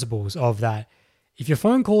these principles of that. If you're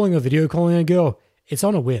phone calling or video calling a girl, it's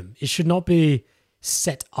on a whim. It should not be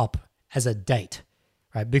set up as a date,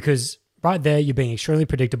 right? Because right there, you're being extremely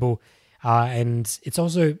predictable. And it's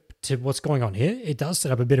also, to what's going on here, it does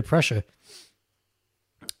set up a bit of pressure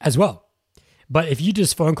as well. But if you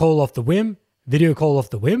just phone call off the whim, video call off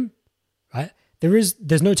the whim, right?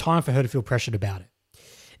 There's no time for her to feel pressured about it.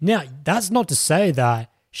 Now, that's not to say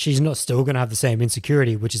that she's not still going to have the same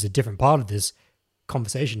insecurity, which is a different part of this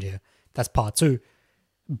conversation here. That's part 2.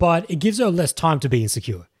 But it gives her less time to be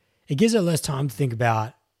insecure. It gives her less time to think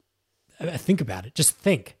about it. Just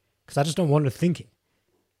think. Because I just don't want her thinking.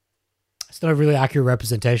 It's not a really accurate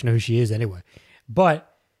representation of who she is anyway.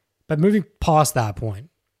 But moving past that point,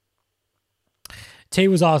 T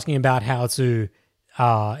was asking about how to,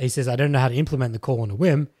 he says, I don't know how to implement the call on a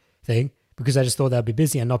whim thing because I just thought they'd be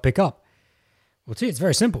busy and not pick up. Well, T, it's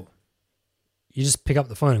very simple. You just pick up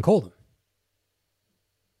the phone and call them.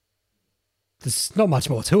 There's not much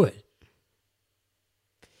more to it.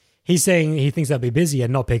 He's saying he thinks they'll be busy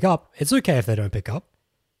and not pick up. It's okay if they don't pick up.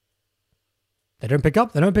 They don't pick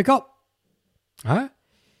up. All right?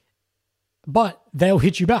 But they'll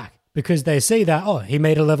hit you back because they see that, he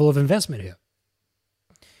made a level of investment here.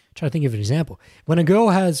 Try to think of an example. When I've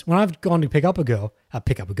gone to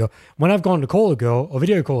when I've gone to call a girl or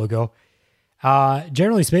video call a girl,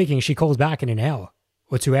 generally speaking, she calls back in an hour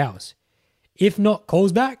or 2 hours. If not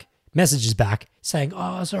calls back, messages back saying,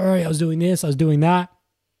 sorry, I was doing this, I was doing that.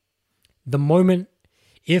 The moment,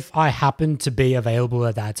 if I happen to be available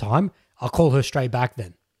at that time, I'll call her straight back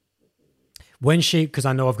then. Because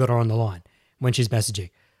I know I've got her on the line, when she's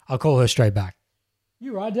messaging, I'll call her straight back.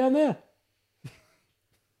 You right down there?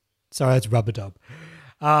 Sorry, that's rubber dub.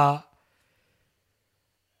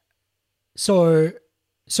 So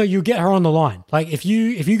you get her on the line. Like if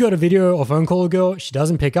you got a video or phone call a girl, she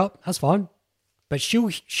doesn't pick up, that's fine. But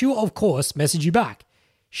she'll of course message you back.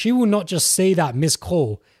 She will not just see that missed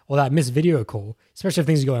call or that missed video call, especially if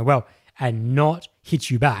things are going well, and not hit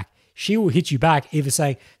you back. She will hit you back either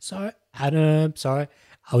saying, sorry, Adam, sorry,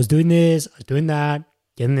 I was doing this, I was doing that,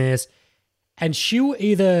 getting this. And she'll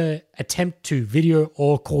either attempt to video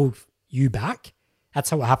or call you back. That's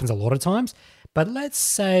how it happens a lot of times. But let's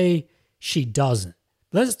say she doesn't.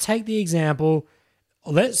 Let's take the example.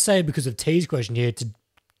 Let's say because of T's question here to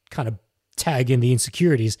kind of tag in the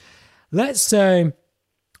insecurities. Let's say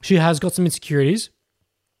she has got some insecurities.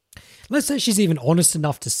 Let's say she's even honest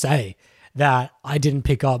enough to say that I didn't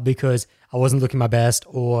pick up because I wasn't looking my best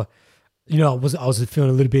or, I was feeling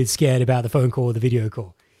a little bit scared about the phone call or the video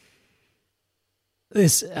call.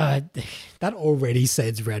 That already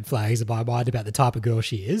sends red flags in my mind about the type of girl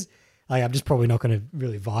she is. Like, I'm just probably not going to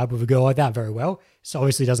really vibe with a girl like that very well. So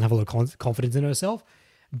obviously doesn't have a lot of confidence in herself.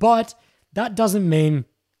 But that doesn't mean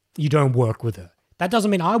you don't work with her. That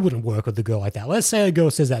doesn't mean I wouldn't work with a girl like that. Let's say a girl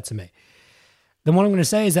says that to me. Then what I'm going to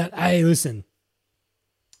say is that, hey, listen,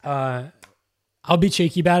 I'll be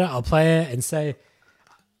cheeky about it. I'll play it and say,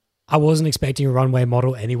 I wasn't expecting a runway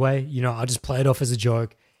model anyway. I'll just play it off as a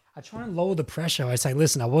joke. I try and lower the pressure. I say,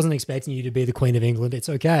 listen, I wasn't expecting you to be the Queen of England. It's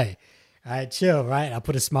okay. All right, chill, right? I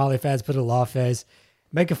put a smiley face, put a laugh face,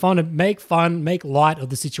 make light of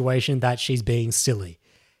the situation that she's being silly.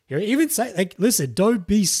 Even say, listen, don't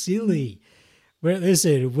be silly.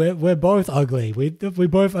 We're both ugly. We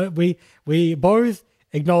both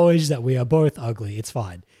acknowledge that we are both ugly. It's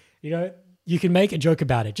fine. You can make a joke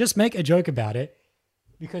about it. Just make a joke about it,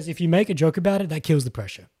 because if you make a joke about it, that kills the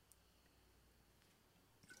pressure.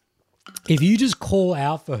 If you just call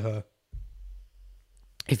out for her,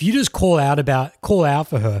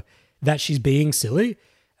 that she's being silly.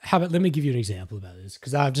 How about, let me give you an example about this,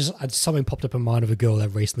 because something popped up in mind of a girl that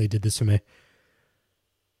recently did this for me.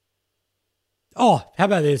 Oh, how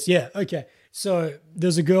about this? Yeah, okay. So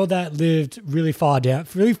there's a girl that lived really far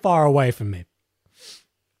away from me.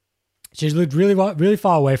 She lived really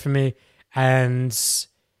far away from me, and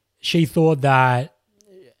she thought that,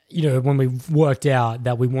 when we worked out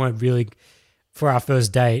that we weren't really, for our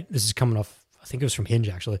first date, this is coming off, I think it was from Hinge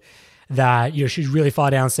actually, that, she's really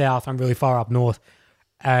far down south, I'm really far up north,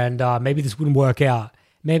 and maybe this wouldn't work out.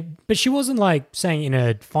 But she wasn't like saying in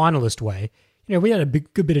a finalist way. We had a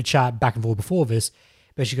good bit of chat back and forth before this,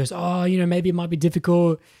 but she goes, oh, maybe it might be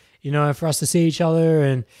difficult, for us to see each other,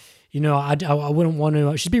 and, I wouldn't want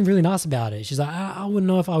to. She's been really nice about it. She's like, I wouldn't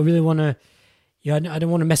know if I really want to, I don't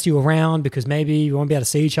want to mess you around because maybe you won't be able to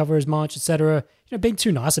see each other as much, etc. Being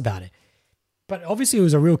too nice about it. But obviously it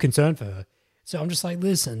was a real concern for her. So I'm just like,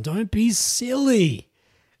 listen, don't be silly.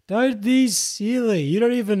 Don't be silly. You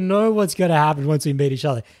don't even know what's going to happen once we meet each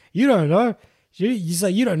other. You don't know. You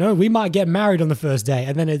say, you don't know. We might get married on the first day,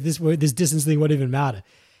 and then this distance thing won't even matter.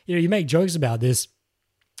 You make jokes about this.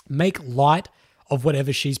 Make light of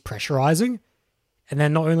whatever she's pressurizing. And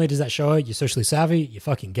then not only does that show her you're socially savvy, you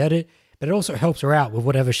fucking get it, but it also helps her out with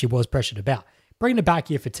whatever she was pressured about. Bring it back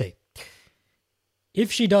here for tea.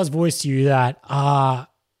 If she does voice to you that, I'm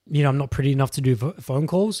not pretty enough to do phone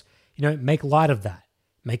calls, make light of that.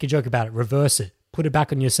 Make a joke about it. Reverse it. Put it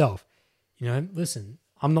back on yourself. Listen,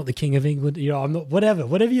 I'm not the king of England. I'm not, whatever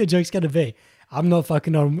your joke's going to be. I'm not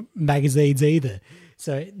fucking on magazines either.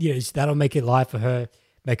 So, that'll make it light for her,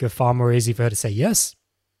 make it far more easy for her to say yes.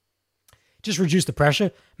 Just reduce the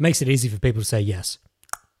pressure. Makes it easy for people to say yes.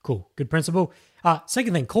 Cool. Good principle.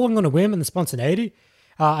 Second thing, calling on a whim and the spontaneity.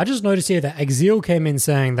 I just noticed here that Exil came in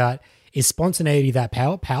saying that, is spontaneity that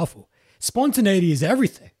powerful? Spontaneity is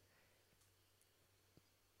everything.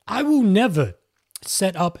 I will never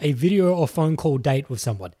set up a video or phone call date with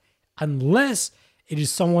someone unless it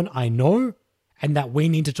is someone I know and that we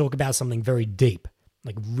need to talk about something very deep,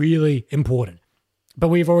 like really important. But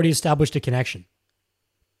we've already established a connection.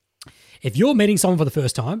 If you're meeting someone for the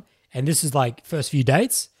first time and this is like first few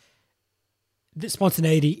dates, the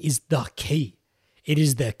spontaneity is the key. It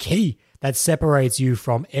is the key that separates you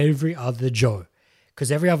from every other Joe.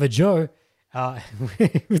 Because every other Joe,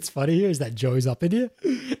 what's funny here is that Joe's up in here.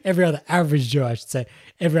 Every other average Joe, I should say.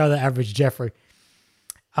 Every other average Jeffrey,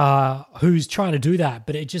 who's trying to do that.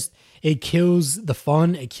 But it kills the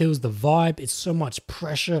fun. It kills the vibe. It's so much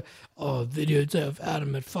pressure. Oh, video of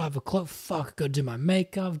Adam at 5 o'clock. Fuck, I got to do my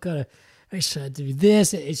makeup. Got to make sure I do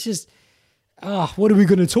this. It's just, what are we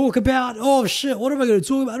going to talk about? Oh, shit, what am I going to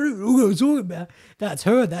talk about? I don't know what we're going to talk about. That's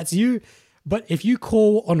her. That's you. But if you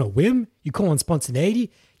call on a whim, you call on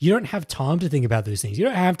spontaneity, you don't have time to think about those things. You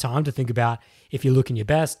don't have time to think about if you're looking your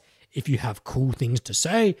best, if you have cool things to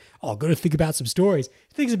say. Oh, I've got to think about some stories.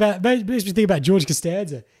 Makes me think about George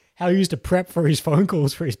Costanza, how he used to prep for his phone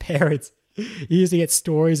calls for his parents. He used to get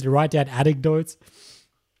stories to write down anecdotes.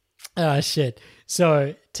 Shit.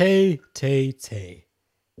 So, T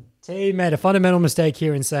made a fundamental mistake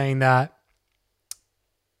here in saying that.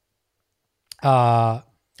 Hang on.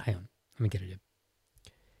 Let me get it in.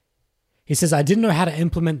 He says, I didn't know how to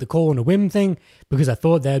implement the call on a whim thing because I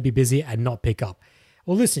thought they'd be busy and not pick up.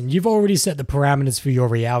 Well, listen, you've already set the parameters for your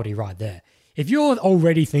reality right there. If you're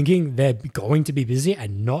already thinking they're going to be busy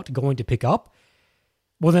and not going to pick up,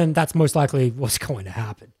 well, then that's most likely what's going to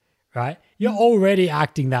happen, right? You're already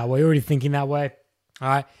acting that way, already thinking that way, all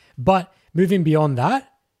right? But moving beyond that,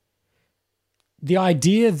 the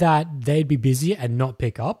idea that they'd be busy and not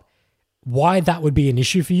pick up, why that would be an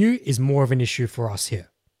issue for you is more of an issue for us here.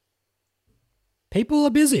 People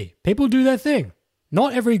are busy. People do their thing.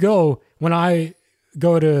 Not every girl, when I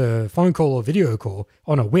go to phone call or video call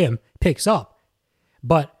on a whim, picks up.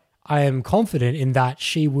 But I am confident in that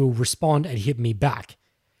she will respond and hit me back,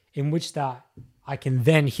 in which that I can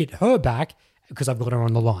then hit her back because I've got her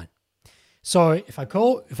on the line. So if I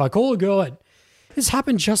call a girl, this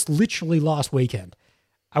happened just literally last weekend.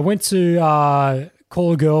 I went to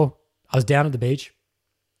call a girl. I was down at the beach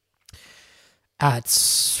at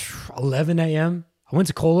 11 a.m. I went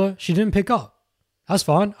to call her. She didn't pick up. That's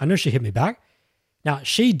fine. I know she hit me back. Now,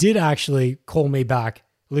 she did actually call me back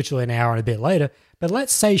literally an hour and a bit later, but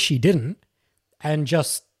let's say she didn't and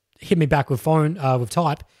just hit me back with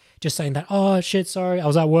type, just saying that, oh, shit, sorry, I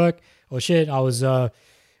was at work, or shit, I was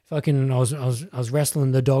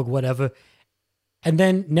wrestling the dog, whatever. And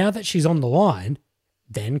then now that she's on the line,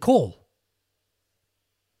 then call.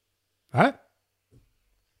 Right?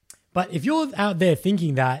 But if you're out there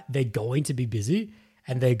thinking that they're going to be busy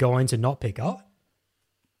and they're going to not pick up,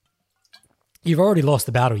 you've already lost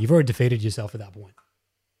the battle. You've already defeated yourself at that point.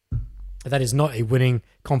 That is not a winning,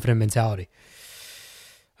 confident mentality.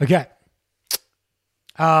 Okay.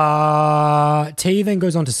 T then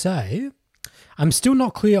goes on to say, I'm still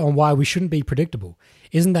not clear on why we shouldn't be predictable.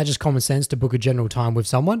 Isn't that just common sense to book a general time with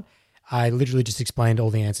someone? I literally just explained all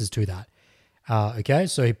the answers to that. Okay,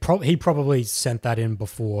 so he probably sent that in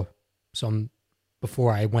before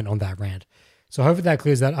I went on that rant. So hopefully that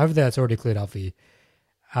clears that. Hopefully that's already cleared up for you.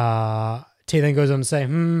 T then goes on to say,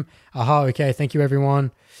 okay, thank you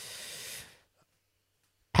everyone.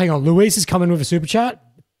 Hang on, Luis is coming with a super chat,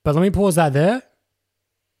 but let me pause that there.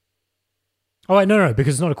 Oh wait, no,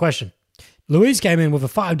 because it's not a question. Luis came in with a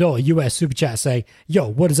 $5 US super chat saying, yo,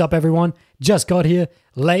 what is up everyone? Just got here,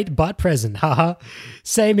 late but present, haha.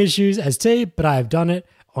 Same issues as T, but I have done it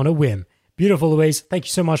on a whim. Beautiful, Luis. Thank you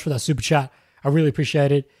so much for that super chat. I really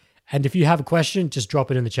appreciate it. And if you have a question, just drop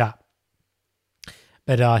it in the chat.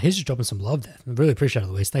 But he's just dropping some love there. I really appreciate it,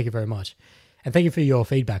 Luis. Thank you very much. And thank you for your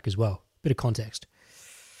feedback as well. Bit of context.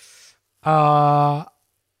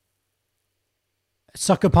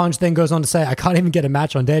 Sucker Punch then goes on to say, I can't even get a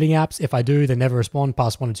match on dating apps. If I do, they never respond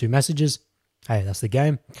past 1 or 2 messages. Hey, that's the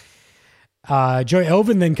game. Joe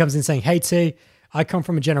Elvin then comes in saying, hey T, I come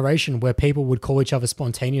from a generation where people would call each other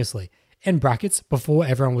spontaneously, in brackets, before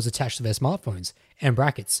everyone was attached to their smartphones, in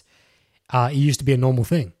brackets. It used to be a normal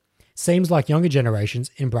thing. Seems like younger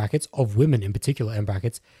generations, in brackets, of women in particular, in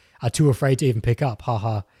brackets, are too afraid to even pick up,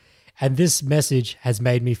 haha. And this message has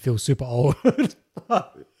made me feel super old. I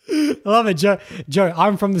love it, Joe. Joe,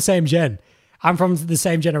 I'm from the same gen. I'm from the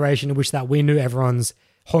same generation in which that we knew everyone's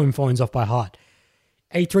home phones off by heart.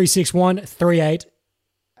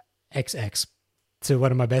 836138XX to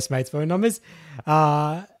one of my best mates' phone numbers.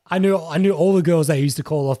 I knew all the girls that used to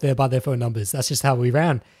call off there by their phone numbers. That's just how we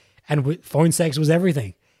ran. And phone sex was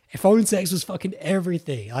everything. Phone sex was fucking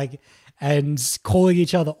everything. And calling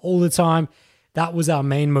each other all the time. That was our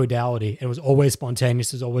main modality. It was always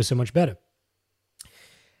spontaneous. It was always so much better.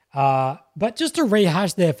 But just to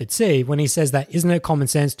rehash there for T, when he says that, isn't it common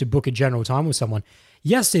sense to book a general time with someone?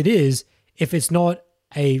 Yes, it is, if it's not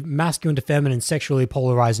a masculine to feminine sexually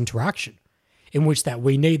polarized interaction, in which that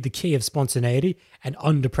we need the key of spontaneity and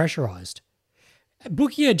under-pressurized.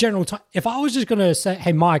 Booking a general time, if I was just going to say,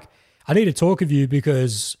 hey, Mike, I need to talk with you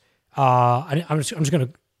because I'm just going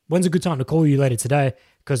to, when's a good time to call you later today?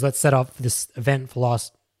 Because let's set up this event for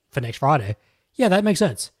next Friday. Yeah, that makes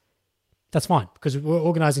sense. That's fine because we're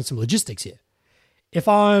organizing some logistics here. If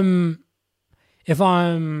I'm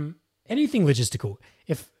anything logistical,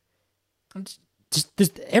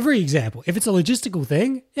 just every example, if it's a logistical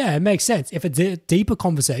thing, yeah, it makes sense. If it's a deeper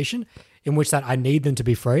conversation in which that I need them to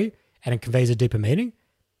be free and it conveys a deeper meaning,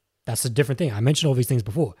 that's a different thing. I mentioned all these things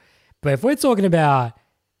before. But if we're talking about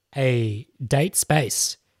a date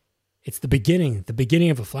space, it's the beginning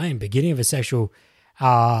of a flame, beginning of a sexual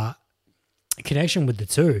connection with the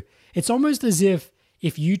two. It's almost as if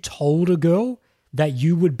you told a girl that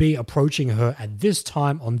you would be approaching her at this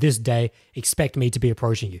time on this day, expect me to be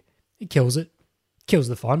approaching you. It kills it. Kills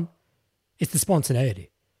the fun. It's the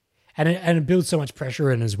spontaneity. And it builds so much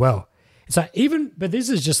pressure in as well. It's like but this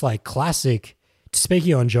is just like classic.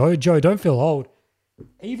 Speaking on Joe, don't feel old.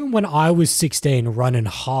 Even when I was 16 running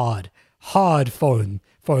hard phone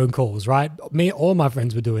calls, right? All my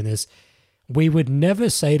friends were doing this. We would never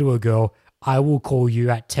say to a girl, I will call you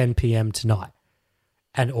at 10 p.m. tonight.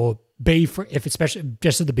 Or be for, if especially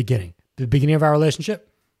just at the beginning of our relationship,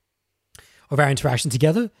 of our interaction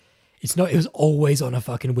together. It was always on a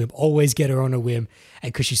fucking whim, always get her on a whim.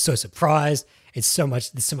 And because she's so surprised, there's so much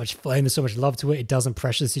flame, there's so much love to it. It doesn't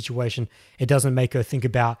pressure the situation. It doesn't make her think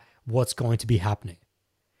about what's going to be happening.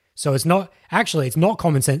 So it's not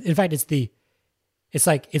common sense. In fact, it's the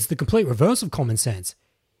complete reverse of common sense.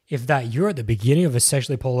 If that you're at the beginning of a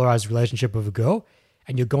sexually polarized relationship with a girl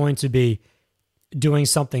and you're going to be doing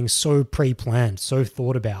something so pre-planned, so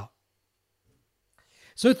thought about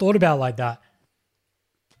like that,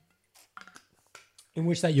 in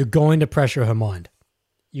which that you're going to pressure her mind.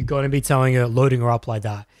 You're going to be telling her, loading her up like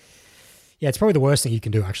that. Yeah, it's probably the worst thing you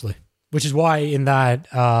can do, actually. Which is why in that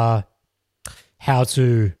how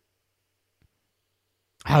to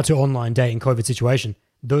online date in COVID situation,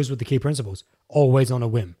 those were the key principles. Always on a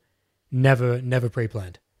whim. Never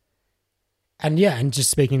pre-planned. And yeah, and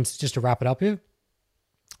just to wrap it up here,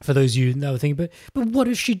 for those of you that were thinking, but what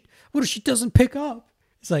if she doesn't pick up?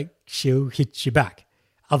 It's like, she'll hit you back.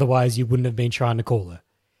 Otherwise, you wouldn't have been trying to call her.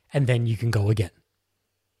 And then you can go again.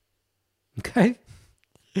 Okay?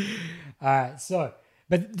 All right, so,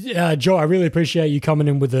 but Joe, I really appreciate you coming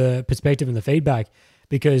in with the perspective and the feedback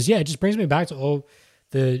because, yeah, it just brings me back to all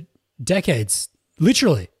the decades,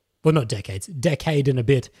 literally, well, not decades, decade and a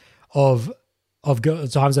bit of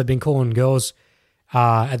times I've been calling girls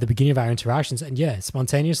at the beginning of our interactions. And yeah,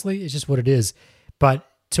 spontaneously, it's just what it is. But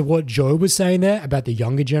to what Joe was saying there about the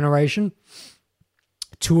younger generation,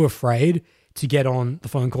 too afraid to get on the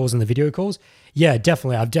phone calls and the video calls. Yeah,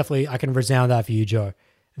 definitely. I can resound that for you, Joe,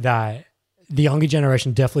 that the younger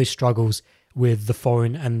generation definitely struggles with the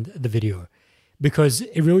phone and the video because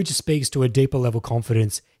it really just speaks to a deeper level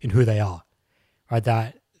confidence in who they are, right?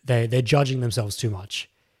 That they're judging themselves too much.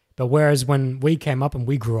 But whereas when we came up and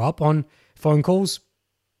we grew up on phone calls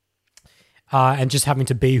and just having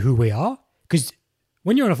to be who we are, because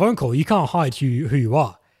when you're on a phone call, you can't hide who you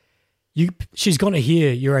are. She's going to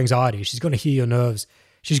hear your anxiety. She's going to hear your nerves.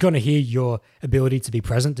 She's going to hear your ability to be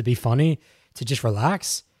present, to be funny, to just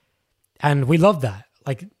relax. And we love that.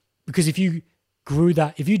 Like, because if you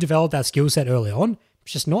develop that skill set early on,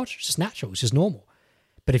 it's just natural. It's just normal.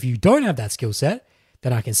 But if you don't have that skill set,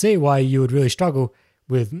 then I can see why you would really struggle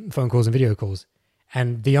with phone calls and video calls.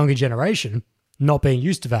 And the younger generation not being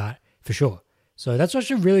used to that, for sure. So that's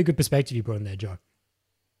actually a really good perspective you brought in there, Joe.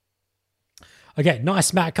 Okay,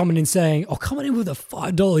 nice Matt coming in with a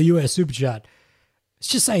 $5 US super chat. It's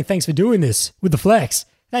just saying thanks for doing this with the flex.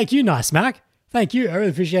 Thank you, nice Mac. Thank you. I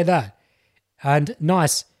really appreciate that. And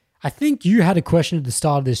nice. I think you had a question at the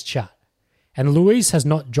start of this chat, and Louise has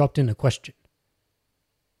not dropped in a question.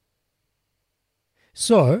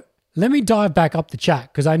 So let me dive back up the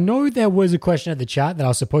chat because I know there was a question at the chat that I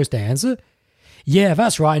was supposed to answer. Yeah,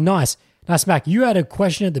 that's right. Nice. Nice Mac. You had a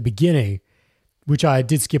question at the beginning, which I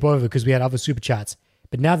did skip over because we had other super chats.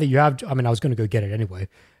 But now that you have, I was going to go get it anyway.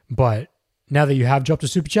 But now that you have dropped a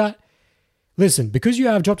super chat, listen, because you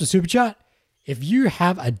have dropped a super chat, if you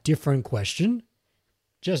have a different question,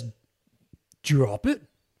 just drop it.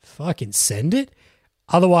 Fucking send it.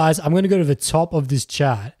 Otherwise, I'm going to go to the top of this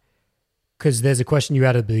chat because there's a question you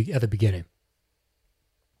had at the beginning.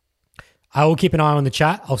 I will keep an eye on the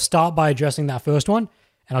chat. I'll start by addressing that first one,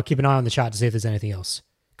 and I'll keep an eye on the chat to see if there's anything else.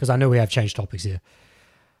 Because I know we have changed topics here.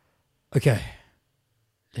 Okay,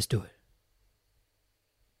 let's do it.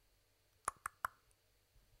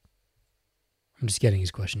 I'm just getting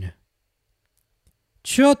his question here.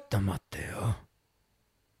 ちょっと待ってよ.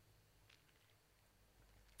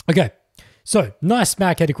 Okay, so nice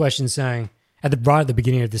Mac had a question saying right at the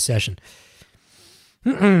beginning of this session.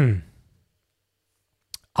 I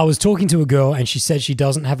was talking to a girl and she said she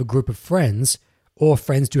doesn't have a group of friends or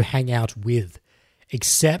friends to hang out with,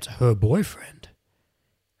 except her boyfriend.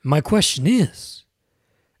 My question is,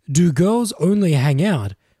 do girls only hang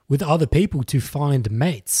out with other people to find the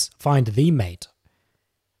mate?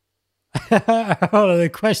 Hold on, the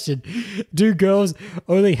question, do girls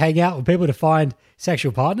only hang out with people to find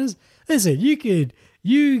sexual partners? Listen,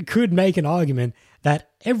 you could make an argument that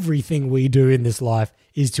everything we do in this life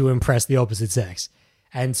is to impress the opposite sex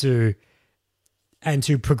and to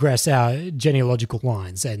progress our genealogical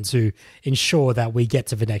lines and to ensure that we get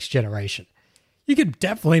to the next generation. You could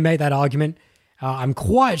definitely make that argument. I'm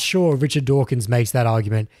quite sure Richard Dawkins makes that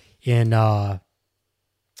argument in the,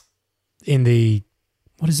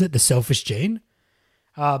 what is it, The Selfish Gene?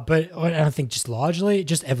 But I don't think just largely,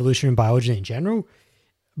 just evolutionary biology in general.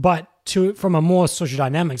 But from a more social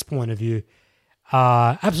dynamics point of view,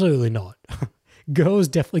 absolutely not. Girls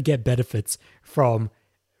definitely get benefits from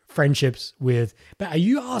friendships with, but are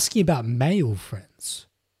you asking about male friends?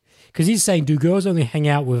 Because he's saying, do girls only hang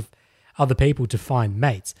out with other people to find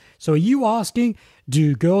mates? So are you asking,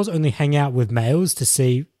 do girls only hang out with males to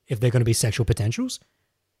see if they're going to be sexual potentials?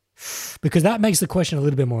 Because that makes the question a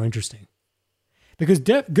little bit more interesting. Because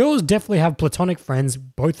girls definitely have platonic friends,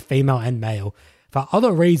 both female and male, for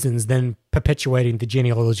other reasons than perpetuating the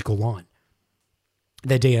genealogical line,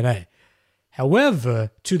 their DNA.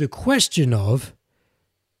 However, to the question of,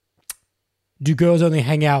 do girls only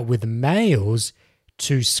hang out with males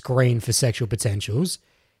to screen for sexual potentials?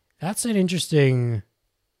 That's an interesting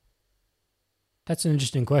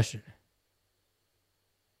question.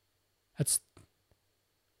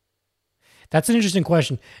 That's an interesting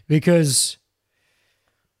question because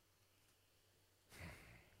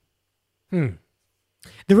the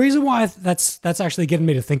reason why that's actually getting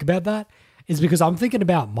me to think about that is because I'm thinking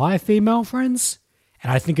about my female friends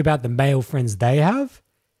and I think about the male friends they have.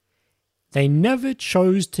 They never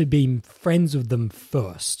chose to be friends with them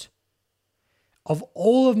first. Of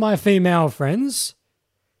all of my female friends,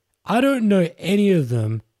 I don't know any of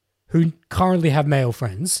them who currently have male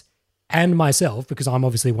friends, and myself, because I'm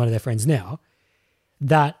obviously one of their friends now,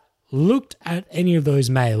 that looked at any of those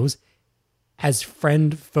males as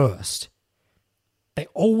friend first. They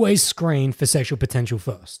always screen for sexual potential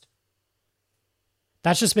first.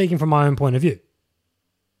 That's just speaking from my own point of view.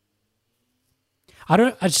 I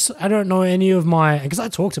don't know any of my, because I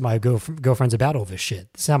talk to my girlfriends about all this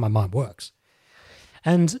shit. This is how my mind works.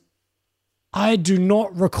 And I do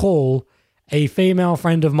not recall a female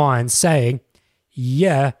friend of mine saying,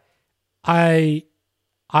 yeah, I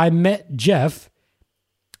met Jeff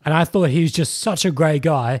and I thought he was just such a great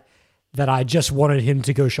guy that I just wanted him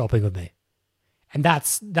to go shopping with me. And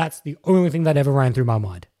that's the only thing that ever ran through my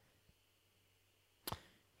mind.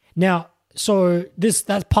 Now, so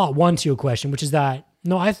that's part one to your question, which is that,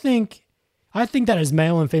 no, I think that as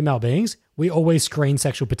male and female beings, we always screen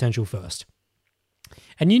sexual potential first.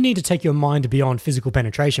 And you need to take your mind beyond physical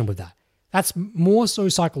penetration with that. That's more so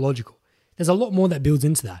psychological. There's a lot more that builds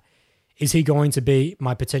into that. Is he going to be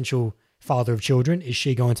my potential father of children? Is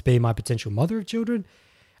she going to be my potential mother of children?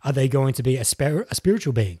 Are they going to be a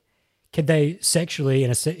spiritual being? Can they sexually,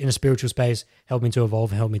 in a spiritual space, help me to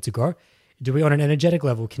evolve, help me to grow? Do we, on an energetic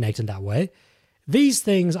level, connect in that way? These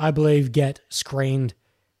things, I believe, get screened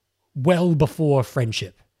well before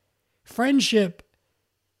friendship. Friendship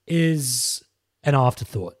is an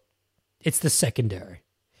afterthought. It's the secondary.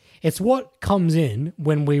 It's what comes in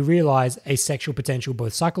when we realize a sexual potential,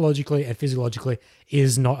 both psychologically and physiologically,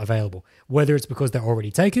 is not available. Whether it's because they're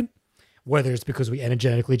already taken, whether it's because we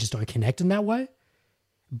energetically just don't connect in that way.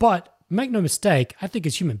 But make no mistake, I think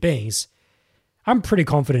as human beings, I'm pretty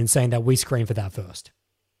confident in saying that we screen for that first.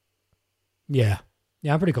 Yeah,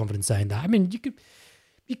 I'm pretty confident in saying that. I mean,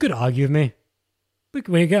 you could argue with me. We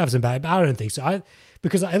could have some bad, but I don't think so.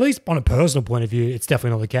 Because at least on a personal point of view, it's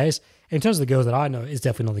definitely not the case. In terms of the girls that I know, it's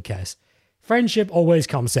definitely not the case. Friendship always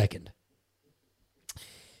comes second.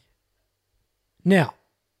 Now,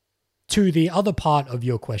 to the other part of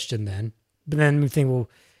your question then, but then we think, well,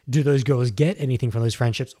 do those girls get anything from those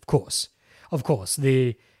friendships? Of course.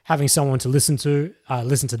 The having someone to listen to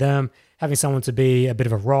them, having someone to be a bit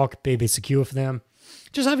of a rock, be a bit secure for them,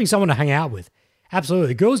 just having someone to hang out with.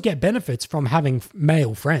 Absolutely. Girls get benefits from having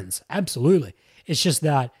male friends. Absolutely. It's just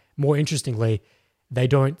that, more interestingly, they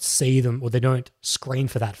don't see them or they don't screen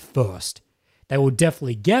for that first. They will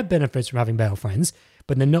definitely get benefits from having male friends,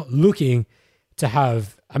 but they're not looking to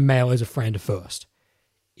have a male as a friend first.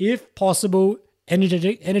 If possible,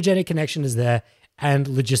 energetic connection is there and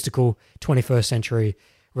logistical 21st century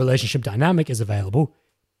relationship dynamic is available,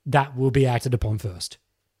 that will be acted upon first,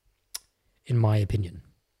 in my opinion.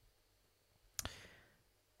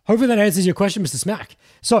 Hopefully that answers your question, Mr. Smack.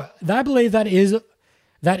 So I believe that is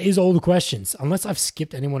all the questions. Unless I've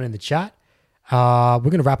skipped anyone in the chat, we're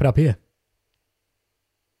going to wrap it up here.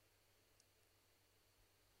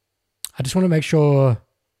 I just want to make sure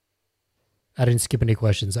I didn't skip any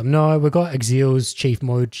questions. No, we got Exil's chief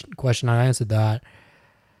mode question. I answered that.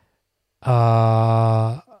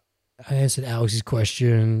 I answered Alex's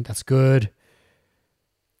question. That's good.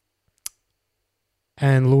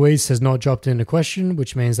 And Luis has not dropped in a question,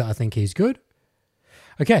 which means that I think he's good.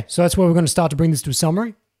 Okay, so that's where we're going to start to bring this to a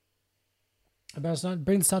summary.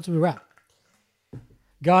 Bring this to a wrap.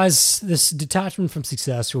 Guys, this detachment from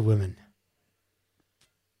success for women.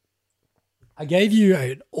 I gave you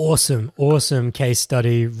an awesome case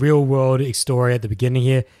study, real world story at the beginning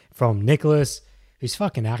here from Nicholas, who's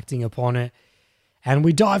fucking acting upon it. And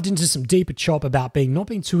we dived into some deeper chop about not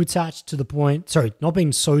being so detached to the point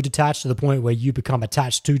where you become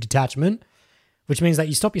attached to detachment, which means that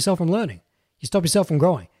you stop yourself from learning. You stop yourself from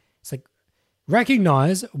growing. It's like,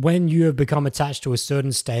 recognize when you have become attached to a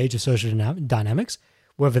certain stage of social dynamics,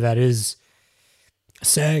 whether that is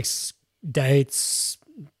sex, dates,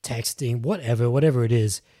 texting, whatever it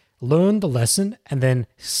is. Learn the lesson and then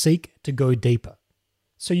seek to go deeper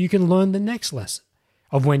so you can learn the next lesson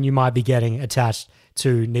of when you might be getting attached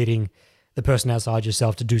to needing the person outside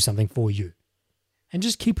yourself to do something for you. And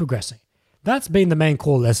just keep progressing. That's been the main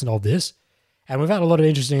core lesson of this. And we've had a lot of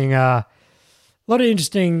interesting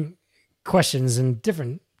questions and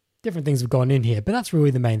different things have gone in here. But that's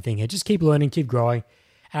really the main thing here. Just keep learning, keep growing.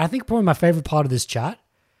 And I think probably my favorite part of this chat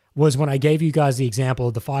was when I gave you guys the example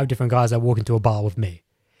of the 5 different guys that walk into a bar with me.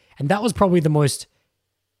 And that was probably the most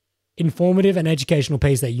informative and educational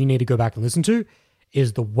piece that you need to go back and listen to,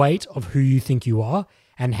 is the weight of who you think you are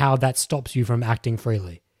and how that stops you from acting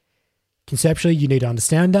freely. Conceptually, you need to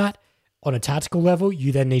understand that. On a tactical level,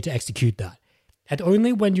 you then need to execute that. And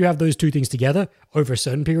only when you have those two things together over a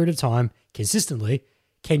certain period of time, consistently,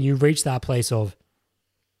 can you reach that place of,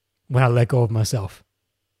 when I let go of myself,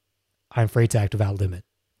 I'm free to act without limit.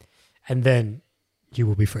 And then you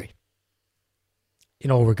will be free. In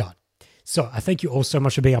all regard. So I thank you all so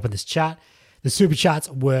much for being up in this chat. The super chats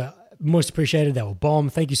were most appreciated. They were bomb.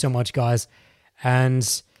 Thank you so much, guys.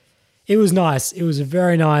 And it was nice. It was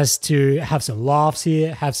very nice to have some laughs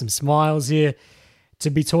here, have some smiles here, to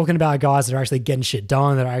be talking about guys that are actually getting shit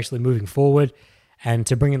done, that are actually moving forward, and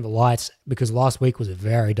to bring in the lights, because last week was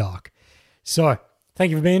very dark. So,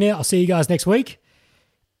 thank you for being here. I'll see you guys next week.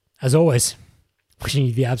 As always, wishing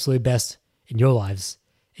you the absolute best in your lives,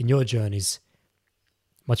 in your journeys.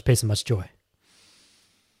 Much peace and much joy.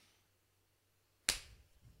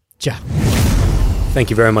 Ciao. Thank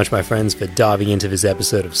you very much, my friends, for diving into this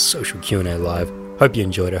episode of Social Q&A Live. Hope you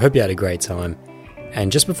enjoyed it. Hope you had a great time.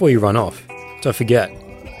 And just before you run off, don't forget,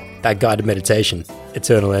 that guided meditation,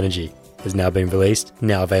 Eternal Energy, has now been released,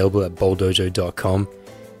 now available at bowldojo.com.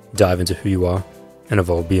 Dive into who you are and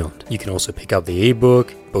evolve beyond. You can also pick up the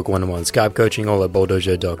ebook, book one-on-one Skype coaching, all at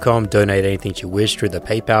bowldojo.com. Donate anything you wish through the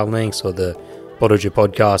PayPal links or the Bowldojo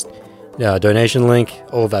podcast donation link.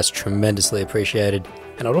 All of that's tremendously appreciated.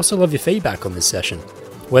 And I'd also love your feedback on this session.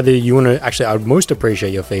 Whether you want to, actually, I would most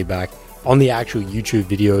appreciate your feedback on the actual YouTube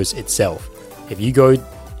videos itself. If you go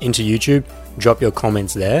into YouTube, drop your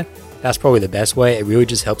comments there. That's probably the best way. It really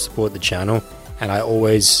just helps support the channel. And I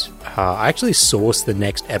always, I actually source the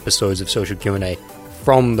next episodes of Social Q&A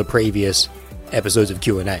from the previous episodes of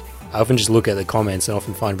Q&A. I often just look at the comments and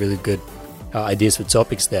often find really good ideas for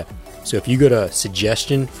topics there. So if you got a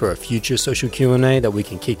suggestion for a future Social Q&A that we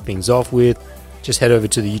can kick things off with, just head over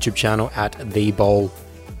to the YouTube channel at The Bowl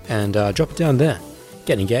and drop it down there.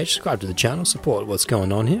 Get engaged, subscribe to the channel, support what's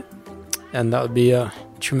going on here, and that would be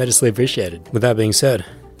tremendously appreciated. With that being said,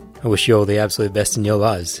 I wish you all the absolute best in your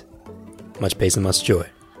lives. Much peace and much joy.